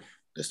people.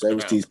 Let's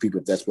service these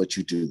people if that's what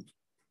you do.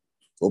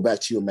 Go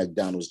back to your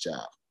McDonald's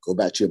job. Go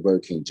back to your Burger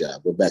King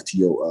job. Go back to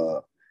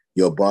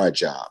your bar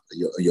job,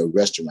 your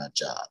restaurant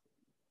job.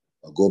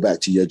 Or go back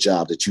to your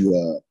job that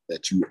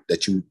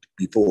you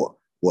before.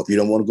 Well, if you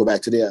don't want to go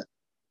back to there,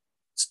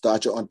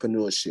 start your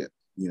entrepreneurship.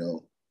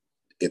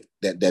 If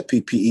that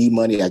PPE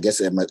money, I guess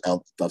if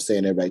I'm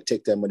saying that right,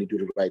 take that money, do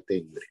the right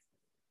thing with it.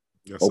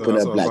 Yes, open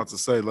up. I was about to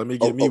say, let me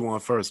get me one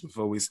first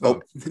before we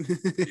start.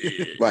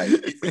 Right.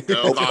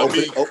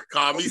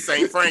 Call me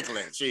St.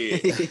 Franklin.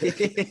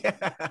 Shit.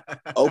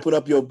 Open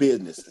up your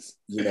businesses.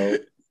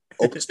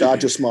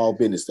 Start your small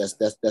business.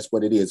 That's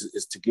what it is.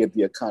 It's to give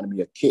the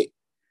economy a kick.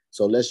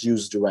 So let's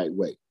use it the right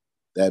way.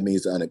 That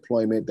means the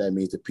unemployment. That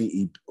means the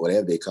PE,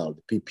 whatever they call it,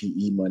 the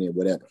PPE money or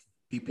whatever.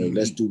 PPE.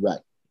 Let's do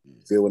right.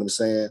 Feel what I'm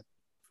saying?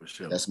 For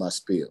sure. That's my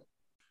spiel.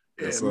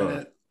 Yeah,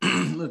 man.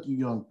 Look, you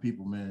young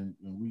people, man,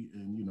 and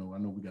I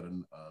know we got a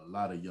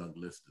lot of young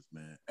listeners,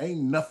 man.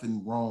 Ain't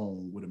nothing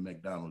wrong with a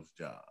McDonald's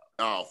job.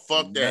 Oh,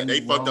 fuck that.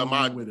 They fucked up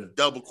my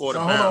double quarter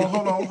so pound.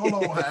 Hold on, man. Hold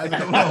on,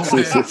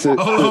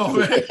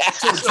 man.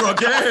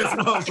 Drunk ass,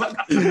 motherfucker.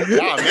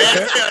 Oh, man,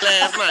 as hell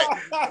last night.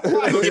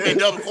 Give me a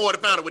double quarter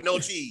pounder with no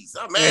cheese.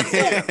 I'm mad as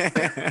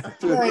hell.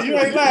 Man, you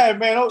ain't lying,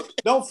 man.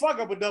 Don't fuck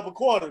up a double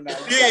quarter now.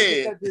 You yeah.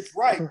 Get that bitch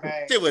right,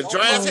 man. It was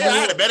dry as hell. I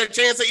had a better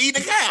chance of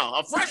eating a cow.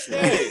 A fresh one.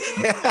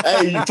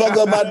 Hey, you fuck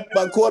up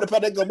my quarter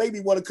pounder, they're going to make me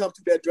want to come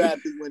through that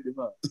drive-through window,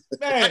 huh?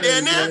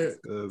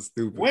 Man,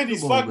 stupid.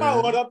 Wendy's fucked my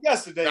order up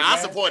yesterday. I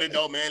supported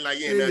though, man. Like,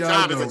 man,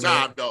 job is a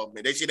job, though,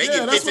 man. They get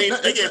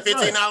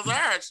 $15 an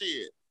hour,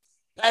 shit.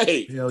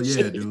 Hey, hell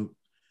yeah, dude.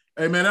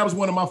 Hey, man, that was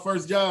one of my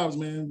first jobs,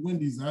 man.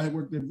 Wendy's. I had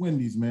worked at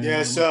Wendy's, man.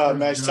 Yes,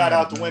 man. Shout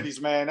out to Wendy's,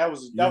 man. That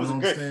was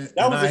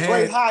a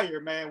great hire,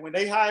 man. When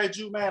they hired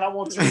you, man, I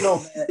want you to know,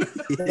 man.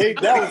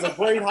 That was a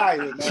great hire,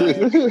 man.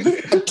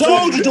 I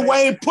told you,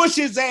 Dwayne, push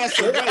his ass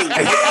away.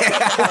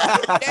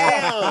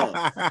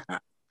 Damn.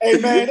 Hey,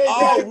 man, they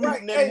got it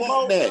right. Hey,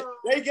 Mo,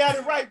 they got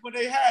it right when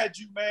they hired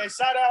you, man.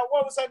 Shout out,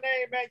 what was her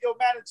name, man? Your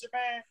manager,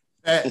 man?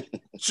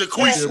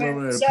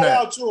 Shaquisha. Shout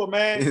out to her,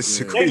 man.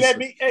 They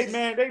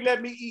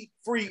let me eat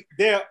free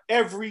there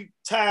every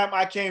time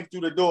I came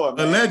through the door,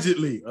 man.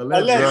 Allegedly.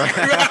 Allegedly.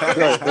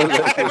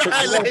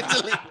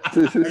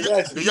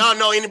 Do y'all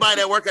know anybody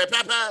that work at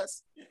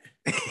Popeyes?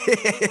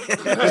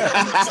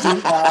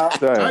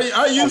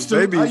 I used to.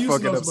 They be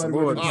fucking know up some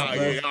more.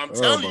 I'm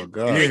telling you.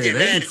 God. They get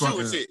mad at you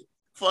and shit.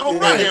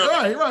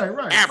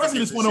 Right. Especially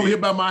this one over here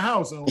by my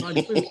house on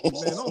 95th, man.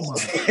 Oh my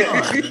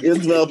God. This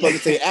motherfucker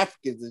say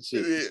Africans and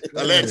shit.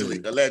 Allegedly.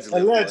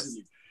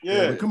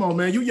 Yeah. Come on,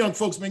 man. You young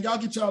folks, man. Y'all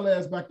get y'all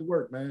ass back to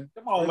work, man.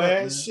 Come on,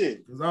 man.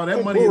 Shit. Because all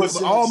that money,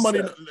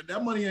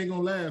 that money ain't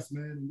gonna last,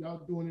 man. Y'all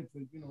doing it for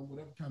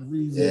whatever kind of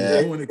reason.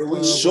 Yeah.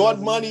 Short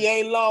money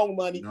ain't long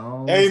money.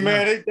 No, hey,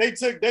 man, they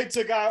took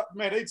out,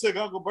 man. They took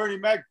Uncle Bernie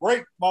Mac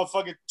break,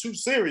 motherfucking too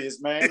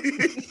serious, man. You know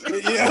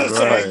what I'm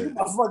saying? You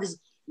motherfuckers.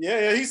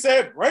 Yeah, he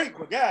said break,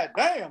 but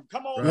goddamn,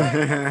 come on,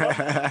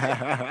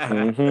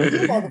 man. You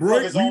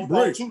motherfuckers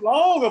on too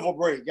long of a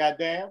break,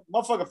 goddamn.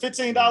 Motherfucker,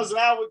 $15 an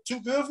hour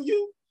too good for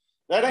you?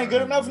 That ain't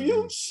good enough for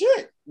you?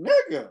 Shit,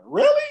 nigga,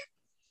 really?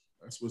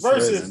 That's what's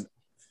versus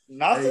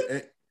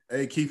nothing.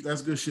 Hey, Keith,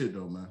 that's good shit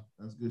though, man.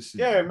 That's good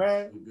shit. Yeah,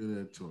 man. Good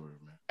editorial,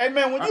 man. Hey,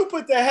 man, when you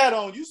put that hat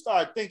on, you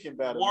start thinking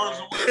about it.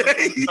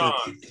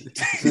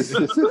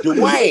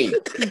 Dwayne.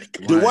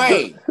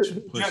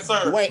 Yes,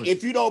 sir. Dwayne,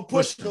 if you don't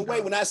push it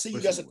away, when I see you,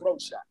 that's a throat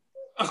shot.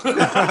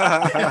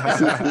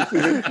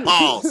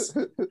 Pause.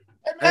 Hey,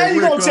 man,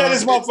 you gonna tell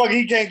this motherfucker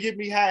he can't get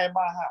me high in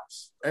my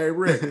house? Hey,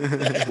 Rick.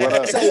 What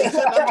up?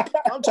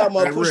 I'm talking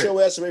about push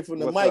your ass away from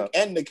the mic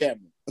and the camera.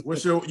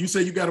 You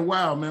say you got a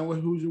wow, man.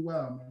 Who's your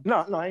wow, man?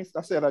 No, I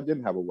said I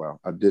didn't have a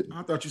wow. I didn't.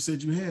 I thought you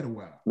said you had a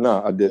wow.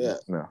 No, I didn't. Yeah.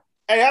 No.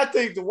 Hey, I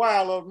think the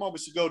wild of the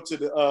moment should go to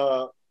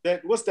the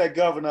what's that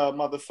governor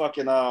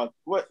motherfucking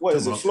what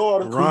is it,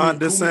 Florida? Ron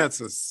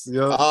DeSantis.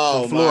 Yeah.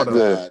 Oh, Florida. My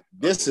God.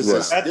 This is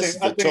a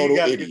total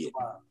idiot.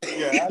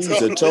 Yeah,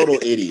 he's a total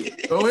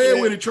idiot. Go ahead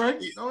with it, Trey.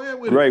 Go ahead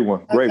with it. Great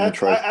one,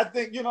 Trey. I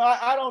think,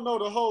 I don't know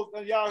the whole,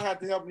 y'all have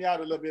to help me out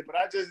a little bit, but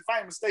if I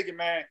ain't mistaken,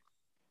 man,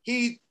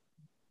 he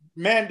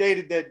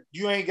mandated that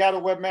you ain't got to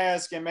wear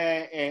mask, and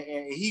man,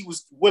 and he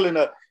was willing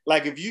to,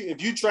 like, if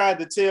you tried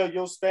to tell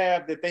your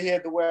staff that they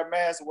had to wear a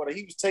mask or whatever,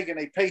 he was taking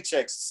their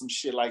paychecks or some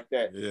shit like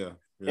that. Yeah.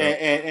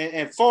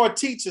 And 4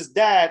 teachers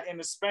died in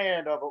the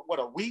span of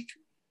a week,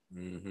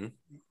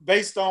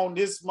 based on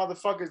this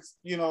motherfucker's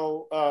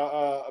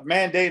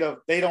mandate of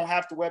they don't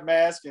have to wear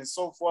masks and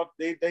so forth.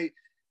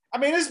 I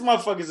mean, this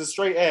motherfucker's a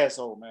straight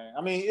asshole, man.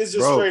 I mean, it's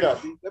just straight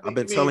up. I've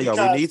been telling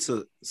y'all, we need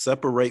to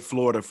separate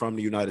Florida from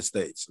the United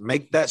States.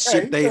 Make that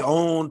shit their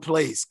own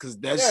place, because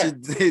that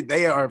shit,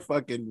 they are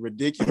fucking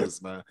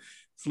ridiculous, man.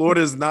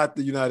 Florida is not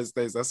the United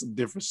States. That's some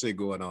different shit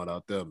going on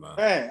out there, man.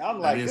 Man, I'm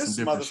like, this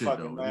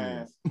motherfucker, shit,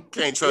 man.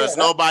 Can't trust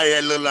nobody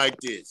that look like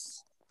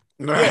this.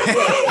 You know what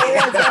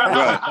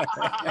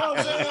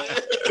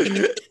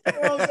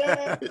I'm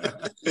saying?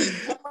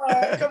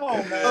 Come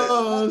on, man.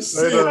 Oh,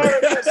 shit.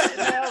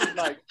 I was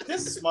like,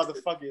 this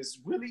motherfucker is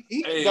really,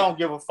 he don't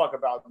give a fuck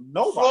about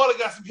nobody. Florida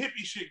got some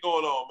hippie shit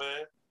going on,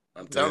 man.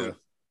 I'm telling you.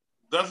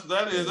 That's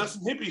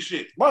some hippie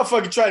shit.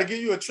 Motherfucker try to give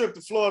you a trip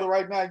to Florida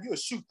right now, you'll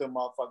shoot them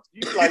motherfuckers.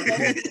 You like,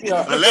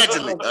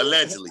 allegedly.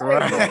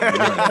 Right.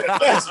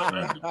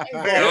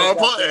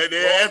 The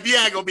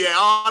FBI gonna be at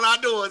all I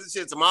do is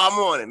shit tomorrow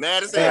morning.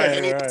 Mad as hell.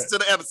 Can't even listen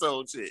to the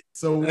episode shit.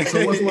 So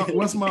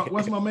what's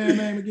my man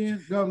name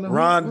again? Governor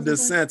Ron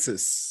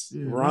DeSantis.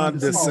 Yeah, Ron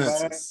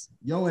DeSantis.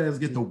 Your ass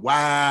get the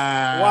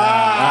wow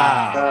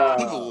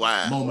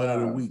moment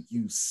of the week,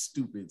 you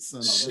stupid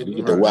son of a bitch. You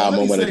get the wow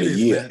moment of the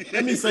year.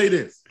 Let me say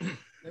this,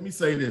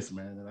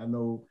 man. And I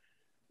know,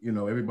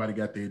 everybody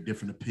got their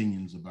different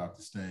opinions about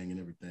this thing and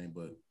everything,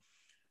 but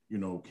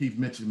Keith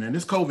mentioned, man,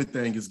 this COVID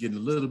thing is getting a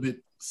little bit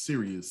more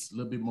serious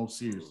than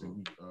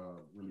we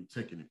really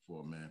taking it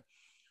for, man.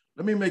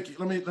 Let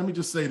me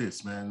just say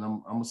this, man.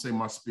 I'm gonna say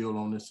my spiel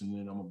on this, and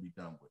then I'm gonna be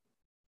done with it.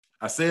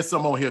 I said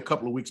something on here a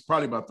couple of weeks,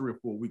 probably about 3 or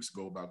 4 weeks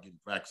ago, about getting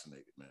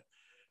vaccinated, man.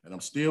 And I'm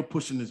still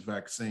pushing this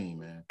vaccine,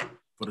 man.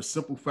 For the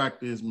simple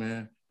fact is,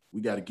 man, we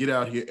got to get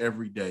out here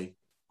every day,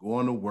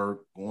 going to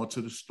work, going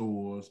to the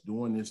stores,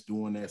 doing this,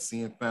 doing that,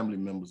 seeing family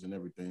members and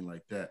everything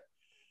like that.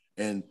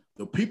 And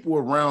the people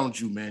around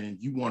you, man,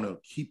 you want to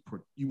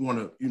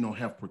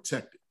have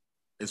protected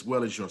as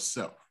well as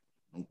yourself,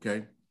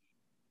 okay?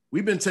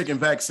 We've been taking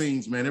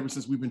vaccines, man, ever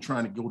since we've been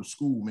trying to go to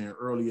school, man,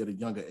 early at a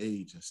younger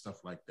age and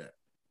stuff like that.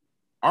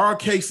 Our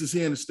cases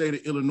here in the state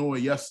of Illinois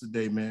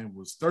yesterday, man,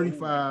 was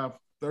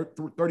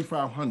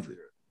 3,500.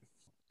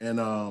 And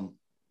the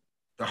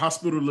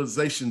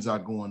hospitalizations are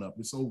going up.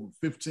 It's over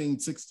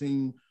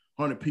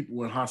 1,600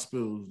 people in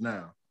hospitals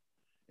now.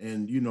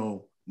 And,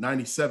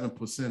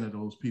 97% of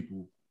those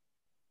people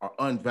are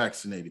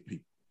unvaccinated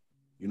people.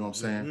 You know what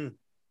I'm saying? Mm-hmm.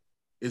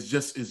 It's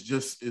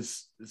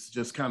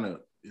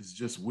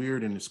just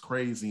weird and it's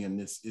crazy. And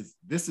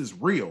this is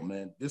real,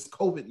 man. This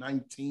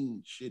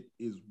COVID-19 shit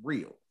is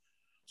real.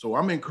 So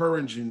I'm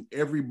encouraging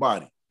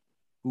everybody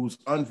who's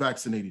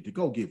unvaccinated to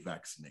go get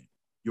vaccinated.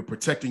 You're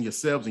protecting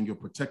yourselves and you're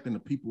protecting the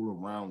people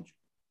around you.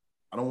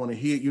 I don't want to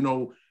hear,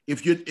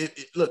 if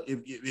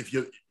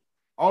you're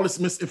all this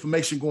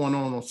misinformation going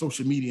on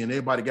social media and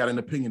everybody got an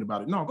opinion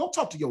about it. No, go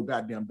talk to your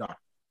goddamn doctor.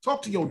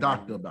 Talk to your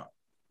doctor about it.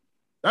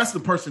 That's the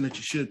person that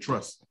you should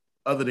trust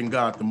other than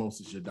God the most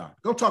is your doctor.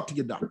 Go talk to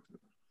your doctor.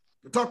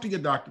 Talk to your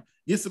doctor.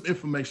 Get some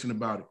information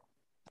about it.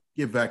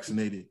 Get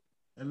vaccinated.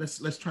 And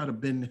let's try to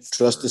bend this.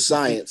 Trust the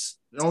science.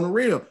 On the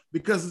real,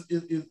 because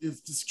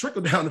it's this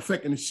trickle down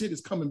effect and the shit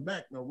is coming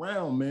back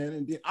around, man.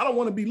 And then I don't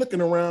want to be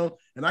looking around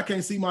and I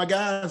can't see my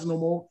guys no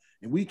more.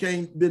 and we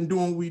can't been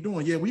doing what we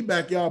doing. Yeah, we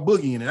backyard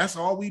boogieing, and that's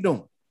all we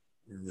doing.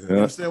 You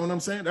understand what I'm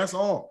saying? That's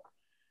all.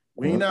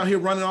 We ain't out here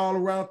running all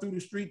around through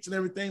the streets and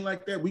everything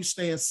like that. We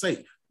staying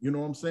safe. You know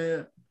what I'm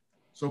saying?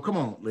 So come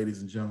on,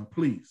 ladies and gentlemen,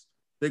 please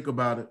think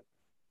about it.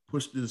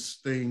 Push this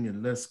thing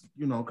and let's,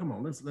 come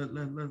on, let's get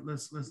rid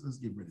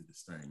of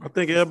this thing. I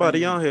think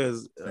everybody on here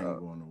is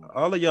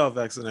all of y'all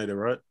vaccinated,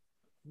 right?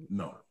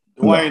 No.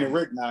 Dwayne and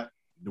Rick not.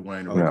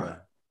 Dwayne and Rick.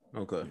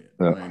 Okay.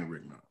 Yeah, Dwayne and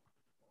Rick not.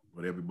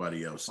 But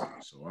everybody else is.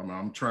 So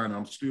I'm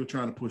still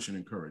trying to push and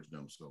encourage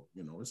them. So,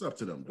 it's up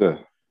to them.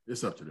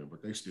 It's up to them,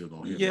 but they still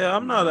gonna hear. Yeah,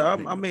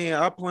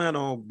 I plan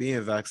on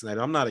being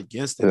vaccinated. I'm not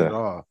against it at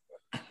all.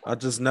 I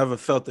just never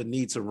felt the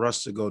need to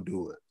rush to go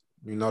do it.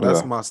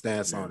 That's my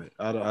stance on it.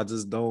 I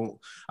just don't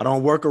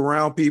work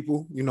around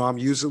people. I'm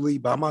usually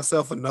by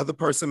myself, another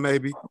person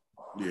maybe.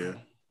 Yeah.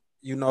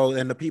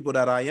 And the people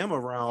that I am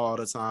around all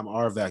the time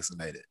are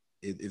vaccinated.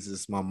 It's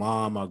just my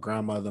mom, my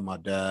grandmother, my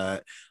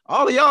dad.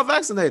 All of y'all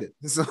vaccinated.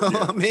 So,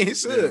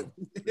 shit.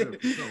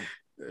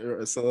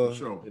 Yeah, so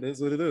sure. It is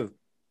what it is.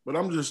 But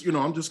I'm just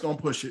gonna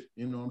push it.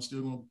 I'm gonna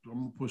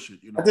push it.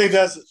 I think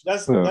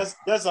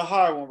that's a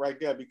hard one right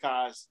there,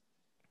 because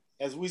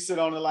as we sit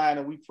on the line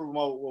and we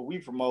promote what we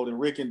promote, and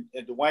Rick and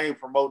Dwayne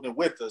promoting it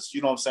with us, you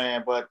know what I'm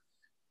saying? But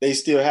they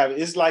still have it.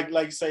 It's like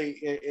you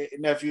say,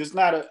 nephew. It's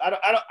not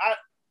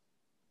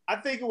I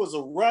think it was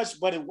a rush,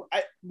 but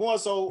more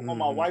so on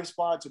my wife's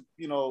part to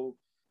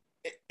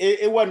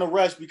it wasn't a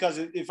rush, because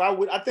if I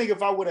would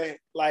have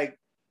like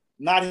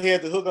not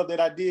had the hookup that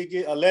I did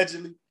get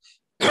allegedly.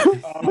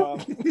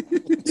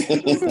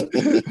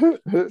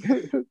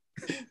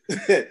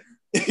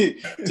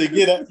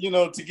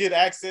 to get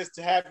access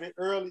to have it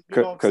early,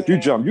 because you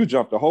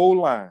jumped the whole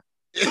line.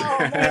 Oh,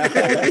 man,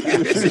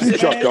 you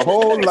jumped the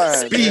whole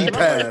line. Speed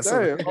pass.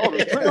 You know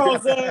what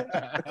I'm saying?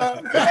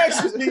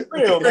 Connections be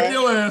real, man.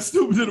 Your ass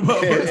stupid to the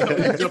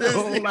motherfucker. Jumped the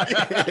whole line.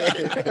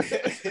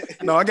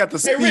 No, I got the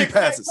speed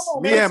passes.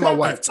 Me and my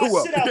wife, 2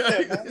 up. Shit out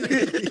there, man.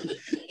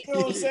 You know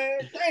what I'm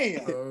saying?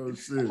 Damn. Oh,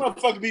 shit.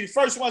 Motherfucker be the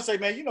first one to say,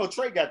 man,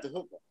 Trey got the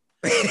hookup.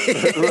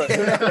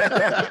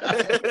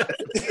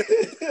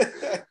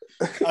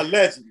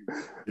 Allegedly.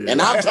 Yeah.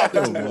 And I'm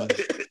talking too much.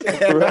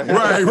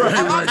 Right.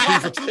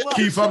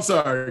 Keith, I'm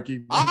sorry.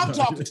 Keith. I'm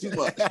talking too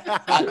much.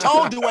 I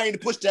told Dwayne to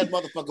push that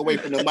motherfucker away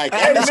from the mic.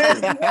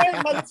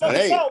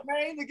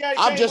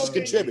 I'm just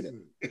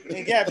contributing.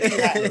 And got me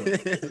hot.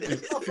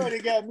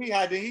 Motherfucker got me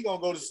hot, then he gonna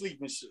go to sleep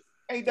and shit.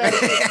 Ain't that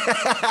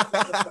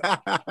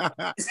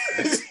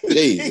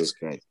Jesus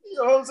Christ. You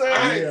know what I'm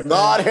saying?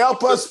 God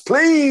help us,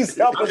 please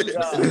help us,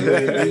 God.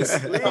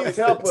 Please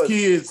help us.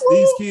 These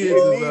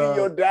kids need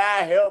your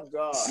die help,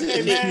 God.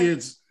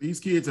 These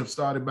kids have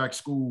started back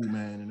school,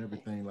 man, and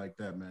everything like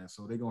that, man.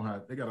 So they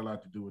got a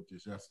lot to do with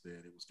this yesterday.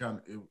 It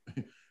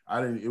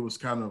was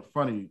kind of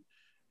funny.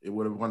 It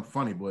would have been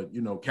funny, but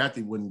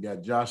Kathy wouldn't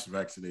got Josh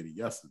vaccinated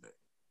yesterday.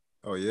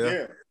 Oh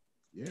yeah.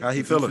 Yeah. How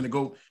he feeling?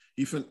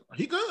 He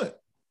good.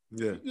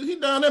 Yeah, he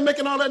down there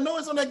making all that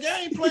noise on that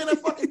game, playing that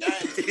fucking game.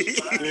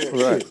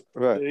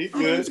 Right. He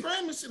good. He's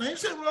screaming shit. Ain't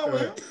shit wrong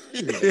with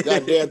him.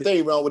 Goddamn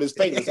thing wrong with his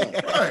fingers.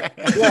 Right.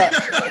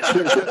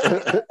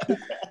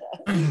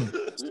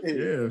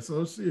 Yeah.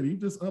 So shit, he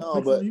just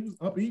up. He was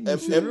up eating.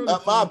 In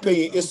my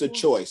opinion, it's a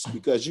choice,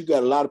 because you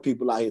got a lot of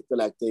people out here feel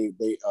like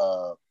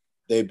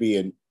they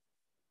being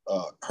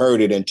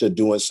herded into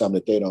doing something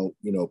that they don't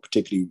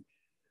particularly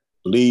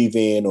believe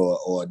in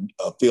or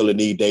feel the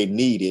need they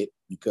need it,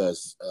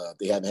 because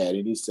they haven't had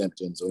any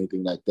symptoms or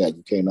anything like that.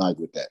 You can't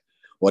argue with that.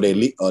 Or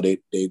they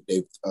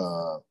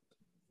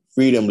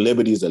freedom,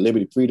 liberties, or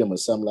liberty freedom, or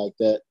something like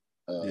that.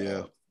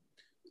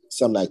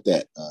 Something like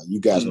that.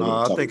 You guys know.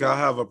 No, I think I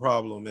have a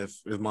problem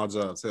if my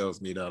job tells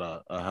me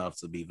that I have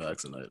to be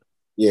vaccinated.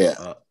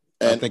 Yeah,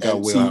 I think I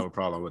will have a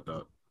problem with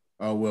that.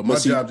 Oh well, my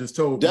job just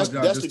told my guys.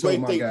 That's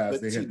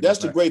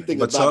the great thing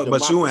about democracy.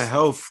 But you in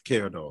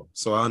healthcare though,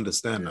 so I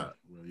understand that.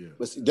 Well, yeah.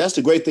 But see, that's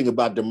the great thing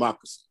about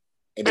democracy.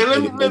 And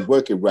if they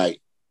work it right,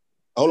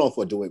 hold on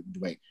for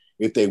Dwayne.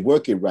 If they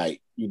work it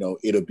right,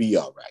 it'll be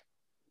all right.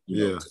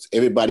 Yeah. Because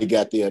everybody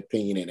got their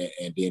opinion,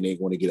 and then they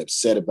want to get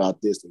upset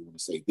about this. They want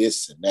to say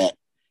this and that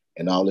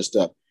and all this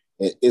stuff.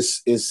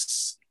 It's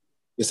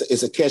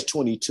a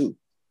catch-22,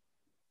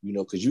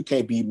 because you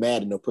can't be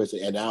mad at no person.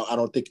 And I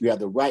don't think you have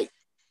the right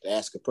to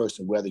ask a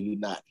person whether he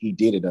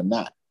did it or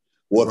not.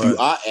 Or if you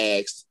are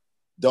asked,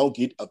 don't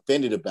get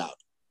offended about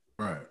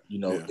it. Right.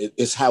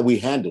 It's how we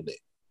handle it.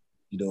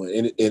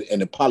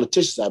 And the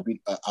politicians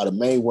are the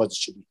main ones that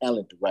should be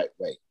handled the right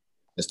way.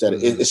 Instead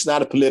of it's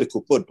not a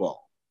political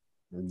football.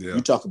 Yeah.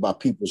 You talk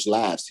about people's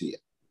lives here.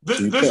 This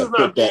is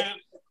not being.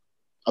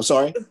 I'm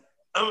sorry.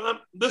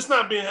 This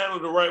not being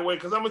handled the right way,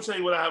 because I'm gonna tell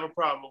you what I have a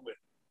problem with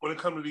when it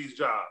comes to these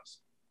jobs.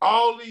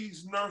 All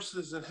these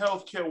nurses and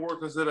healthcare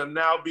workers that are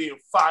now being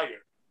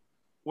fired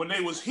when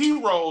they was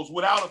heroes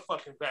without a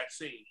fucking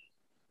vaccine,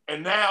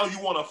 and now you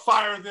want to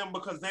fire them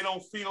because they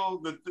don't feel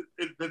that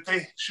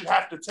they should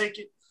have to take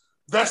it.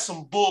 That's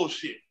some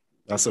bullshit.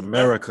 That's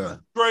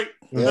America.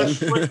 That's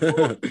straight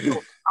bullshit.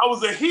 I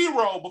was a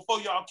hero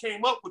before y'all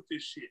came up with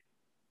this shit.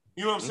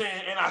 You know what I'm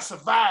saying? And I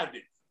survived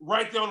it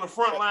right there on the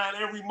front line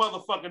every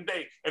motherfucking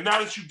day. And now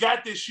that you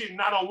got this shit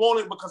and I don't want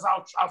it because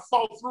I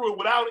fought through it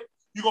without it,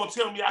 you gonna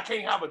tell me I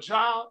can't have a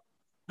job?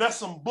 That's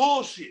some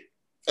bullshit.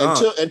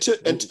 Until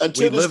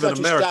this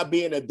country stop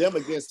being a them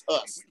against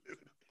us,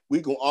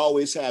 we gonna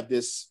always have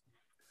this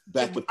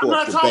back and forth. I'm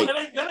not debate. talking.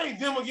 That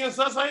ain't them against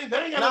us. They ain't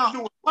got nothing to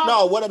do with us.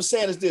 No, what I'm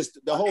saying is this: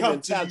 the whole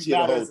mentality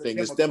of the whole thing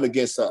is them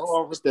against us.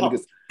 It's them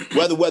against,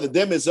 whether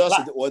them is us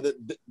or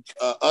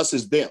us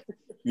is them.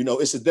 You know,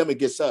 it's a them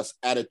against us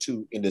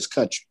attitude in this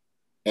country,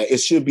 and it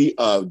should be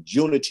a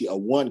unity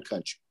of one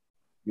country.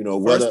 You know,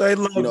 whether first they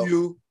love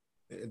you,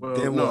 well,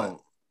 then what?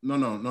 No.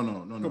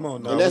 Come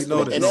on, now. And that's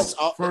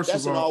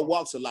in all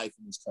walks of life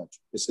in this country.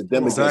 It's a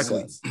them against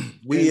us.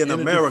 We in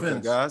America,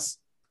 guys.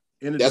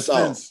 In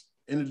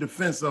the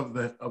defense of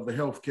the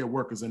healthcare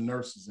workers and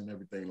nurses and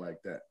everything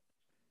like that,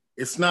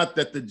 it's not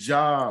that the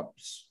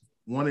jobs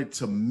wanted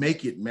to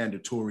make it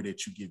mandatory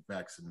that you get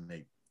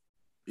vaccinated.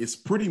 It's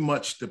pretty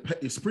much the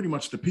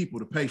people,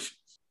 the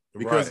patients,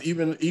 because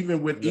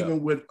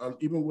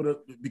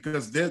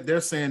because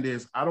they're saying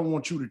this, I don't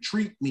want you to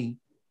treat me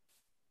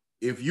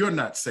if you're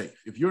not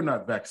safe, if you're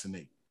not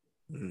vaccinated.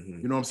 You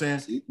know what I'm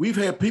saying? We've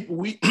had people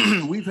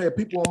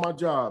on my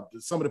job,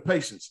 some of the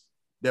patients,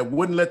 that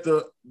wouldn't let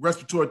the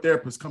respiratory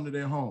therapists come to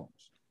their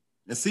homes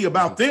and see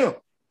about them.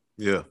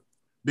 Yeah.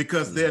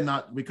 Because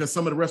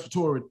some of the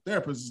respiratory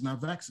therapists is not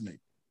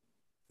vaccinated.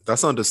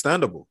 That's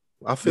understandable.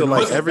 I feel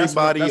like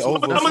everybody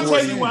over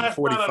 40,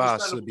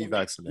 45 should be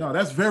vaccinated. No,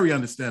 that's very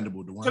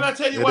understandable, Dwayne. Can I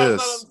tell you why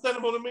it's not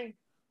understandable to me?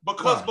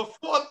 Because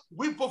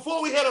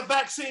before we had a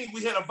vaccine,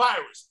 we had a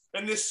virus.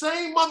 And this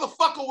same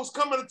motherfucker was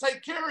coming to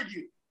take care of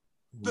you.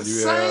 The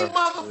same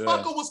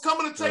motherfucker was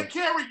coming to take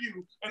care of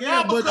you. And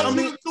now because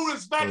you threw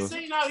this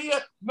vaccine out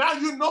here, now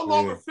you're no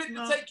longer fit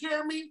to take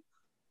care of me.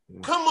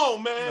 Come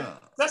on, man.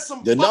 That's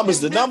some the numbers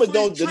don't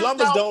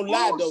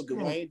lie though,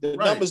 Dwayne. The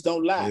numbers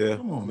don't lie. Yeah.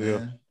 Come on,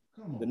 man.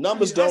 The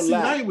numbers don't lie.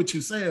 I ain't what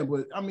you're saying,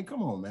 but I mean,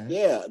 come on, man.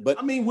 Yeah, but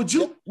I mean, would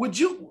you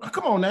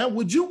come on now?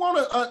 Would you want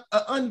an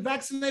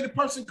unvaccinated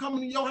person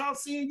coming to your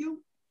house seeing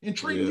you and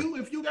treating you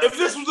if you got? If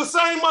this was the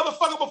same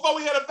motherfucker before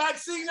we had a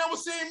vaccine that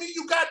was seeing me,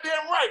 you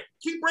goddamn right.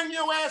 Keep bringing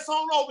your ass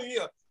on over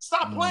here.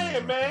 Stop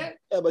playing, man.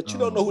 Yeah, but you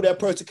don't know who that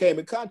person came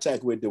in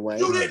contact with, Dwayne.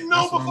 You didn't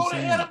know before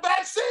they had a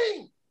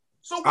vaccine.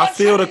 So I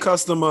feel the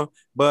customer,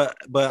 but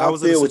I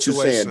was feel in a what you're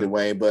saying, situation.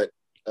 Dwayne, but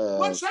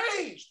what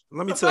changed?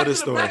 Let me tell this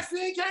story. The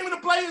vaccine came into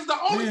play is the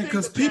only thing.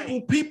 Because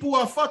people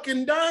are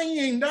fucking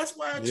dying. That's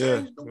why I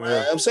changed the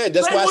way. I'm saying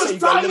that's why I say you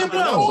gotta look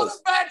at the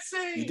numbers.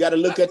 You gotta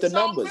look at the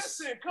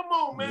numbers. Come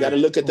on, man. You gotta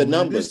look at the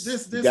numbers.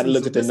 You gotta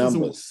look at the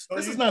numbers.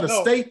 This is not a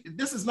state.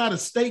 This is not a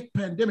state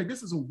pandemic.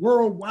 This is a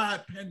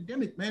worldwide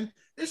pandemic, man.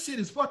 This shit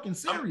is fucking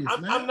serious,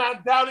 man. I'm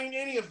not doubting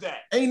any of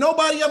that. Ain't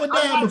nobody ever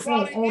died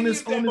before on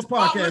this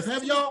podcast.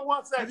 Have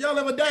y'all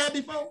ever died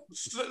before?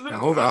 I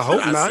hope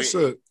not.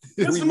 Shit.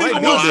 We might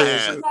I know I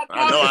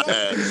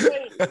have.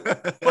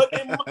 But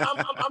I'm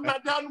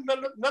not doubting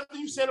nothing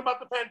you said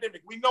about the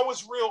pandemic. We know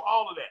it's real,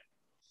 all of that.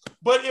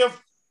 But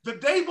if the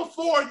day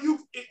before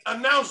you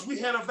announced we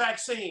had a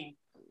vaccine,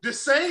 the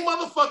same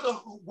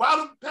motherfucker, while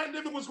the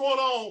pandemic was going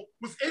on,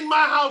 was in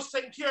my house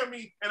taking care of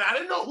me, and I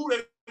didn't know who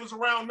they was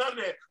around, none of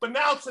that. But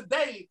now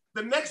today,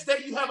 the next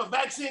day you have a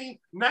vaccine,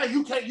 now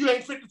you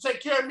ain't fit to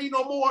take care of me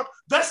no more.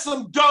 That's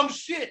some dumb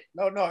shit.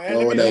 No, it's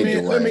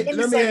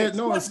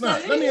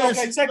not. Let me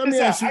ask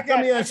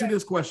you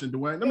this question,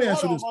 Dwayne. Let me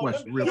ask you this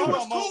question real quick. You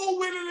was cool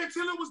with it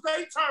until it was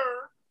their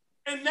turn,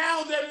 and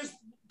now that it's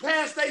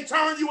past their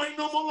turn, you ain't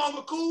no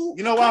longer cool.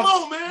 You know why? Come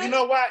on, man. You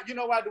know why,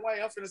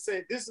 Dwayne? I'm finna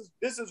say this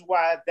is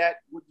why that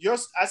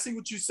I see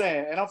what you're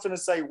saying, and I'm finna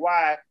say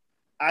why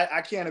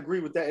I can't agree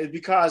with that is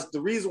because the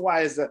reason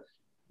why is that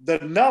the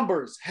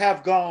numbers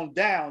have gone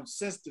down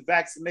since the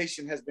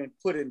vaccination has been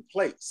put in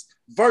place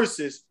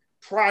versus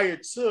prior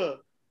to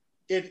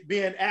it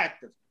being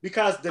active.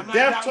 Because the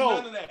death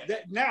toll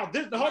hear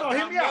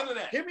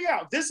me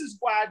out. This is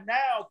why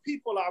now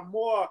people are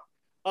more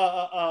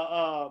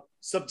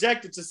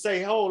subjected to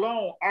say, hold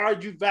on, are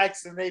you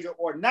vaccinated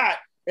or not?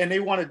 And they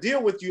want to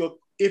deal with you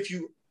if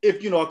you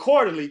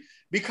accordingly,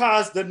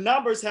 because the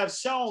numbers have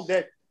shown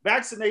that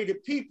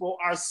vaccinated people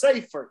are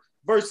safer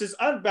versus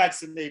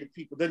unvaccinated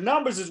people. The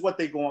numbers is what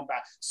they're going by.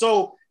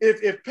 So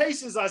if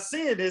patients are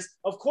seeing this,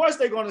 of course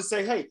they're going to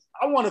say, hey,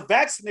 I want a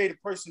vaccinated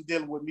person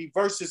dealing with me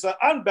versus an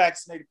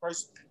unvaccinated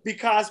person,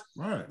 because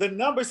the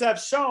numbers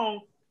have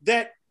shown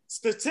that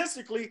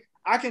statistically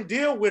I can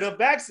deal with a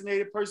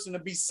vaccinated person to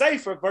be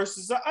safer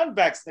versus an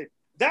unvaccinated.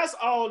 That's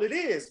all it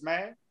is,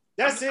 man.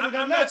 That's it in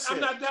a nutshell.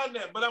 I'm not doubting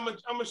that, but I'm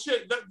a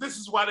shit. This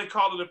is why they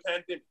call it a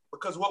pandemic,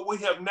 because what we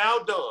have now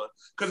done,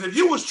 because if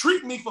you was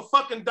treating me for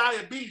fucking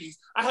diabetes,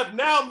 I have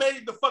now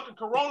made the fucking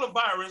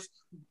coronavirus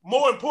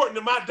more important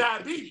than my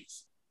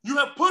diabetes. You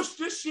have pushed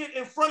this shit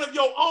in front of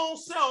your own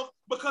self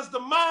because the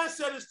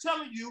mindset is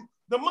telling you,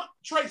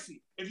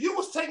 Tracy, if you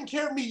was taking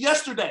care of me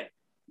yesterday,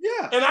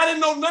 and I didn't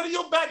know none of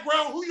your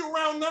background, who you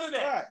around, none of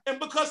that, and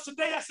because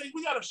today I say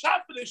we got a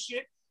shot for this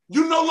shit,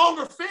 you no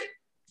longer fit.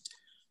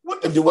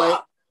 What the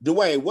fuck?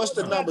 Dwayne, what's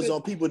the numbers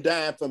on people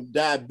dying from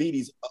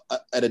diabetes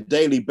at a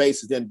daily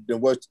basis than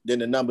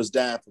the numbers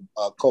dying from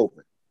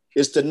COVID?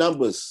 It's the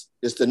numbers.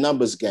 It's the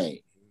numbers game.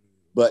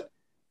 But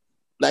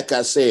like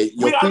I said,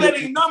 we are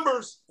letting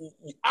numbers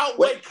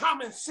outweigh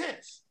common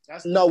sense.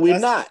 We're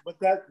not. But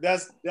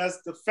that's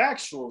the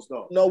factuals,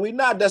 though. No, we're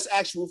not. That's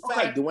actual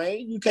fact,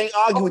 Dwayne. You can't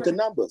argue with the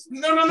numbers.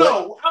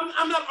 No.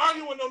 I'm not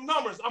arguing with no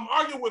numbers. I'm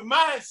arguing with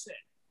mindset.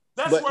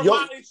 That's where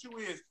my issue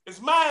is. It's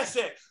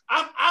mindset.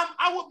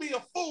 I would be a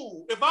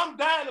fool if I'm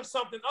dying of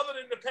something other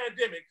than the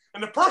pandemic,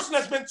 and the person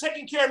that's been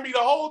taking care of me the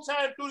whole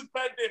time through this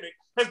pandemic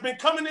has been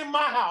coming in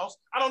my house.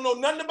 I don't know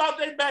nothing about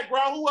their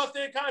background, who else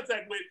they're in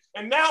contact with,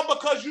 and now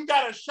because you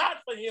got a shot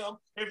for him,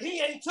 if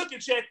he ain't took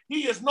it yet,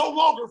 he is no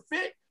longer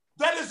fit.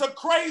 That is a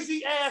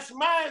crazy ass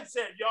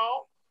mindset,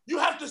 y'all. You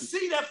have to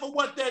see that for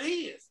what that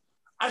is.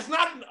 It's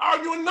not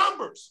arguing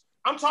numbers.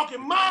 I'm talking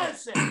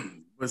mindset.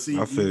 But see,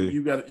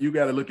 you got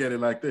to look at it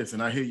like this,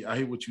 and I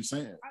hear what you're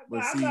saying.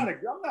 But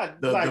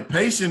the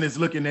patient is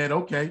looking at,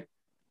 okay,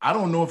 I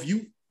don't know if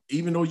you,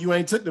 even though you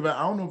ain't took the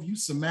vaccine, I don't know if you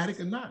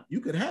somatic or not.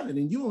 You could have it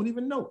and you don't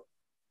even know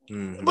it.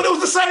 Mm-hmm. But it was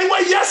the same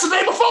way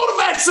yesterday before the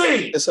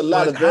vaccine. It's a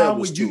lot of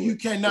variables to it. You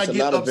cannot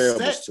get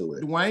upset,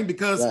 Dwayne,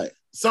 because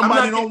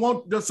somebody don't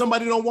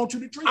want you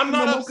to treat them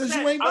because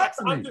you ain't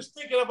vaccinated. I'm just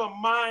thinking of a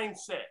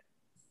mindset.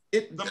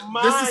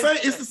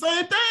 It's the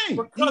same thing.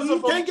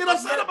 You can't get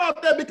upset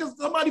about that because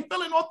somebody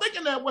feeling or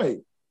thinking that way.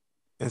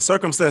 And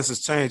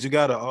circumstances change. You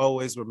got to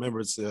always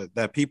remember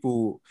that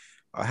people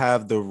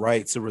have the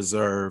right to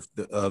reserve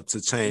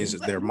to change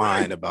their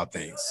mind about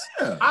things.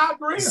 Yeah. I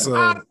agree.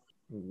 So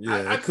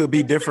it could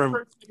be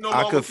different.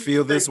 I could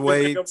feel this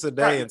way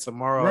today, and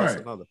tomorrow it's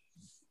another.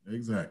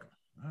 Exactly.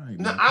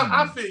 Now,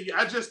 I feel you.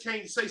 I just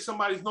can't say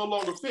somebody's no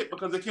longer fit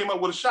because they came up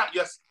with a shot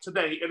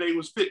today and they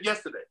was fit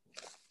yesterday.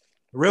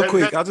 Real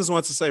quick, I just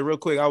want to say real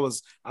quick, I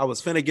was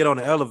finna get on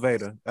the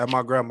elevator at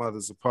my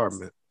grandmother's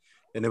apartment,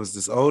 and there was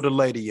this older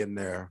lady in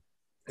there,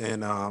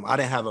 and I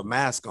didn't have a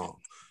mask on.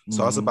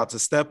 So I was about to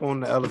step on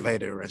the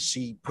elevator, and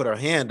she put her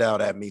hand out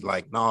at me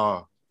like,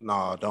 nah,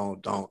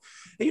 don't.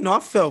 And, I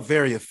felt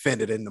very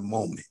offended in the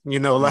moment, like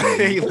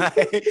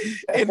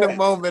in the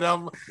moment,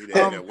 I'm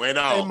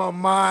in my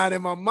mind,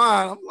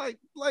 I'm like,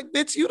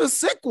 bitch, you the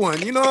sick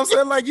one, you know what I'm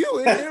saying? Like, you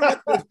in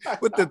here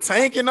with the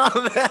tank and all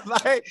of that.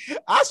 Like,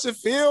 I should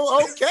feel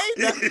okay.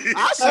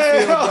 I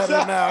should feel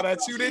better now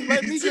that you didn't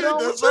let me get on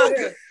with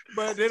you.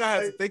 But then I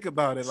had to think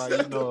about it, like,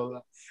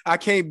 I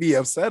can't be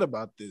upset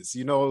about this.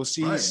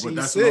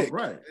 She's sick.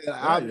 Right.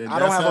 I don't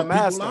have a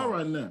mask on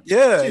right now.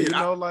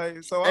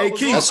 Yeah, so hey,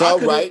 Keith, that's all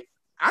right.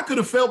 I could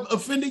have felt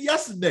offended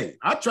yesterday.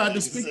 I tried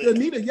to speak to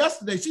Anita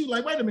yesterday. She was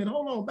like, wait a minute,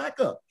 hold on, back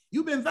up.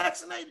 You been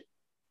vaccinated?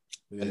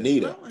 Yeah.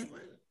 Anita.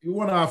 You're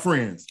one of our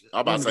friends. I'm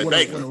about to say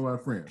thank you. One of our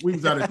friends. We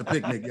was out at the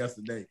picnic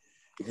yesterday.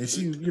 And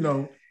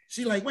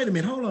she like, wait a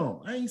minute, hold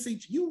on. I ain't see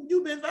you.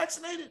 You been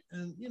vaccinated?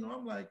 And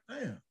I'm like,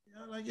 damn.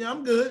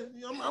 I'm good.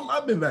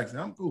 I've been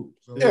vaccinated. I'm cool.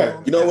 So,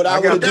 you know what I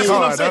would do?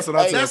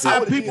 That's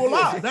how people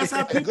are. That's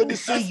how people. Good to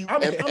see you.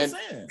 I'm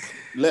saying.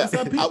 Left.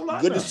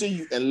 Good to see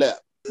you and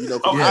left.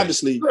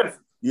 Obviously,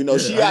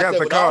 she out there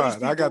with all these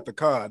people. I got the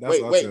card.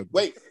 That's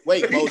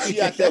wait, Mo.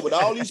 She out there with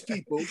all these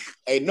people.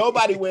 Ain't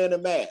nobody wearing a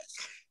mask.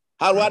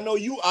 How do I know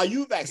you? Are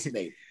you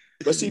vaccinated?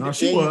 But see, then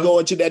you go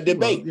into that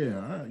debate.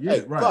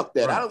 Right. Fuck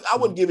that. I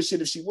wouldn't give a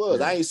shit if she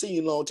was. I ain't seen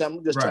you in a long time.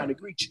 I'm just trying to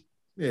greet you.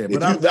 Yeah,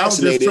 but I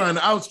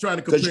was trying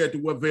to compare it to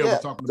what Vail was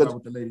talking about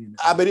with the lady.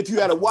 I bet if you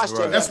had to watch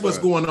that, that's what's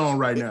going on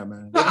right now,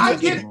 man. No, I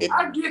get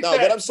that. No,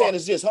 what I'm saying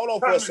is this. Hold on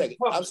for a second.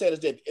 I'm saying is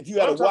that if you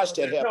had to watch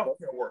that happen,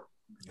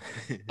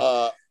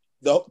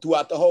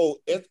 throughout the whole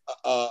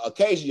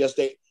occasion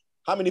yesterday,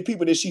 how many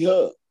people did she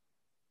hug?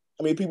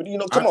 How many people?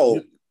 Come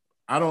on.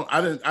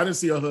 I didn't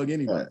see her hug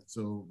anybody.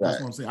 So that's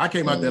what I'm saying. I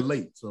came out there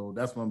late, so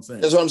that's what I'm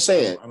saying. That's what I'm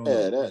saying.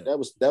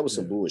 That was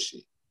some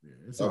bullshit.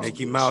 Yeah,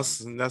 Mickey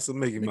Mouse, and that's a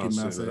Mickey Mouse.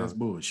 That's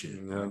bullshit.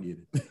 I get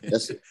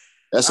it.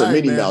 That's a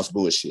Minnie Mouse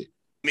bullshit.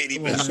 Minnie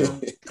Mouse.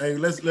 Hey,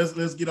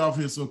 let's get off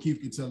here so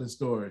Keith can tell his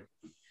story.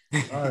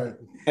 All right.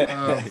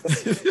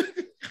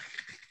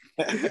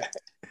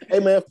 Hey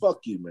man, fuck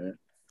you, man.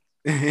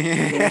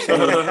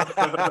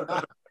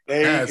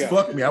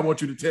 Fuck me. I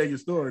want you to tell your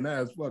story.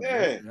 Now it's fuck me.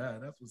 Yeah,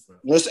 that's what's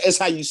up. It's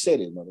how you said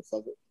it,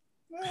 motherfucker.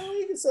 Well,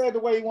 you can say it the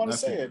way you want to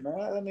say it, man.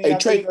 I mean,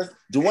 hey,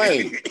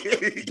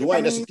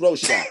 Dwayne, that's a throw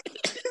shot.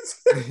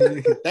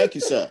 Thank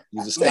you, sir.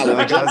 He's a scholar.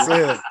 Like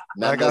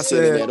I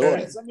said.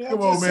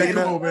 Come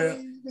on,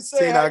 man.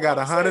 See, I got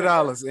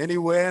 $100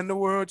 anywhere in the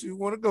world you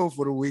want to go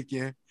for the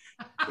weekend.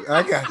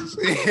 I got you.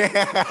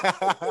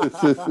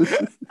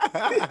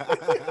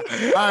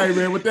 All right,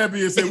 man. With that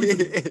being said,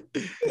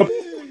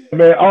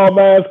 man, all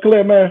minds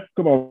clear, man.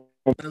 Come on.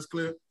 That's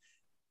clear.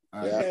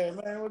 Yeah,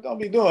 man, we don't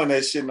be doing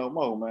that shit no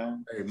more,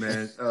 man. Hey,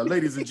 man,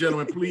 ladies and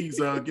gentlemen, please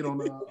get on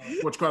the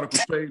Sports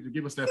Chronicles page and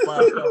give us that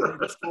 5-star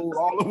rating score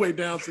all the way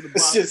down to the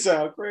bottom. Shit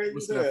sound crazy.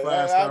 That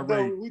 5-star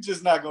rating. We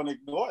just not gonna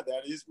ignore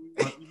that.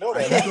 We know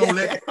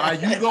that. Are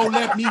you gonna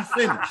let me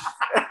finish?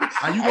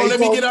 Are you gonna let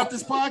me get off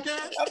this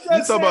podcast? I'm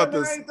just saying, about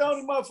this. I ain't the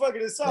only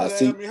motherfucker that saw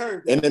that. Let me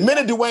hurt. In the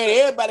minute, Dwayne,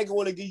 everybody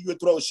going to give you a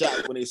throat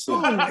shot when they see you.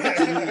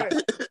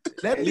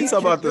 You talk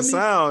about the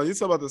sound. You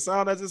talk about the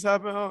sound that just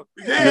happened, huh?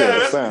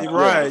 Yeah,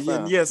 right.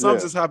 Yeah,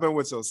 something just happened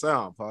with your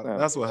sound, partner.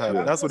 That's what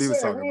happened. That's what he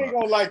was talking about. We ain't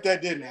gonna like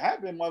that didn't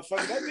happen,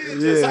 motherfucker. That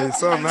didn't just happen.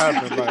 Something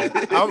happened. Like,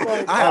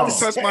 I had to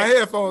touch my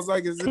headphones.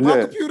 Like, is it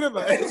my computer?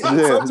 Like,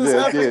 something just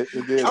happened.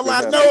 I'm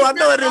like, I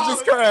know it didn't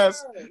just crash.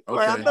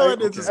 Like, I know it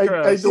didn't just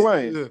crash. Hey,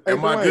 Dwayne.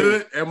 Am I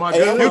good? Am I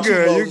good? You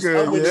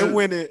good. Yeah,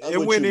 it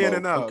went in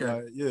and out.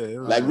 Okay.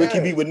 Like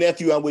Ricky B with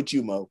nephew, I'm with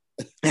you, Mo.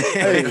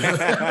 Hey.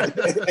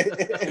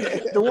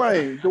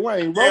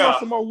 Dwayne, roll up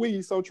some more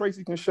weed so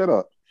Tracy can shut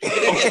up. That's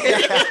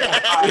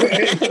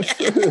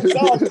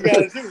all you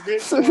gotta do,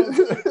 Rich.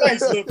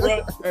 Thanks, little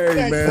bro.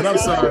 Hey, man, I'm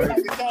sorry.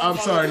 I'm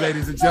sorry,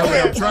 ladies and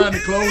gentlemen. I'm trying to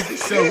close the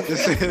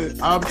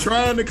show. I'm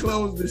trying to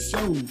close the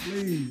show,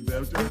 please.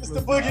 It's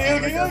the Boogie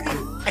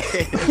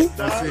Oogie.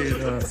 That's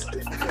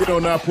it. Get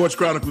on our Porch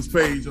Chronicles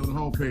page on the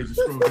homepage and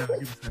scroll down.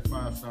 Give us that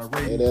 5-star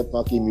rating. Hey, that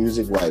funky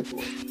music, white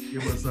boy.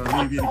 Give us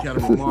leave any kind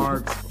of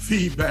remarks,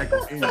 feedback,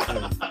 or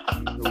anything,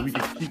 so we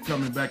can keep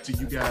coming back to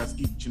you guys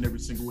each and every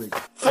single week.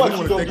 Fuck,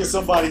 you gonna get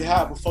somebody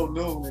high before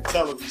noon and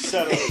tell them to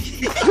shut up.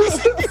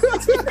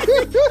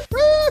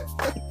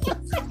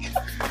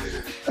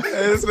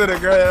 Hey, it's been a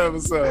great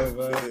episode,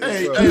 man.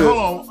 Hey,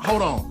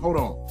 hold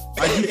on.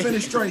 Are you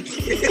finished, straight?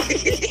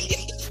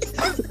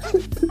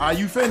 Are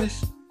you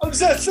finished? I'm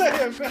just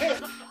saying,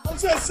 man. I'm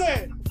just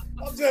saying.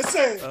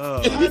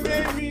 I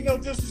didn't mean no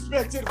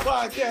disrespect to the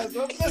podcast.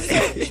 I'm just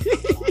saying.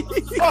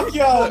 Fuck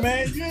y'all,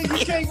 man.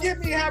 You can't get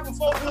me high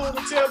before noon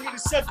and tell me to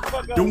shut the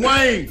fuck up.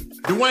 Dwayne,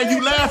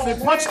 you laughing.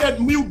 Punch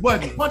that mute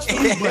button. Punch the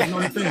mute button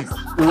on the thing.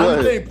 On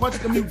the thing, punch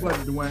the mute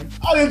button, Dwayne.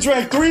 I done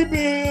drank 3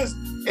 beers.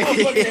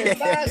 Motherfucking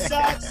 5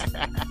 shots.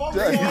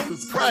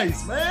 Jesus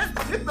Christ, man.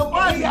 Get the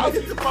money out.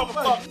 Get the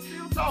motherfucker.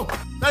 Still talking.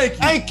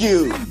 Thank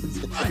you.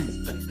 Jesus Christ.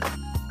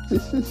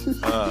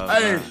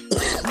 Hey,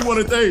 we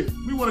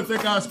want to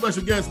thank our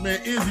special guest, man,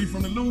 Izzy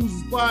from the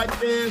Losers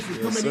Podcast for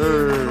coming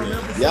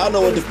in. Y'all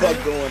know what the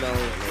fuck going on.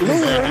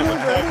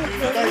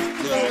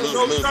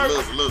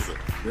 Loser.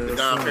 The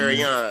Don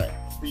Perignon.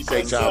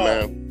 Appreciate y'all,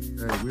 man.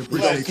 Hey, we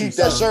appreciate you. Keep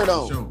that shirt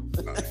on.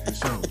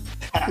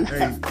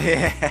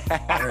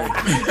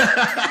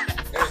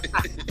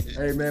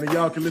 Hey, man, and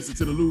y'all can listen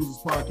to the Losers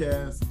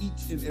Podcast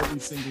each and every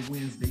single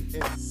Wednesday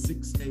at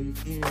 6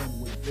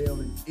 a.m. with Vale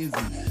and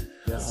Izzy.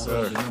 Yes,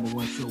 sir. The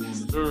 #1 show on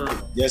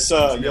the Yes,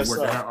 sir. The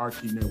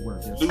Hierarchy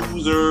Network. Yes,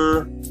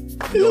 Loser.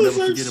 Don't ever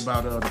forget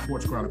about the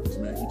Porch Chronicles,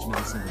 man. Each and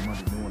every single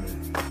Monday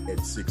morning at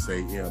 6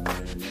 a.m.,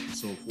 man.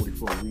 Episode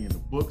 44. We in the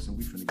books, and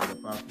we finna get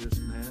up out this,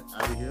 man.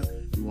 Out of here.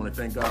 We want to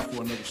thank God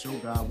for another show.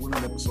 God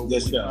willing, episode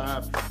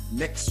 45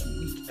 next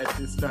week at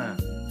this time.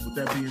 With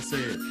that being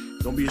said,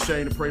 don't be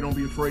ashamed to pray. Don't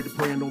be afraid to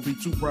pray, and don't be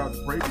too proud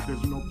to pray,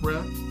 because you know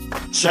prayer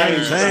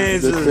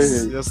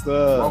changes. Yes,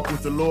 sir. Walk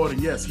with the Lord,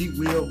 and yes, He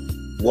will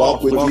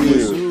walk with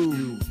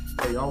you.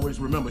 Hey, always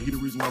remember, He the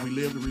reason why we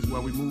live, the reason why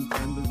we move,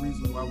 and the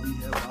reason why we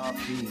have our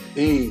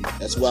being.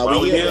 That's why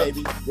we here,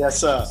 baby. Yes,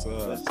 sir.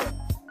 Yes, sir.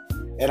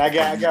 And I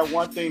got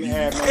one thing to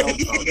add, man.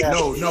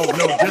 No.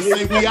 Just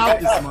say we out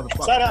this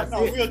motherfucker. Shut up.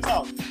 No, real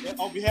talk.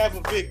 On behalf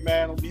of Vic,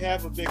 man. On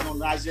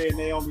Najee and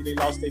Naomi, they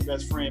lost their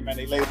best friend, man.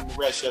 They laid him to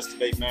rest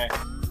yesterday, man.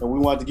 And we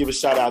wanted to give a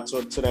shout out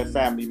to that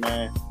family,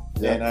 man.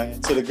 Yeah.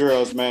 And to the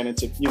girls, man, and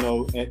to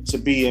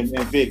B and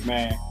Vic,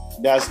 man.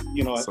 That's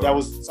that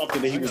was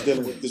something that he was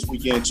dealing with this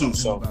weekend too.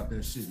 So about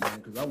that shit,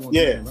 man, I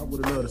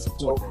would have loved to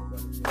support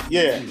that.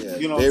 Yeah,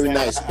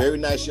 very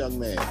nice young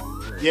man.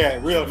 Yeah,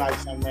 real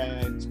nice young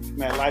man.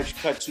 Man, life's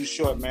cut too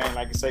short, man.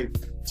 Like I say,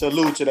 to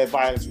allude to that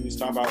violence we was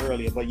talking about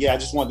earlier. But yeah, I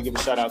just wanted to give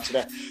a shout out to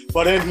that.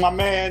 But then my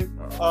man,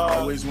 I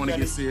always want to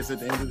get serious at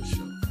the end of the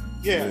show.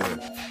 Yeah.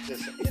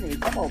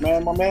 Come on,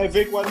 man. My man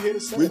Vic wasn't here to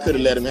say. We could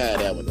have let him have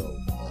that one though.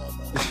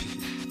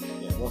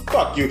 Well,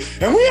 fuck you.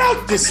 And we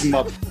out this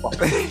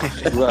motherfucker.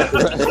 Right.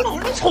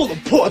 Let's hold the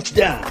porch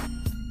down.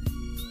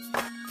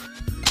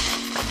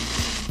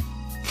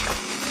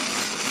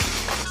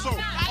 So,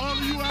 all of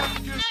you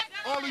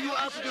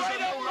Africans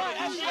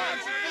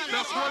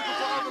that's working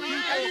for other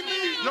people,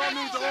 y'all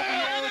need to open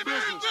your own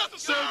business.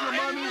 Save your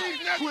money.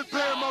 Quit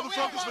paying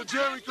motherfuckers for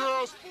Jerry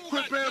curls.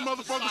 Quit paying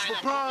motherfuckers for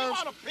perms.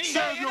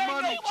 Save your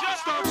money.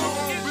 Start your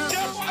own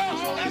business.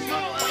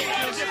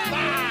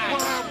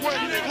 We'll have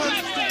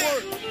hundreds to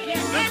work.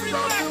 This is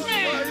our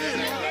business right here.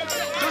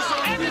 This is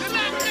our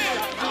business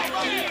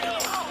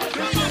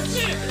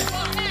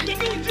The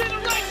new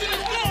generation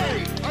is born.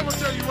 I'm gonna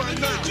tell you right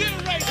now.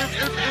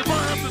 If I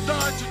have to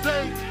die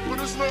today for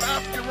this little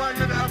African right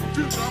here to have a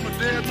future, I'm a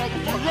dead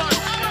motherfucker.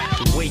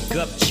 Right. Wake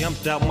up,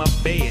 jumped out my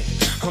bed.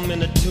 I'm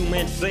in a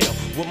 2-man cell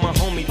with my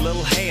homie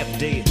Lil Half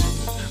Dead.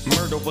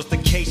 Murder was the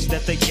case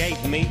that they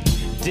gave me.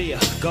 Dear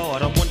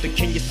God, I wonder,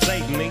 can you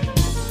save me?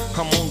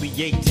 I'm only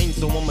 18,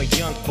 so I'm a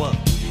young buck.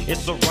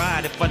 It's a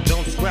ride, if I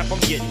don't scrap, I'm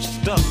getting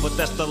stuck. But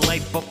that's the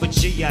life of a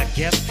G, I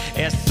guess.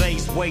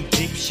 Essays way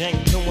deep,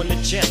 shank 2 in the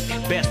chest.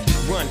 Best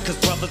run, cause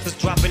brothers is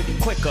dropping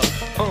quicker.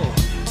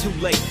 too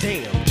late,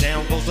 damn,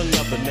 down goes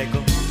another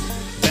nigga.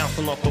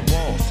 Bouncing off the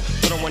walls,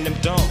 throwing them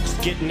dogs,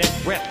 getting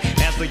that rep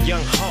as a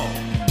young hog.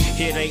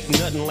 It ain't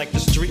nothing like the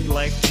street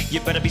life. You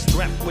better be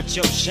strapped with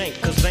your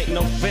shank, cause ain't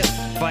no fist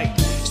fight.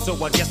 So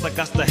I guess I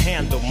got to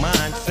handle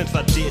mine. Since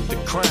I did the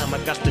crime, I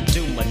got to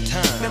do my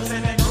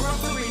time.